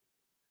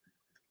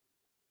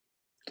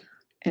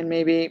 And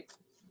maybe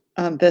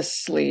on this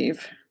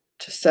sleeve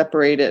to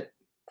separate it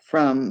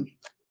from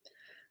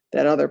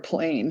that other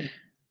plane.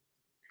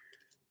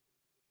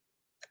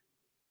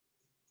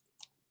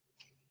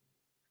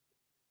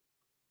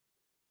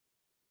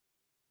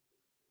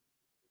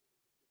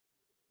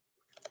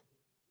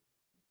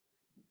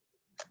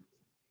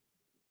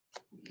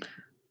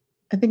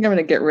 I think I'm going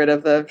to get rid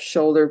of the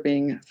shoulder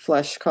being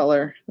flesh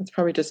color. It's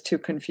probably just too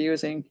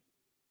confusing.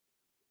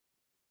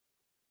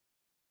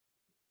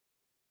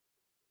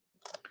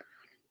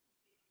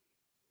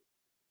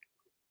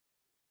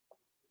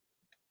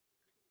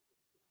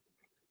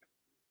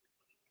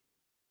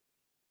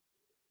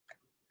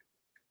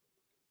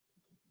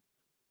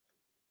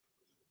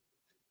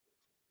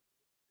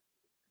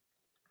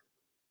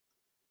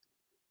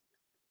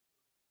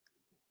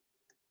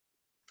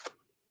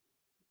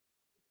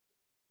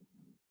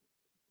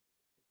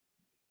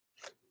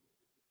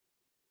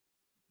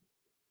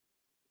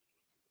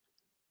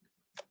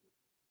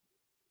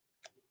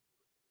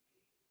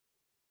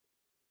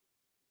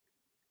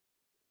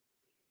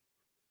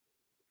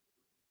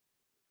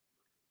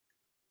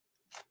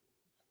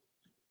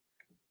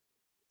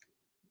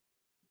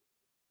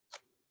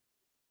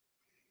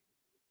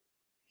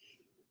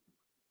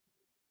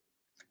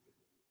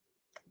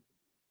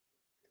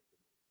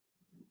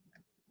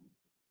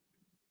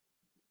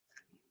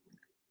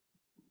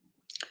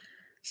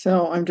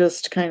 So I'm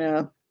just kind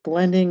of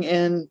blending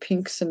in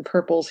pinks and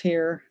purples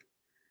here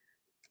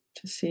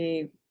to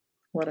see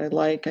what I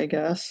like, I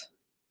guess.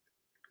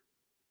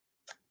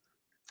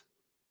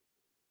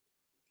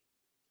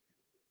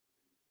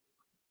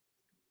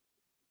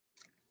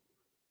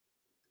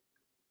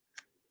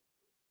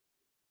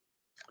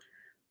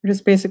 We're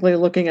just basically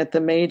looking at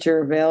the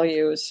major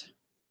values.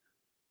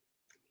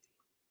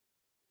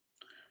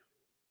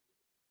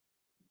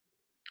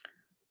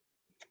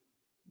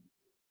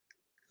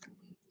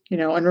 You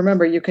know, and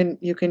remember, you can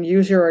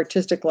use your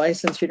artistic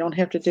license. You don't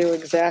have to do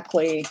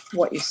exactly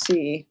what you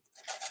see.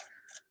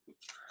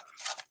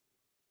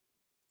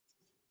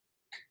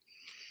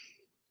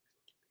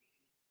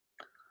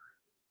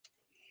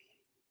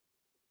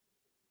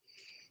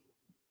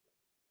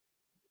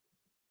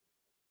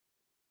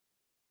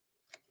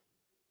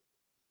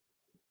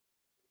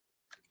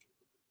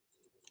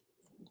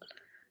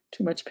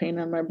 Too much paint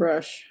on my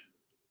brush.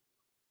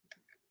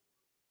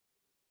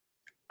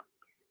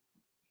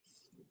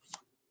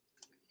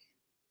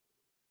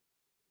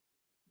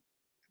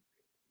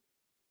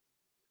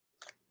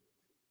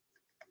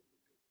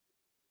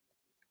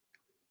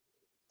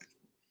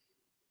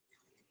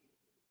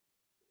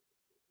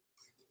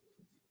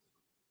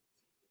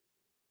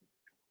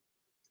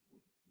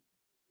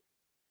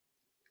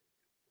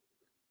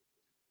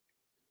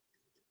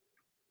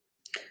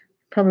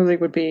 Probably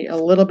would be a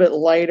little bit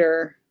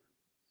lighter,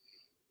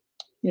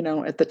 you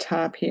know, at the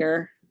top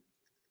here.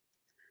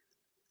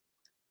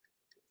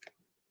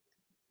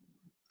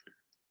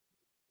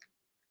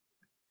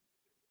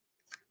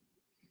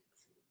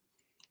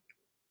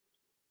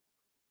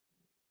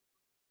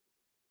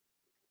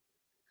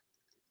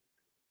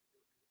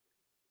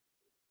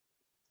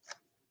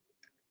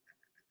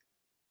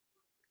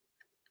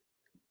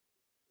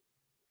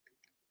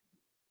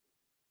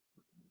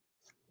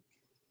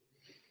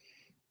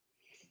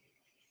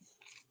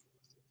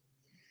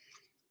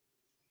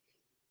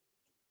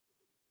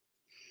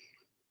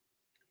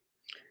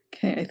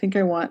 Okay, I think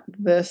I want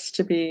this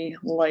to be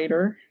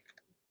lighter.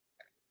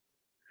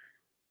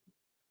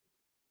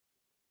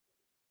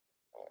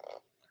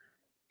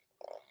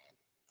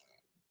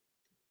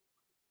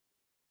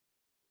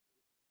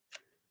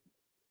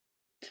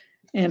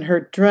 And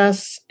her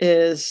dress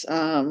is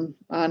on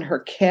her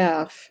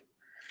calf.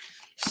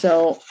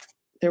 So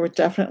there would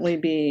definitely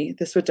be,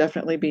 this would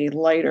definitely be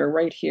lighter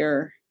right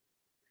here.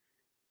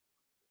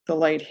 The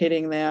light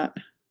hitting that.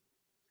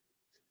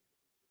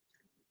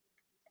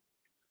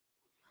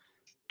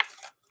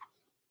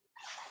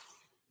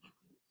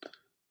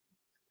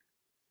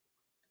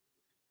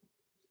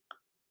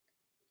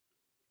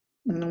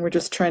 And then we're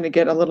just trying to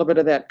get a little bit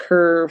of that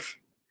curve,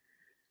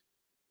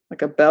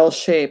 like a bell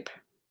shape.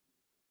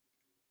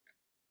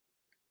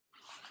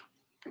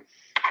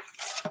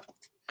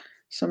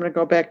 So I'm going to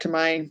go back to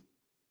my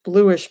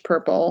bluish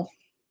purple.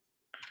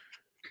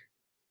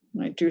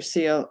 I do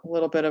see a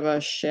little bit of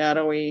a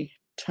shadowy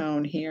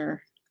tone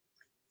here.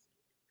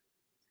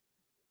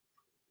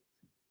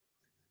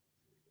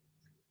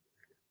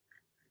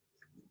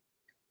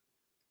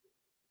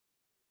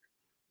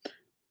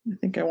 I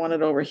think I want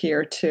it over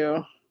here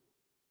too.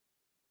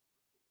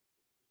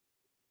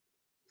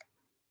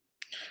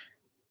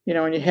 You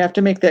know, and you have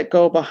to make that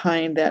go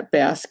behind that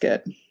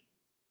basket.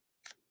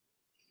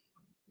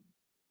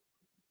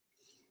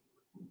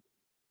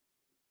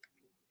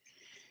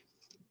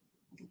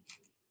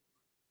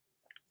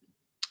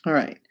 All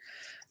right.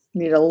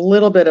 Need a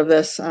little bit of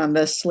this on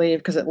this sleeve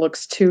because it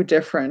looks too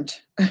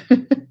different.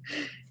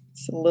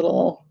 It's a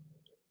little,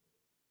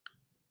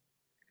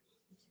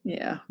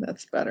 yeah,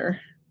 that's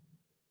better.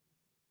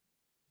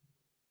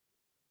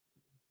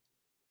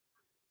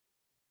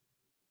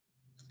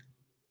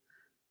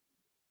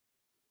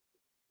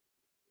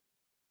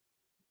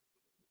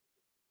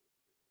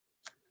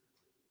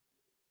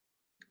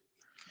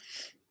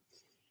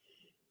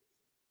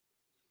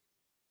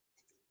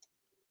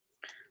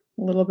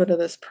 A little bit of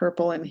this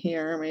purple in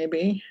here,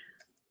 maybe.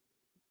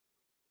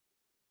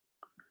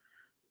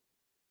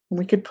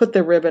 We could put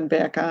the ribbon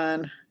back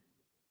on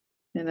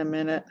in a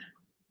minute.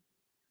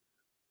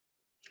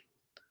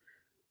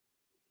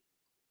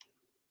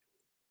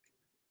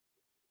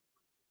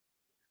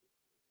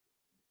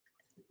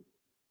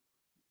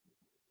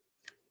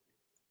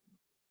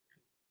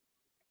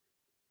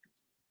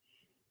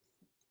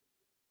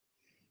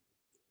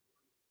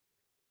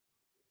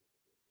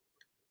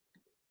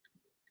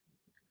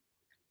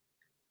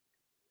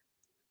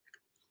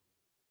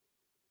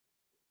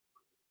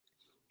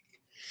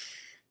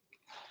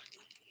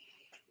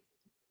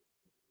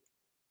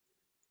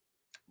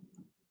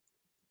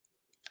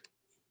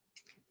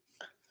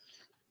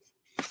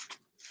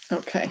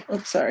 Okay.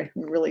 Oops, sorry.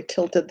 I'm really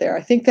tilted there.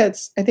 I think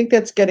that's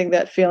getting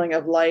that feeling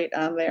of light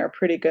on there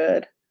pretty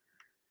good.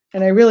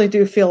 And I really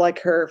do feel like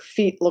her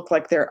feet look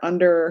like they're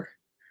under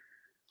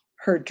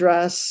her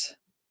dress.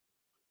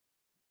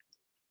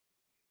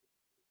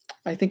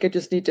 I think I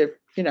just need to,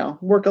 you know,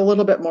 work a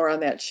little bit more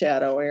on that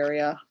shadow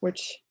area,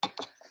 which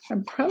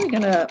I'm probably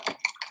going to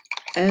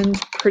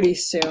end pretty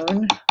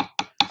soon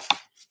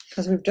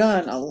because we've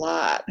done a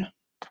lot.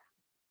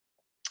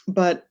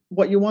 But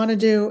what you want to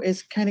do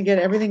is kind of get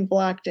everything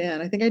blocked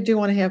in. I think I do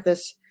want to have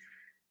this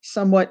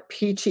somewhat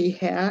peachy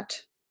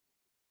hat.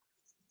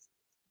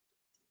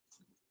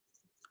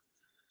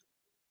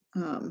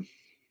 It's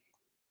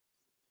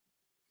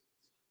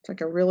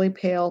like a really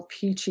pale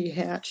peachy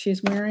hat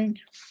she's wearing.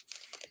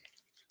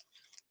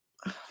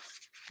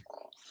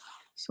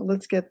 So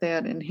let's get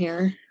that in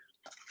here.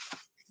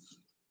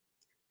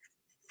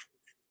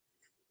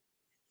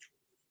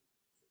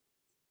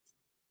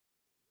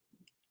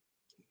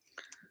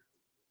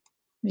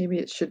 Maybe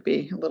it should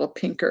be a little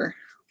pinker.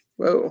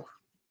 Whoa.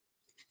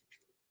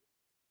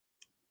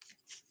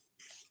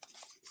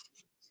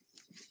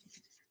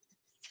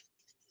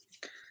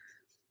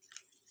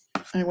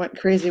 I went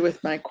crazy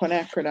with my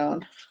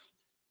quinacridone.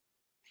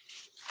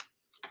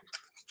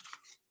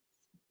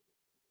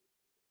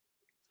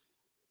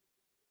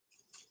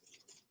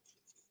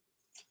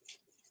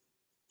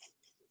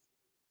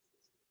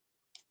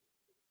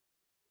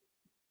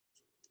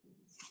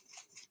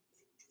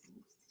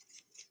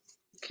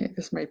 Okay,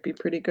 this might be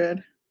pretty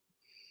good.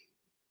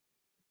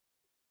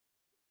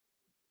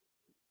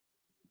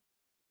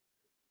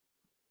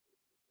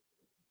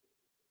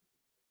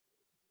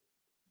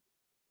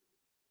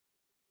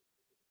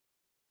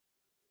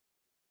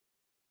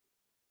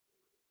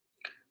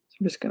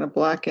 I'm just going to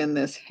block in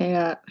this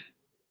hat.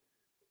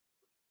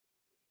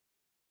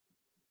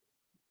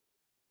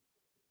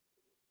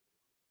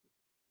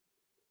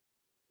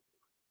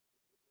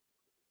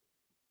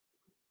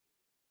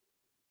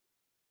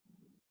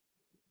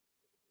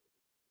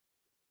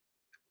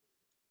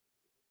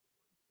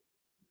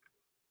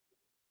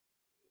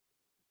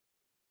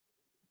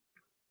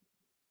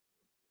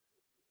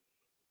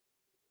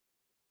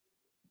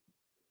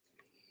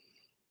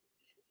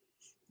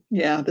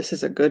 Yeah, this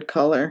is a good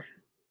color.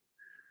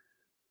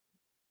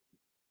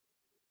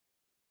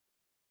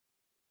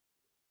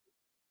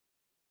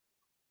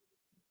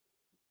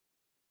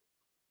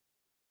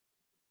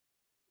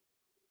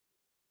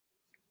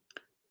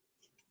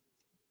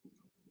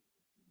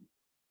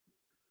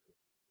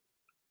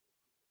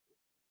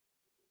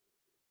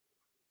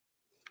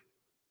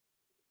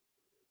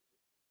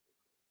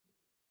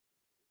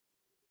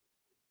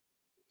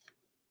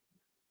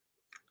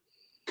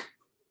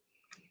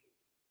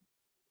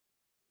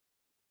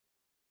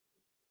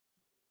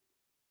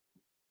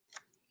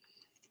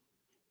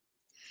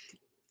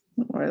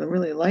 Oh, I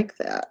really like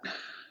that.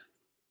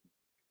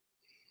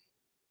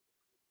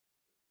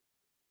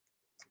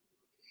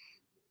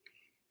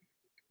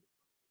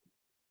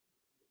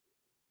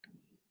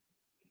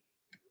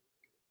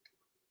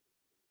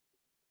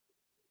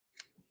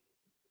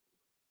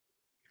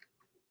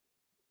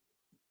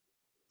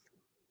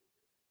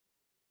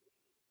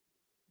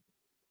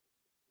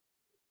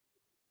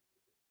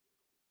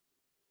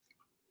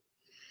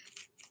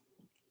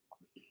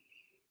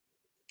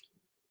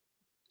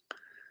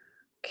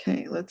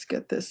 Okay, let's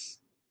get this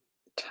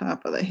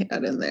top of the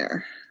head in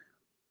there.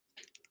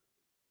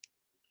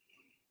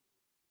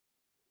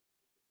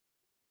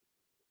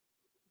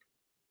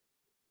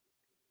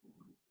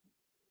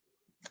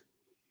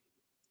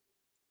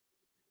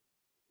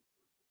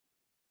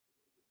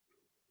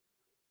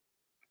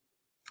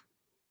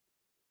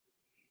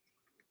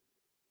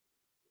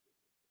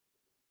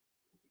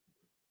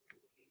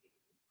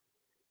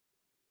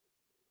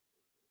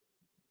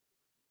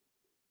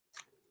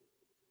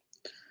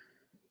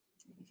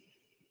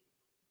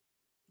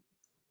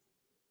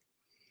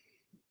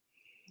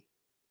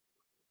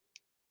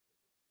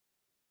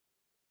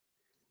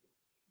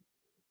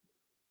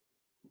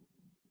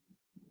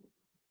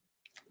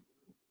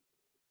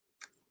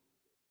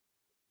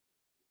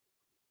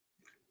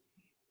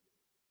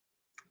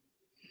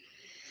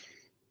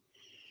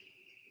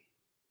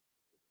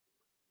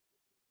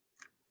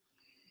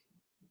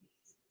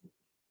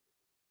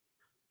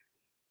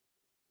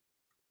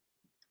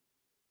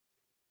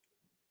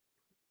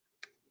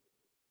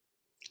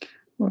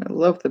 Oh, I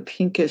love the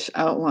pinkish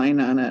outline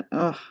on it.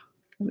 Oh,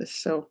 it is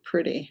so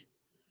pretty.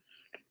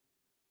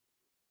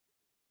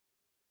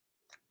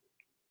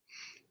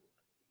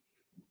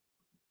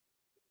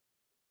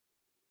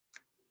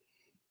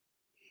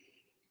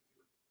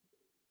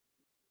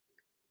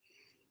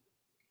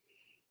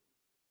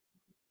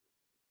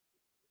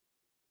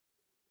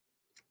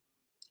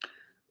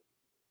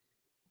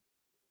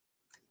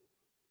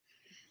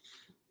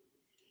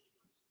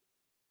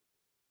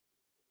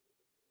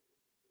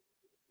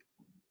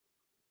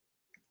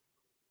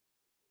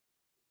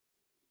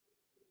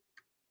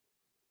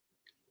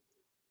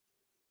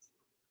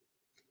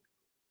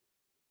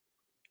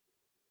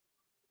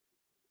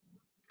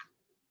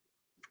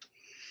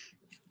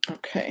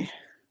 Okay.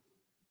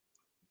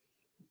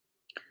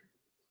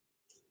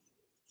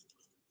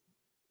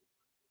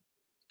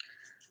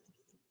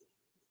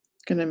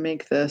 Gonna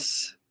make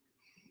this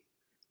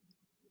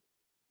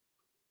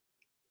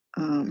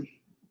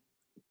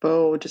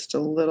bow just a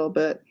little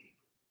bit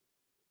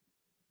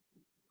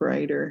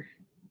brighter.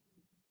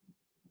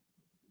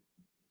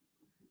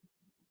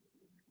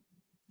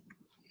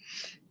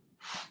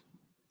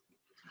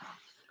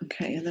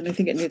 Okay, and then I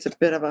think it needs a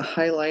bit of a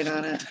highlight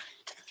on it.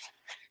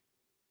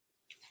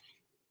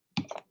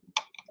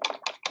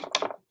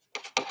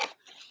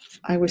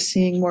 I was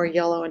seeing more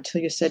yellow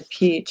until you said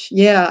peach.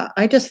 Yeah,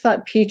 I just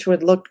thought peach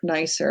would look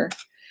nicer.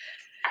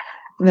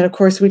 And then of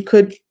course we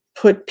could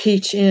put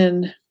peach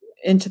into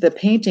the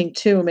painting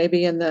too,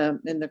 maybe in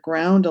the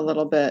ground a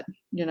little bit,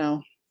 you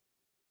know.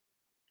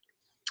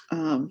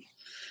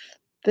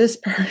 This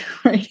part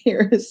right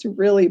here is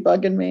really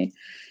bugging me.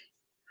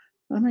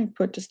 I might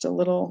put just a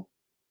little.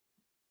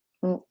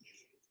 Oh,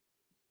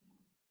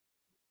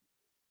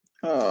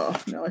 oh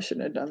no, I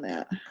shouldn't have done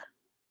that.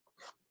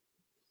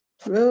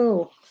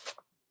 Whoa.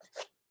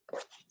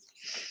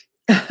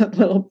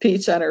 Little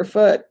peach on her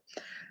foot.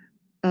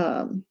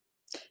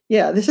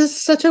 Yeah, this is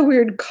such a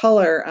weird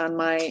color on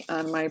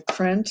my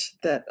print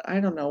that I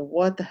don't know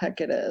what the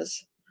heck it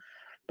is.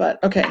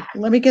 But okay,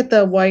 let me get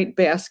the white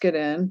basket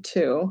in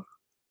too.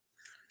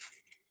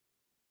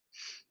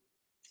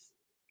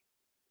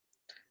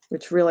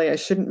 Which really I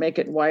shouldn't make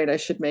it white. I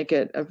should make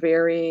it a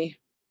very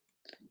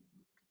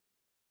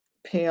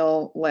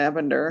pale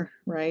lavender,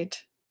 right?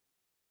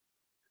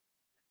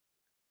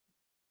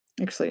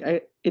 Actually,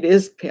 it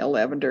is pale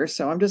lavender,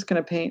 so I'm just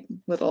going to paint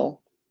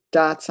little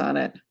dots on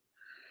it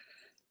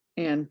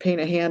and paint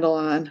a handle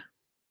on.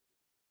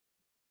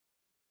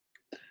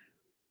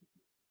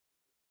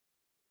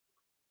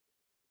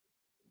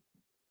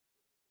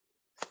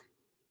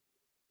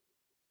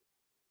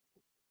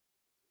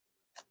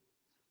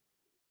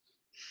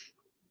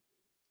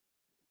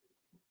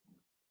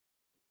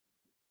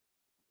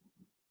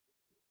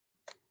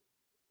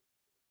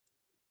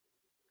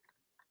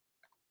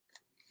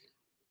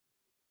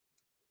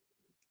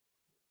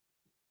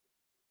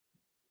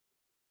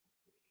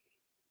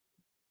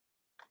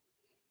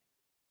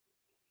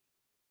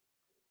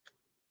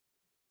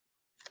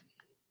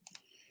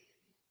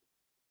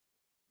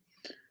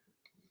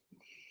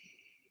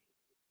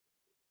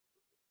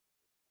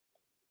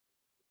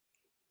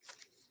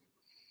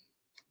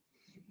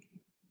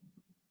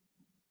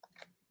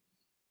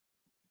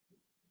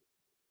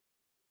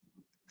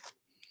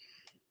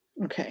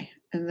 Okay,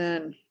 and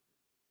then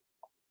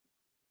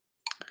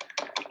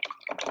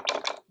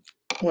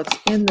what's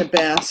in the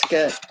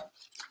basket?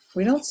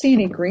 We don't see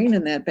any green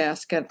in that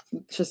basket.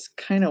 It's just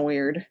kind of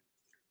weird.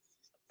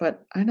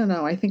 But I don't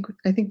know. I think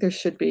there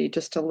should be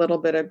just a little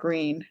bit of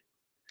green.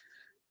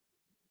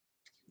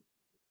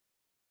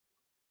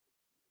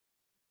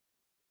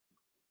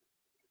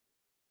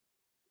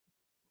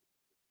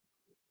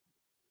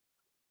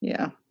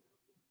 Yeah.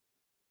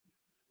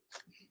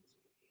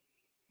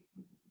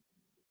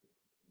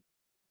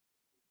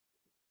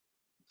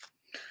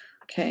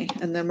 Okay,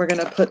 and then we're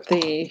going to put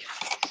the,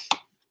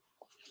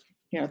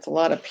 it's a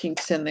lot of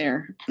pinks in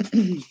there.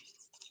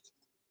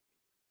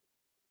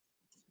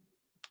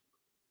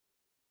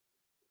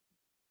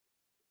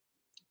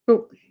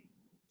 Oh.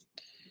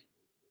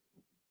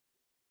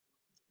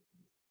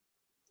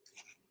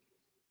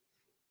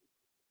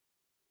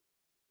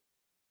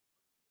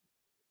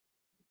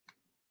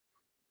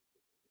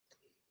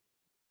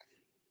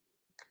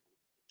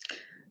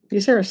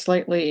 These are a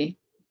slightly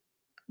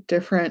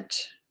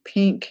different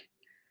pink,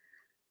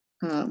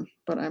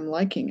 but I'm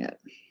liking it.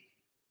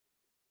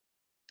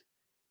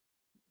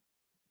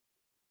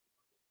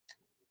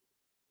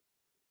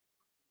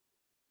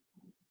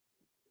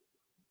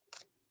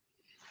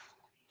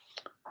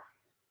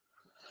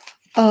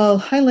 Oh,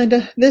 hi,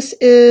 Linda. This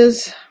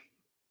is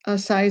a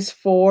size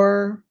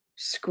 4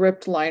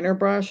 script liner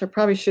brush. I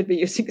probably should be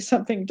using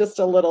something just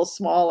a little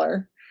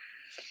smaller.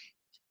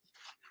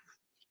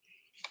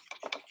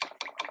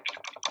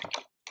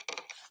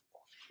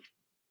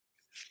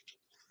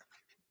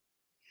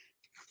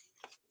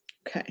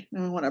 Okay,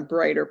 now I want a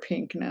brighter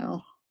pink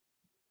now.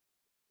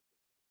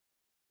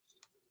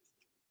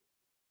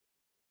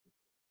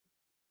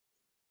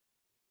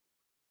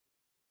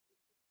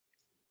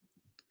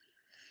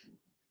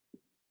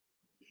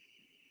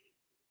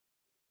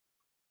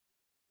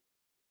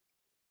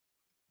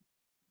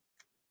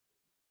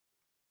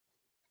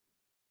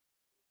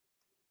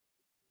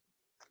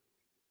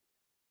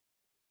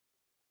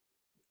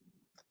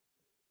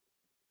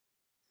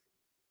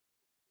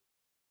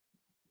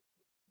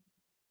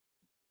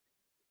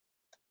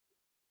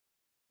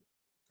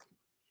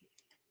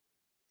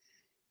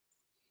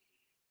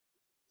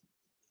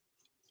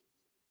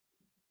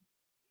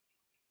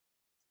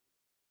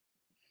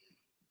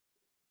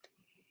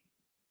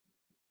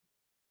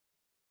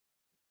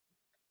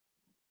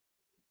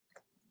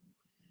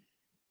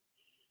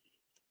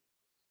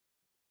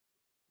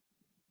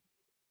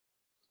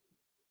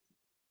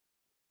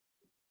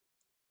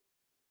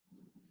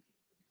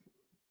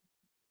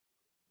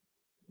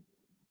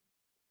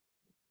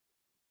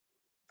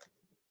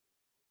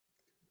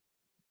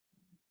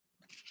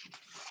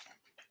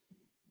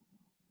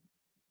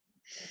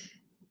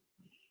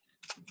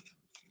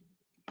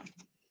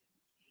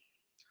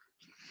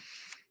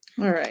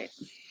 All right.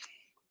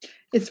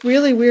 It's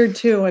really weird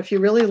too. If you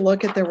really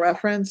look at the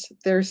reference,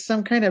 there's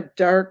some kind of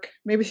dark,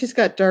 maybe she's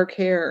got dark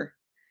hair.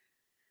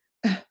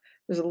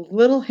 There's a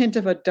little hint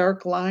of a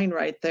dark line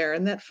right there.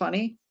 Isn't that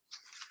funny?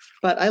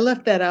 But I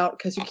left that out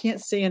because you can't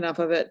see enough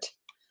of it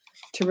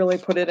to really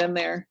put it in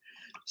there.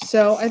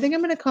 So I think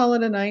I'm going to call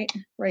it a night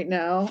right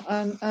now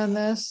on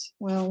this.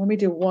 Well, let me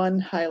do one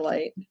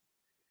highlight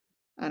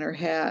on her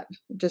hat.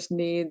 It just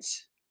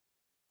needs,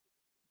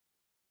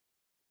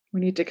 we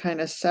need to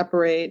kind of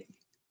separate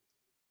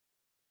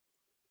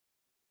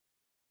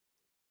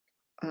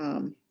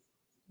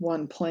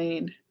one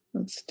plane.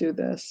 Let's do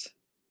this.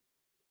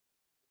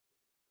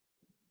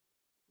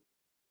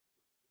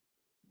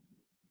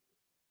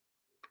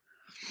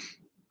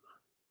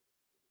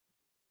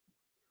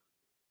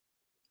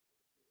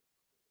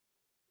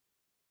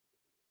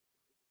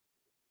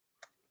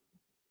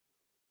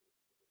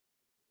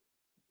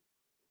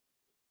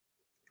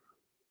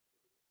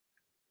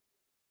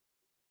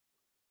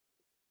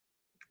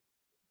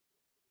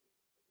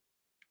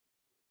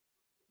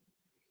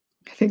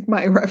 I think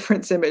my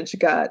reference image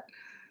got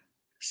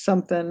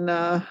something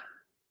on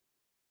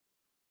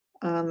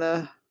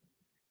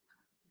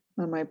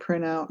my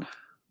printout.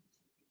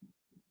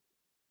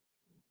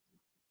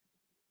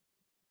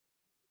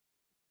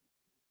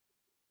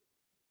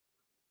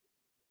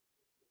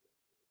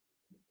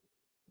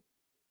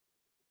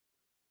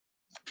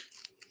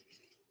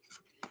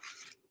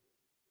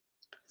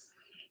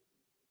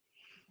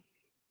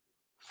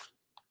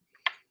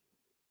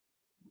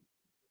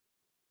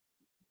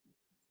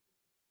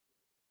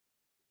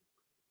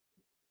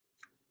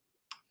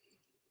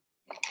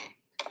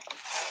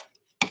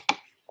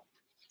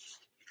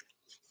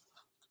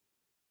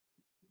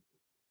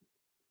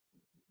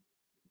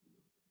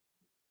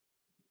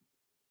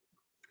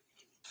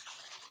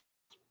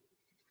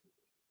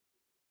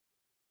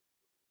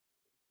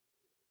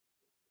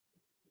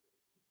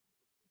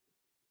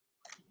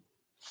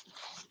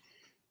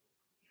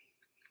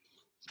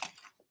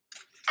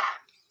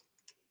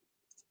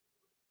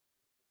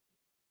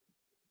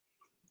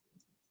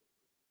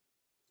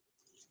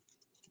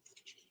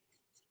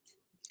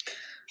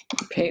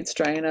 Paint's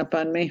drying up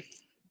on me.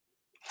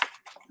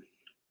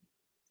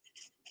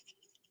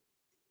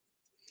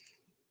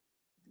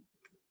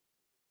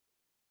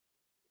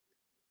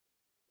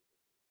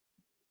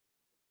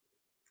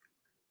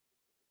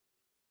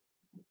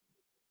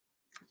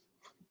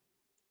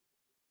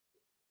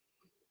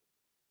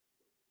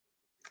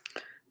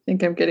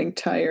 think I'm getting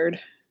tired.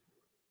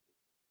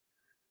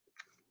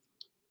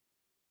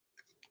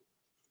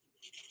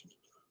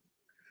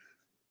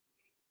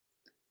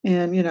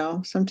 And, you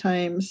know,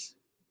 sometimes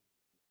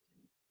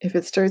if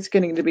it starts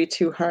getting to be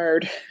too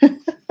hard,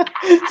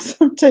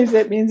 sometimes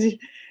that means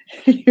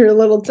you're a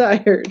little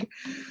tired.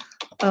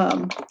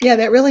 Yeah,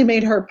 that really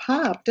made her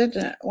pop,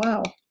 didn't it?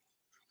 Wow.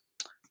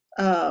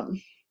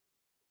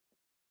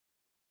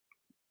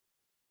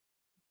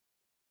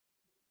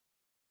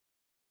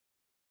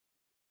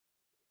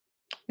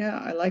 Yeah,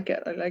 I like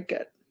it. I like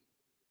it.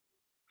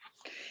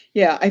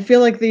 Yeah, I feel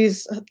like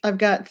these, I've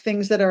got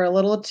things that are a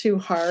little too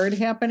hard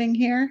happening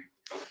here.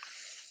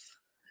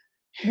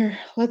 Here,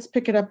 let's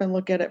pick it up and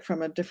look at it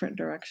from a different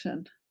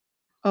direction.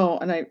 Oh,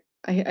 and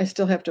I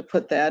still have to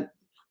put that,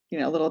 you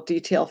know, little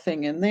detail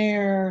thing in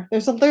there.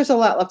 There's a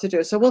lot left to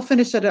do. So we'll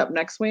finish it up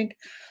next week.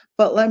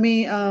 But let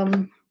me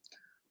add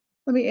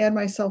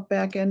myself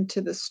back into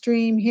the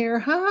stream here.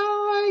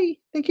 Hi.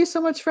 Thank you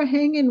so much for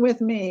hanging with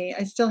me.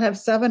 I still have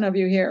 7 of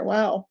you here.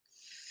 Wow.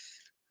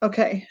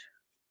 Okay.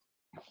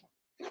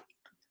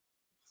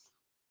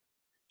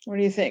 What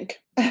do you think?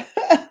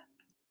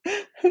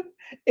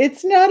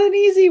 It's not an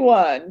easy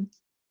one.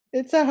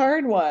 It's a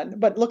hard one,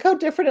 but look how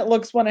different it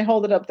looks when I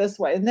hold it up this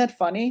way. Isn't that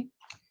funny?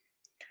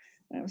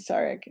 I'm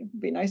sorry,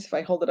 it'd be nice if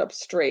I hold it up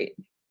straight.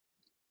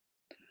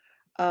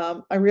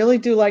 I really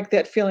do like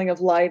that feeling of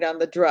light on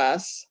the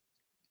dress.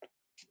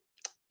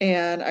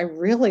 And I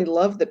really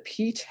love the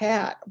peach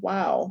hat.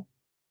 Wow.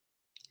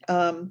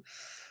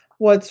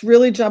 What's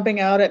really jumping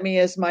out at me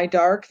is my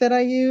dark that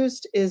I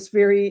used is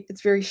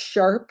it's very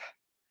sharp.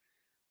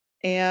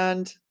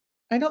 And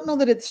I don't know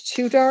that it's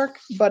too dark,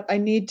 but I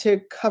need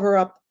to cover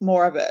up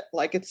more of it.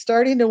 Like it's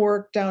starting to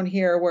work down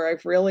here where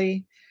I've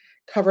really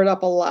covered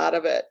up a lot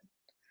of it.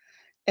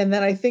 And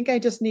then I think I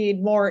just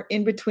need more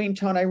in between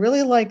tone. I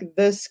really like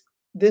this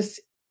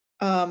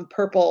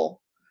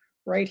purple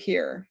right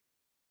here.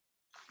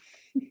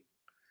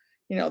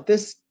 You know,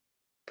 this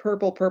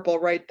purple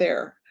right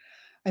there.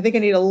 I think I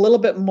need a little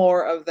bit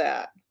more of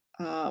that.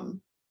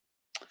 And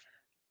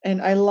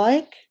I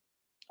like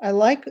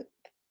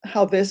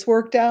how this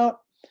worked out.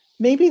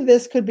 Maybe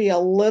this could be a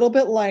little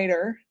bit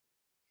lighter,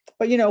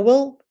 but you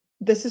know,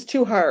 this is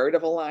too hard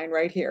of a line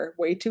right here,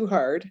 way too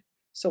hard.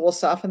 So we'll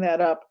soften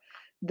that up.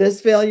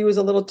 This value is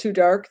a little too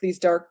dark. These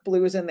dark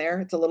blues in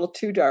there, it's a little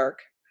too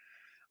dark.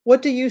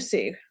 What do you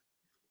see?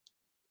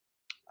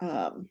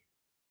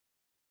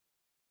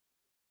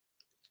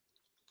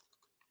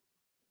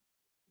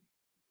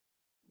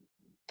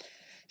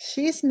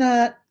 She's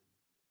not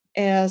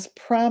as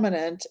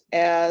prominent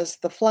as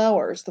the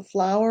flowers. The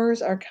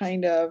flowers are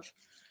kind of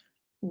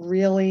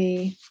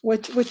really,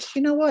 which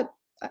you know what?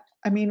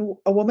 I mean,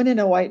 a woman in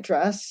a white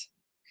dress,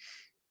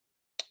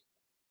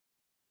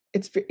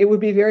 it would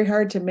be very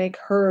hard to make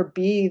her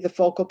be the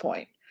focal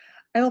point.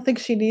 I don't think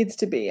she needs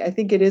to be. I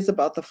think it is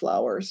about the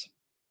flowers.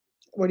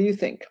 What do you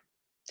think?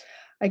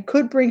 I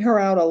could bring her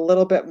out a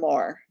little bit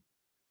more.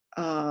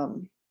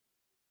 Something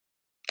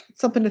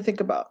to think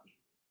about.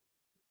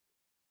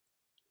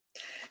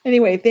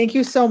 Anyway, thank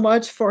you so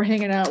much for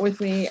hanging out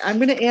with me. I'm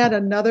going to add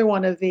another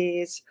one of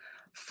these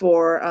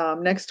for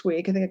next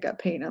week. I think I got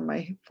paint on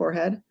my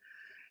forehead.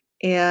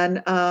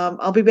 And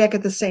I'll be back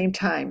at the same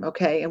time,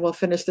 okay? And we'll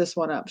finish this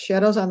one up.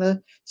 Shadows on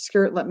the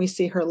skirt. Let me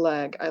see her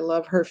leg. I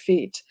love her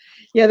feet.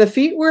 Yeah, the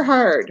feet were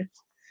hard.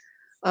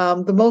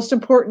 The most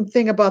important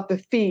thing about the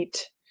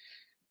feet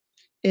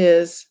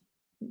is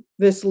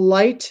this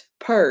light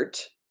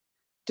part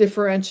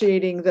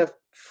differentiating the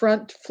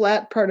front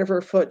flat part of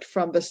her foot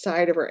from the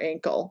side of her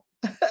ankle.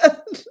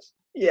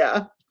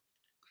 Yeah.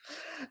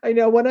 I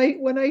know when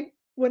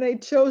I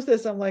chose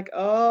this, I'm like,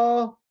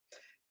 oh,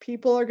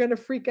 people are going to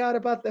freak out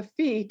about the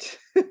feet.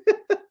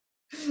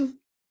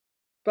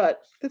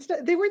 But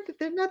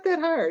they're not that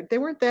hard. They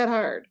weren't that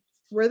hard.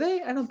 Were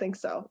they? I don't think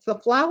so. It's the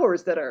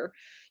flowers that are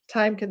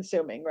time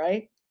consuming,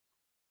 right?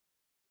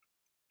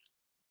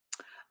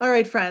 All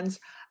right, friends,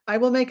 I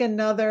will make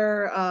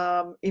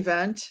another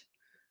event,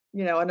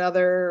 you know,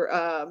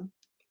 another,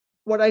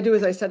 what I do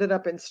is I set it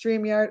up in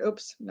StreamYard.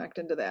 Oops, knocked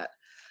into that.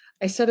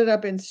 I set it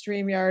up in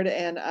StreamYard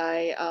and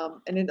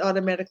and it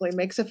automatically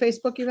makes a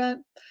Facebook event.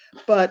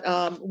 But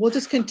we'll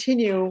just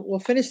continue. We'll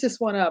finish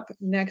this one up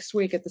next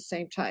week at the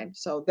same time.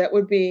 So that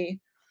would be,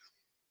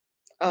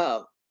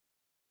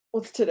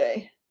 what's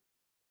today?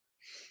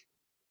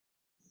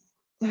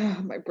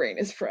 My brain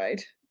is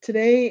fried.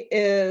 Today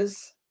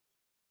is,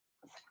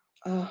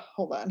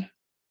 hold on.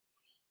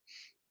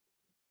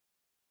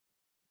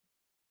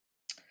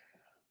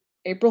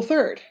 April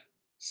 3rd.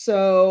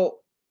 So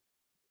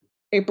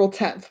April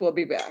 10th, we'll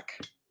be back,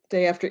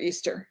 day after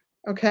Easter.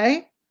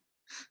 Okay.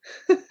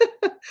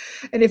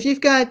 And if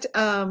you've got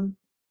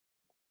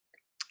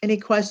any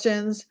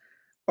questions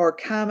or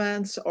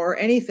comments or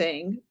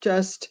anything,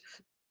 just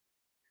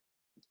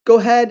go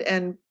ahead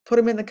and put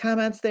them in the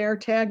comments there.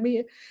 Tag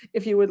me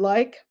if you would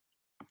like.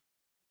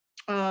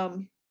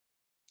 And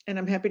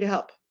I'm happy to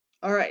help.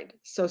 All right.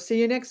 So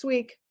see you next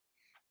week.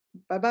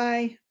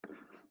 Bye-bye.